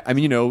 Yeah, I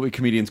mean,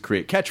 comedians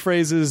create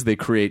catchphrases. They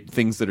create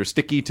things that are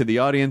sticky to the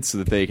audience so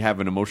that they have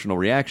an emotional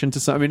reaction to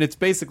something. I mean, it's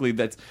basically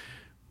that's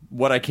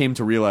what I came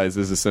to realize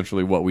is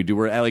essentially what we do.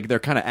 We're they're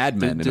kind of ad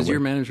men. Does your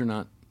manager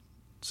not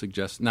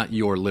suggest, not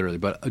your literally,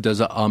 but does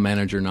a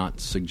manager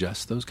not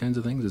suggest those kinds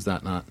of things? Is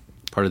that not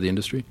part of the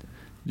industry?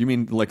 You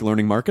mean like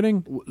learning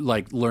marketing?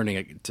 Like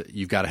learning,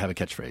 you've got to have a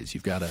catchphrise.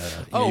 You've got to,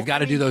 you've got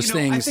to do those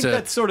things. I think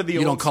that's sort of the you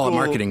old don't call school,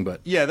 it marketing, but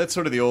yeah, that's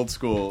sort of the old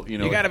school. You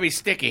got to be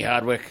sticky,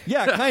 Hardwick.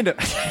 Yeah, kind of.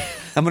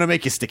 I'm going to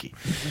make you sticky.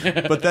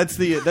 But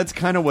that's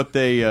kind of what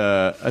they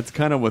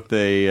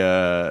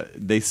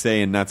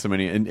say, and not so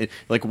many. And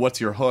like,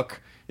 what's your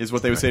hook? Is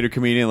what they would say to a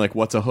comedian. Like,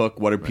 what's a hook?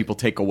 What do people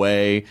take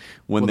away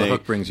when the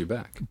hook brings you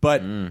back?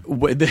 But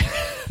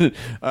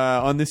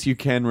on this, you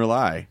can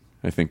rely,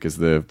 I think, is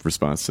the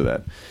response to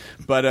that.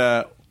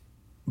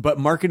 But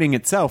marketing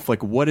itself,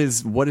 like, what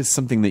is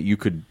something that you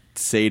could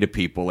say to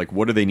people? Like,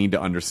 what do they need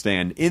to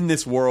understand in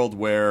this world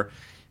where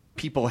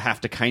people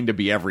have to kind of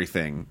be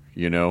everything,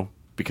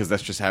 because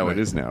that's just how it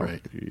is now,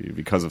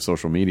 because of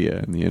social media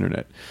and the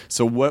internet.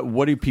 So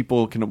what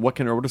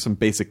are some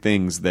basic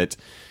things that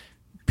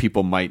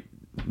people might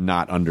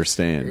not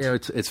understand? Yeah,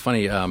 it's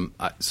funny.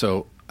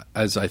 So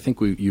as I think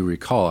you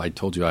recall, I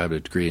told you I have a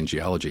degree in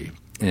geology.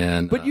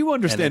 But you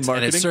understand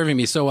marketing. And it's serving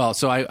me so well.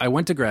 So I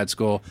went to grad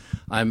school.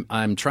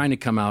 I'm trying to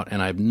come out,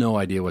 and I have no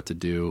idea what to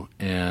do.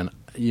 And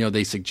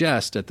they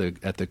suggest at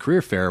the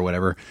career fair or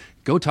whatever,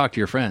 go talk to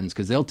your friends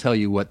because they'll tell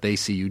you what they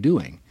see you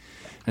doing.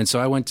 And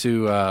so I went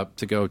to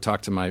go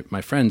talk to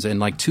my friends, and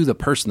like to the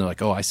person, they're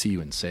like, "Oh, I see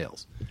you in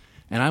sales."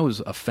 And I was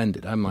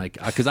offended. I'm like,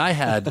 because I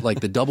had like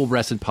the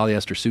double-breasted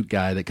polyester suit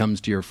guy that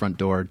comes to your front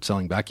door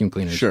selling vacuum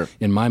cleaners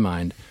in my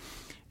mind.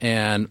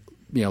 And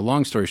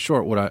long story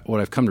short, what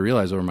I've come to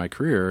realize over my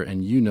career,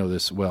 and you know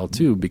this well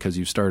too, because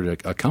you've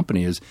started a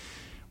company, is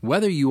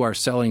whether you are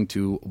selling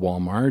to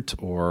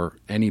Walmart or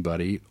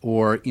anybody,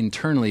 or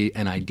internally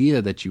an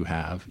idea that you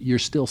have, you're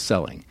still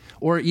selling,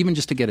 or even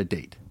just to get a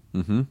date.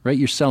 Mm-hmm. Right?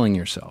 You're selling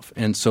yourself,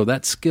 and so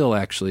that skill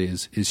actually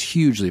is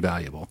hugely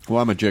valuable.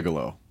 Well, I'm a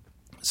gigolo.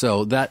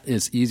 So that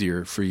is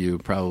easier for you,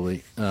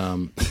 probably.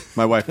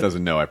 My wife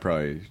doesn't know. I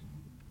probably,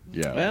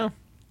 yeah.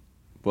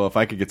 Well, if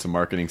I could get some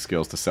marketing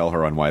skills to sell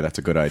her on why that's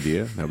a good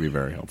idea, that would be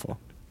very helpful.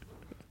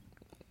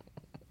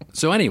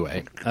 So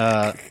anyway,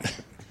 I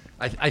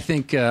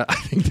think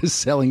the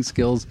selling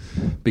skills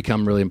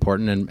become really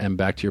important. And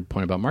back to your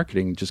point about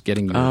marketing, just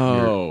getting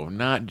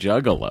not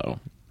juggalo.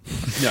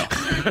 No.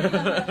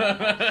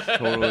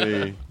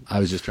 Totally. I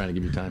was just trying to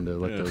give you time to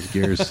let those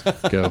gears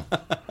go.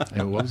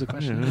 And what was the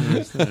question?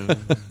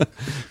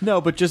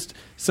 No, but just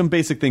some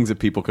basic things that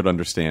people could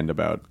understand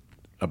about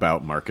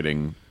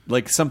marketing,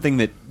 like something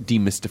that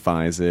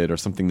demystifies it, or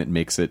something that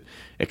makes it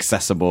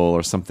accessible,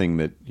 or something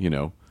that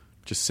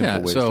just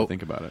simple ways to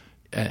think about it.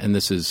 And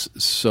this is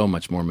so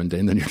much more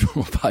mundane than your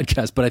normal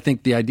podcast, but I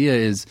think the idea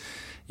is,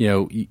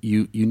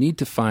 you need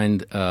to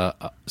find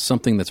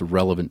something that's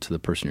relevant to the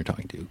person you're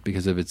talking to,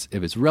 because if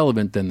it's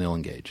relevant, then they'll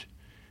engage,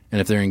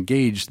 and if they're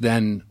engaged,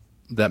 then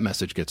that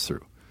message gets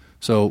through.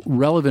 So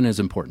relevant is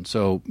important.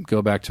 So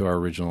go back to our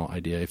original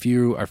idea. If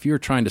you're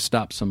trying to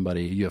stop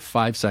somebody, you have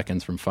 5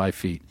 seconds from 5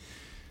 feet,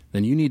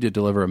 then you need to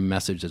deliver a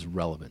message that's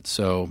relevant.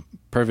 So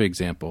perfect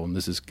example, and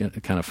this is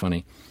kind of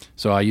funny.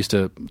 So I used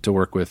to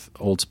work with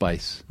Old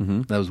Spice.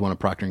 Mm-hmm. That was one of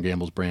Procter &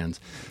 Gamble's brands.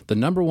 The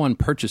number one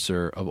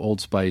purchaser of Old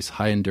Spice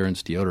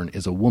high-endurance deodorant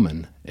is a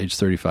woman aged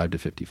 35 to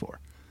 54.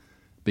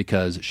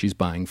 because she's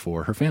buying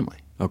for her family.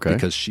 Okay.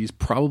 Because she's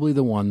probably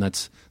the one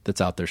that's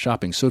out there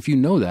shopping. So if you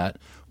know that,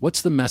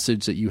 what's the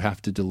message that you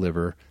have to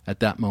deliver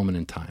at that moment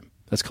in time?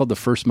 That's called the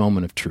first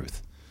moment of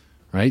truth,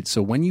 right?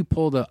 So when you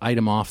pull the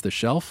item off the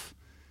shelf,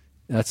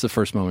 that's the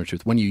first moment of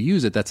truth. When you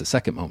use it, that's the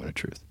second moment of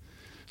truth.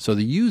 So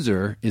the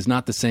user is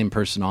not the same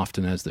person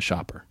often as the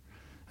shopper.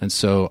 And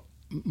so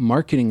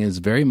marketing is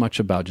very much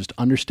about just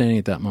understanding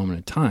at that moment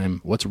in time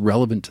what's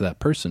relevant to that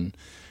person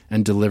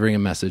and delivering a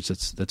message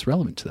that's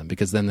relevant to them,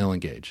 because then they'll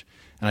engage.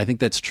 And I think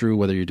that's true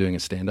whether you're doing a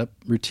stand-up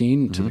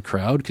routine to the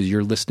crowd, because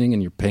you're listening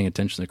and you're paying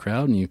attention to the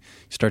crowd, and you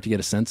start to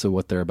get a sense of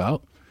what they're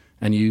about,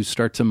 and you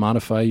start to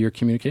modify your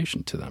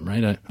communication to them,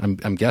 right?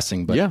 I'm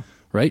guessing, but yeah.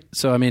 Right?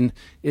 So, I mean,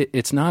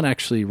 it's not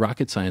actually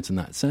rocket science in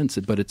that sense,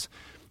 but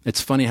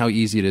it's funny how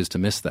easy it is to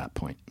miss that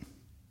point.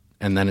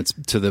 And then it's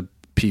to the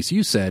piece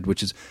you said,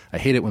 which is, I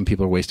hate it when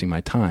people are wasting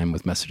my time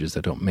with messages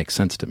that don't make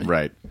sense to me.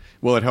 Right.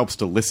 Well, it helps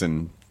to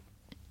listen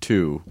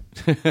too.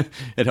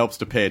 It helps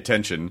to pay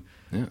attention.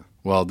 Yeah.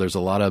 Well, there's a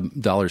lot of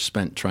dollars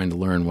spent trying to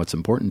learn what's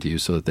important to you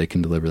so that they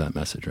can deliver that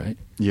message, right?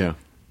 Yeah.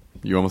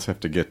 You almost have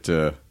to get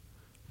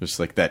just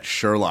like that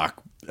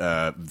Sherlock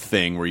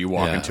thing where you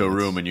walk into a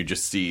room and you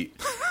just see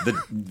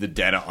the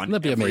data on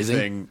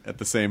everything at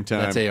the same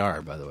time. That's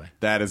AR, by the way.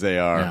 That is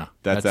AR. Yeah.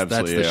 That's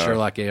absolutely that's the AR.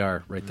 Sherlock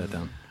AR. Write that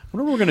down. I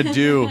wonder what we're gonna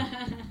do.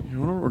 I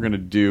wonder what we're gonna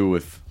do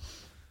with,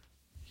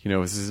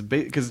 this is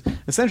because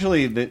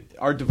essentially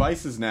our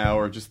devices now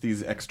are just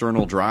these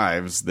external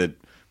drives that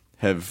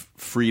have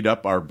freed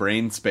up our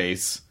brain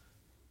space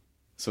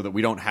so that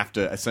we don't have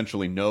to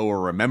essentially know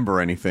or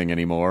remember anything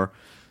anymore.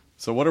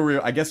 So what are we?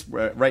 I guess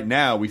right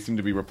now we seem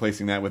to be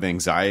replacing that with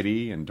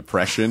anxiety and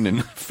depression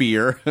and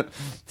fear.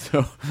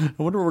 So I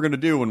wonder what we're going to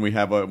do when we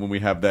have that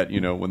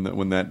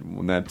when that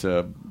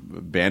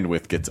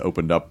bandwidth gets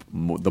opened up.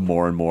 The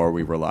more and more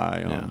we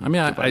rely on. Yeah. I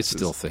mean, I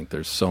still think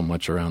there's so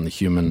much around the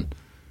human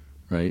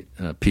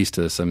piece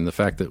to this. I mean, the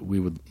fact that we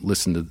would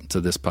listen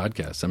to this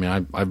podcast. I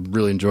mean, I've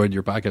really enjoyed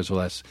your podcast for the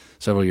last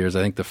several years.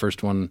 I think the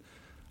first one,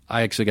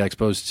 I actually got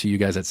exposed to you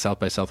guys at South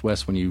by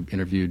Southwest when you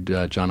interviewed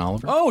John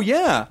Oliver. Oh,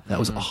 yeah. That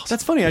was awesome.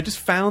 That's funny. I just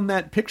found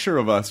that picture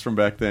of us from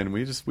back then.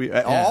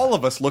 All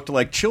of us looked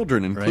like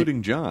children,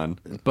 including John.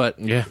 But,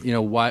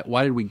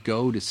 why did we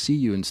go to see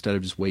you instead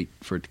of just wait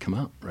for it to come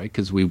out, right?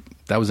 Because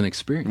that was an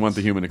experience. We want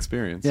the human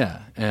experience.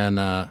 Yeah.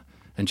 And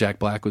Jack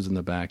Black was in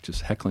the back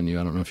just heckling you.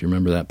 I don't know if you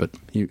remember that, but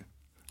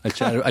I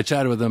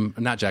chatted with him.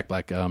 Not Jack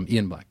Black,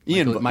 Ian Black.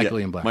 Michael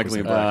Ian Black. Michael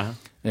Ian Black.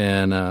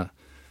 And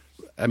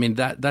I mean,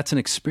 that's an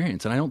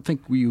experience, and I don't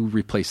think we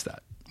replace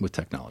that with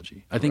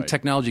technology. I think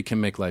technology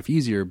can make life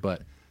easier,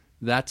 but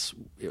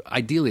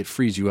ideally it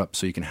frees you up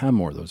so you can have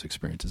more of those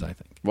experiences, I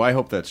think. Well, I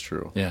hope that's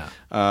true. Yeah.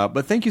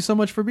 But thank you so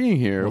much for being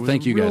here. Well,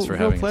 thank you guys for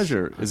having us. Real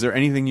pleasure. Is there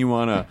anything you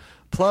want to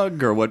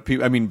plug or what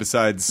people,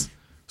 besides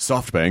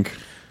SoftBank?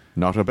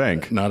 Not a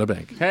bank. Not a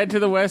bank. Head to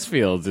the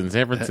Westfields in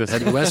San Francisco.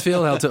 Head to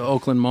Westfield, head to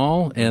Oakland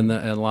Mall, and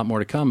a lot more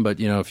to come. But,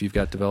 if you've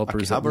got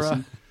developers that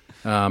listen,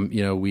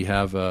 we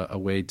have a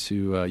way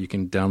to, you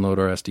can download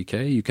our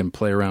SDK. You can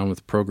play around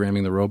with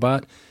programming the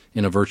robot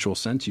in a virtual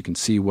sense. You can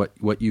see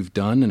what you've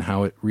done and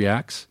how it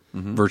reacts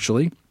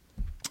virtually.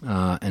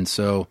 And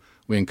so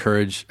we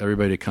encourage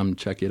everybody to come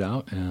check it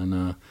out.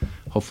 And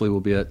hopefully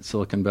we'll be at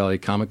Silicon Valley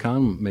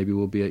Comic-Con. Maybe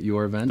we'll be at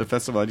your event. The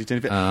Festival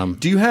ID10.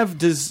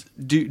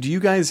 Do you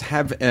guys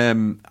have,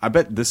 I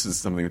bet this is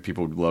something that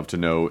people would love to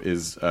know,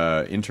 is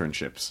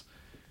internships.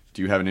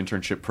 Do you have an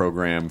internship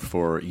program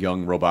for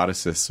young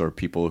roboticists or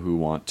people who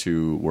want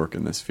to work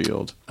in this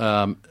field?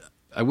 I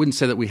wouldn't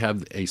say that we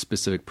have a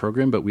specific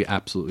program, but we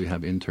absolutely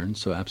have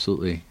interns. So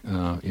absolutely,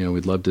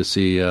 we'd love to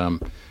see.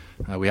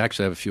 We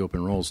actually have a few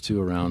open roles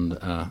too around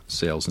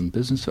sales and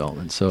business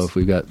development. So if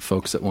we've got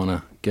folks that want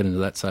to get into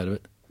that side of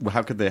it, well,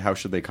 how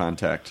should they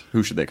contact?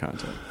 Who should they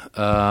contact?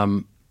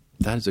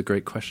 That is a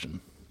great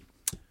question.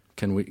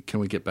 Can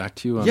we get back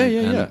to you on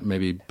yeah.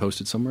 Maybe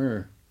post it somewhere?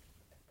 Or?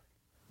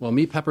 Well,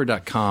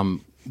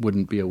 meetpepper.com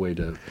wouldn't be a way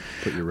to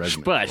put your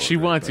resume. But she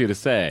wants you to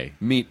say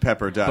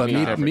meetpepper.com.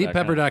 But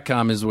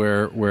meetpepper.com is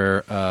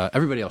where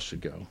everybody else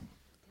should go.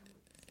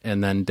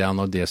 And then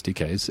download the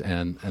SDKs,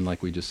 and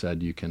like we just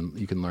said, you can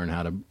learn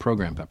how to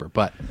program Pepper.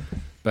 But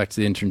back to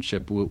the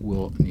internship,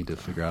 we'll need to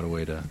figure out a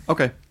way to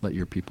let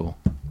your people.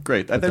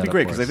 Great, that'd be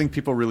great because I think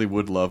people really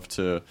would love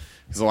to.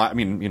 Because a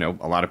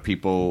lot of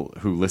people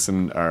who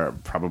listen are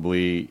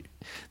probably.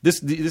 This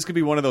could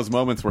be one of those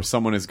moments where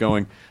someone is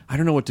going, I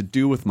don't know what to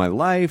do with my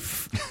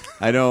life.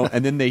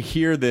 And then they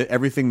hear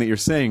everything that you're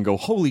saying, go,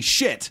 holy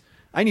shit.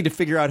 I need to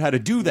figure out how to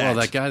do that.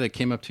 Well, that guy that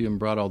came up to you and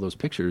brought all those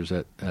pictures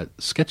at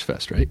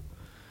Sketchfest, right?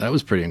 That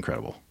was pretty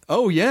incredible.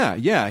 Oh yeah.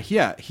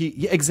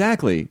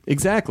 Exactly.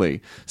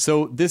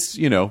 So this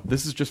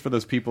is just for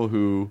those people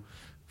who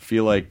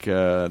feel like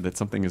that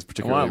something is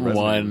particularly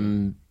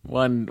resonating.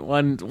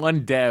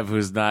 One dev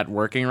who's not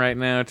working right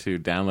now to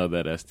download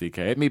that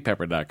SDK at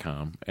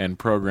meetpepper.com and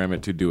program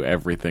it to do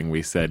everything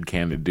we said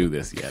can it do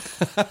this yet.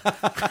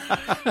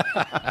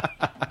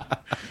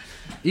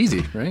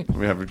 Easy, right?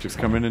 We have just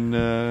come in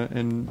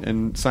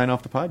and sign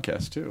off the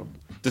podcast too.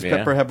 Does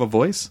Pepper have a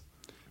voice?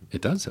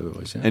 It does have a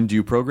voice, yeah. And do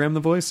you program the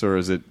voice, or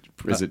is it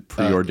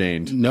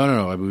preordained?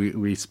 No.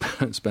 We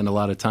spend a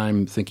lot of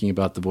time thinking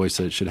about the voice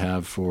that it should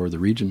have for the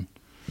region.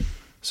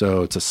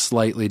 So it's a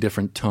slightly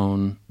different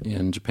tone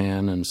in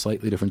Japan and a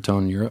slightly different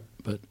tone in Europe.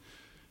 But,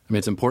 I mean,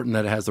 it's important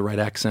that it has the right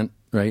accent,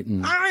 right?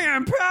 And I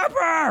am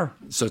Pepper!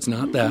 so it's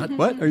not that.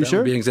 What? Are you That sure?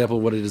 would be an example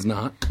of what it is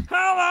not.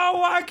 Hello,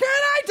 what can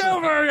I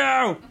do for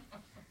you?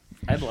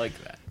 I'd like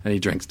that. And he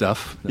drinks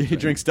Duff. He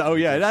drinks. Oh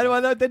yeah,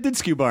 that did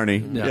skew Barney.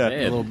 Yeah.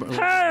 A little-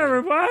 Hey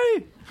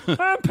everybody,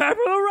 I'm Pepper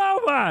the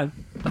Robot.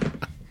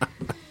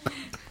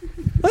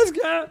 Let's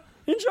go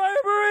enjoy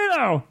a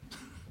burrito.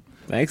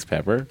 Thanks,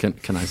 Pepper.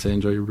 Can I say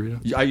enjoy your burrito?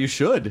 Yeah, you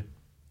should.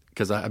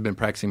 Because I've been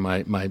practicing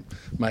my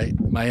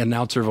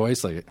announcer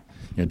voice, like,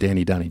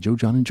 Danny, Donnie, Joe,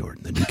 John, and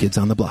Jordan, the new kids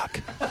on the block.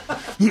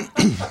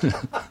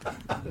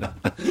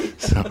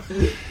 So,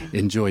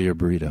 enjoy your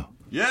burrito.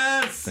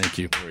 Yes. Thank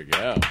you. Here we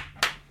go.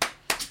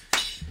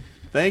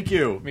 Thank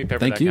you. MeatPepper.com.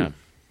 Thank you.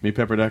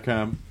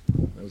 MeatPepper.com.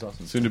 That was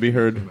awesome. Soon to be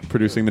heard,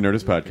 producing the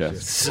Nerdist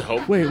podcast.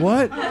 So Wait,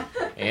 what?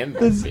 and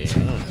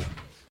beyond.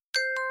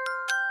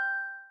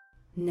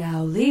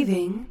 Now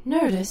leaving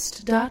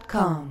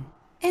Nerdist.com.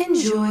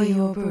 Enjoy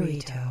your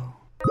burrito.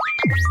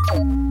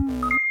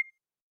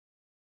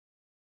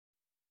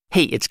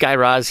 Hey, it's Guy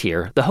Raz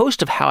here, the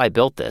host of How I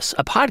Built This,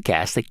 a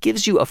podcast that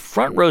gives you a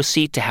front row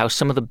seat to how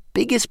some of the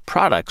biggest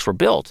products were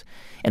built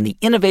and the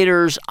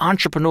innovators,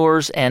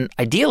 entrepreneurs, and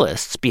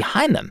idealists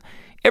behind them.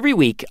 Every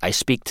week, I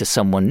speak to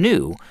someone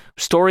new.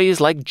 Stories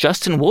like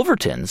Justin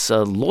Wolverton's,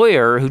 a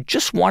lawyer who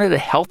just wanted a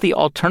healthy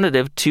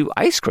alternative to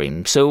ice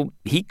cream, so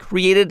he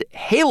created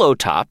Halo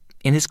Top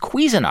in his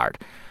Cuisinart.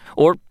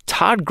 Or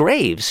Todd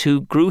Graves,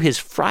 who grew his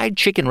fried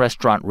chicken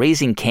restaurant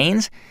Raising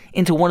Cane's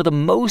into one of the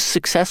most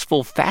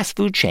successful fast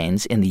food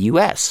chains in the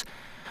U.S.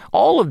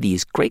 All of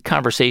these great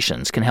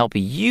conversations can help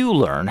you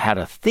learn how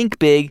to think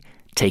big,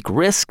 take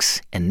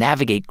risks, and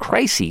navigate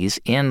crises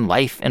in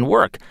life and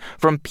work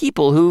from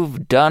people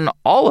who've done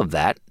all of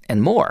that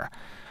and more.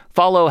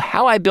 Follow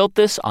How I Built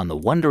This on the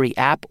Wondery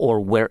app or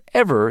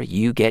wherever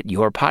you get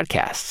your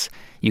podcasts.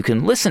 You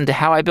can listen to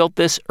How I Built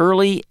This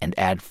early and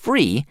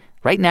ad-free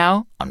right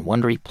now on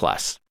Wondery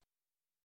Plus.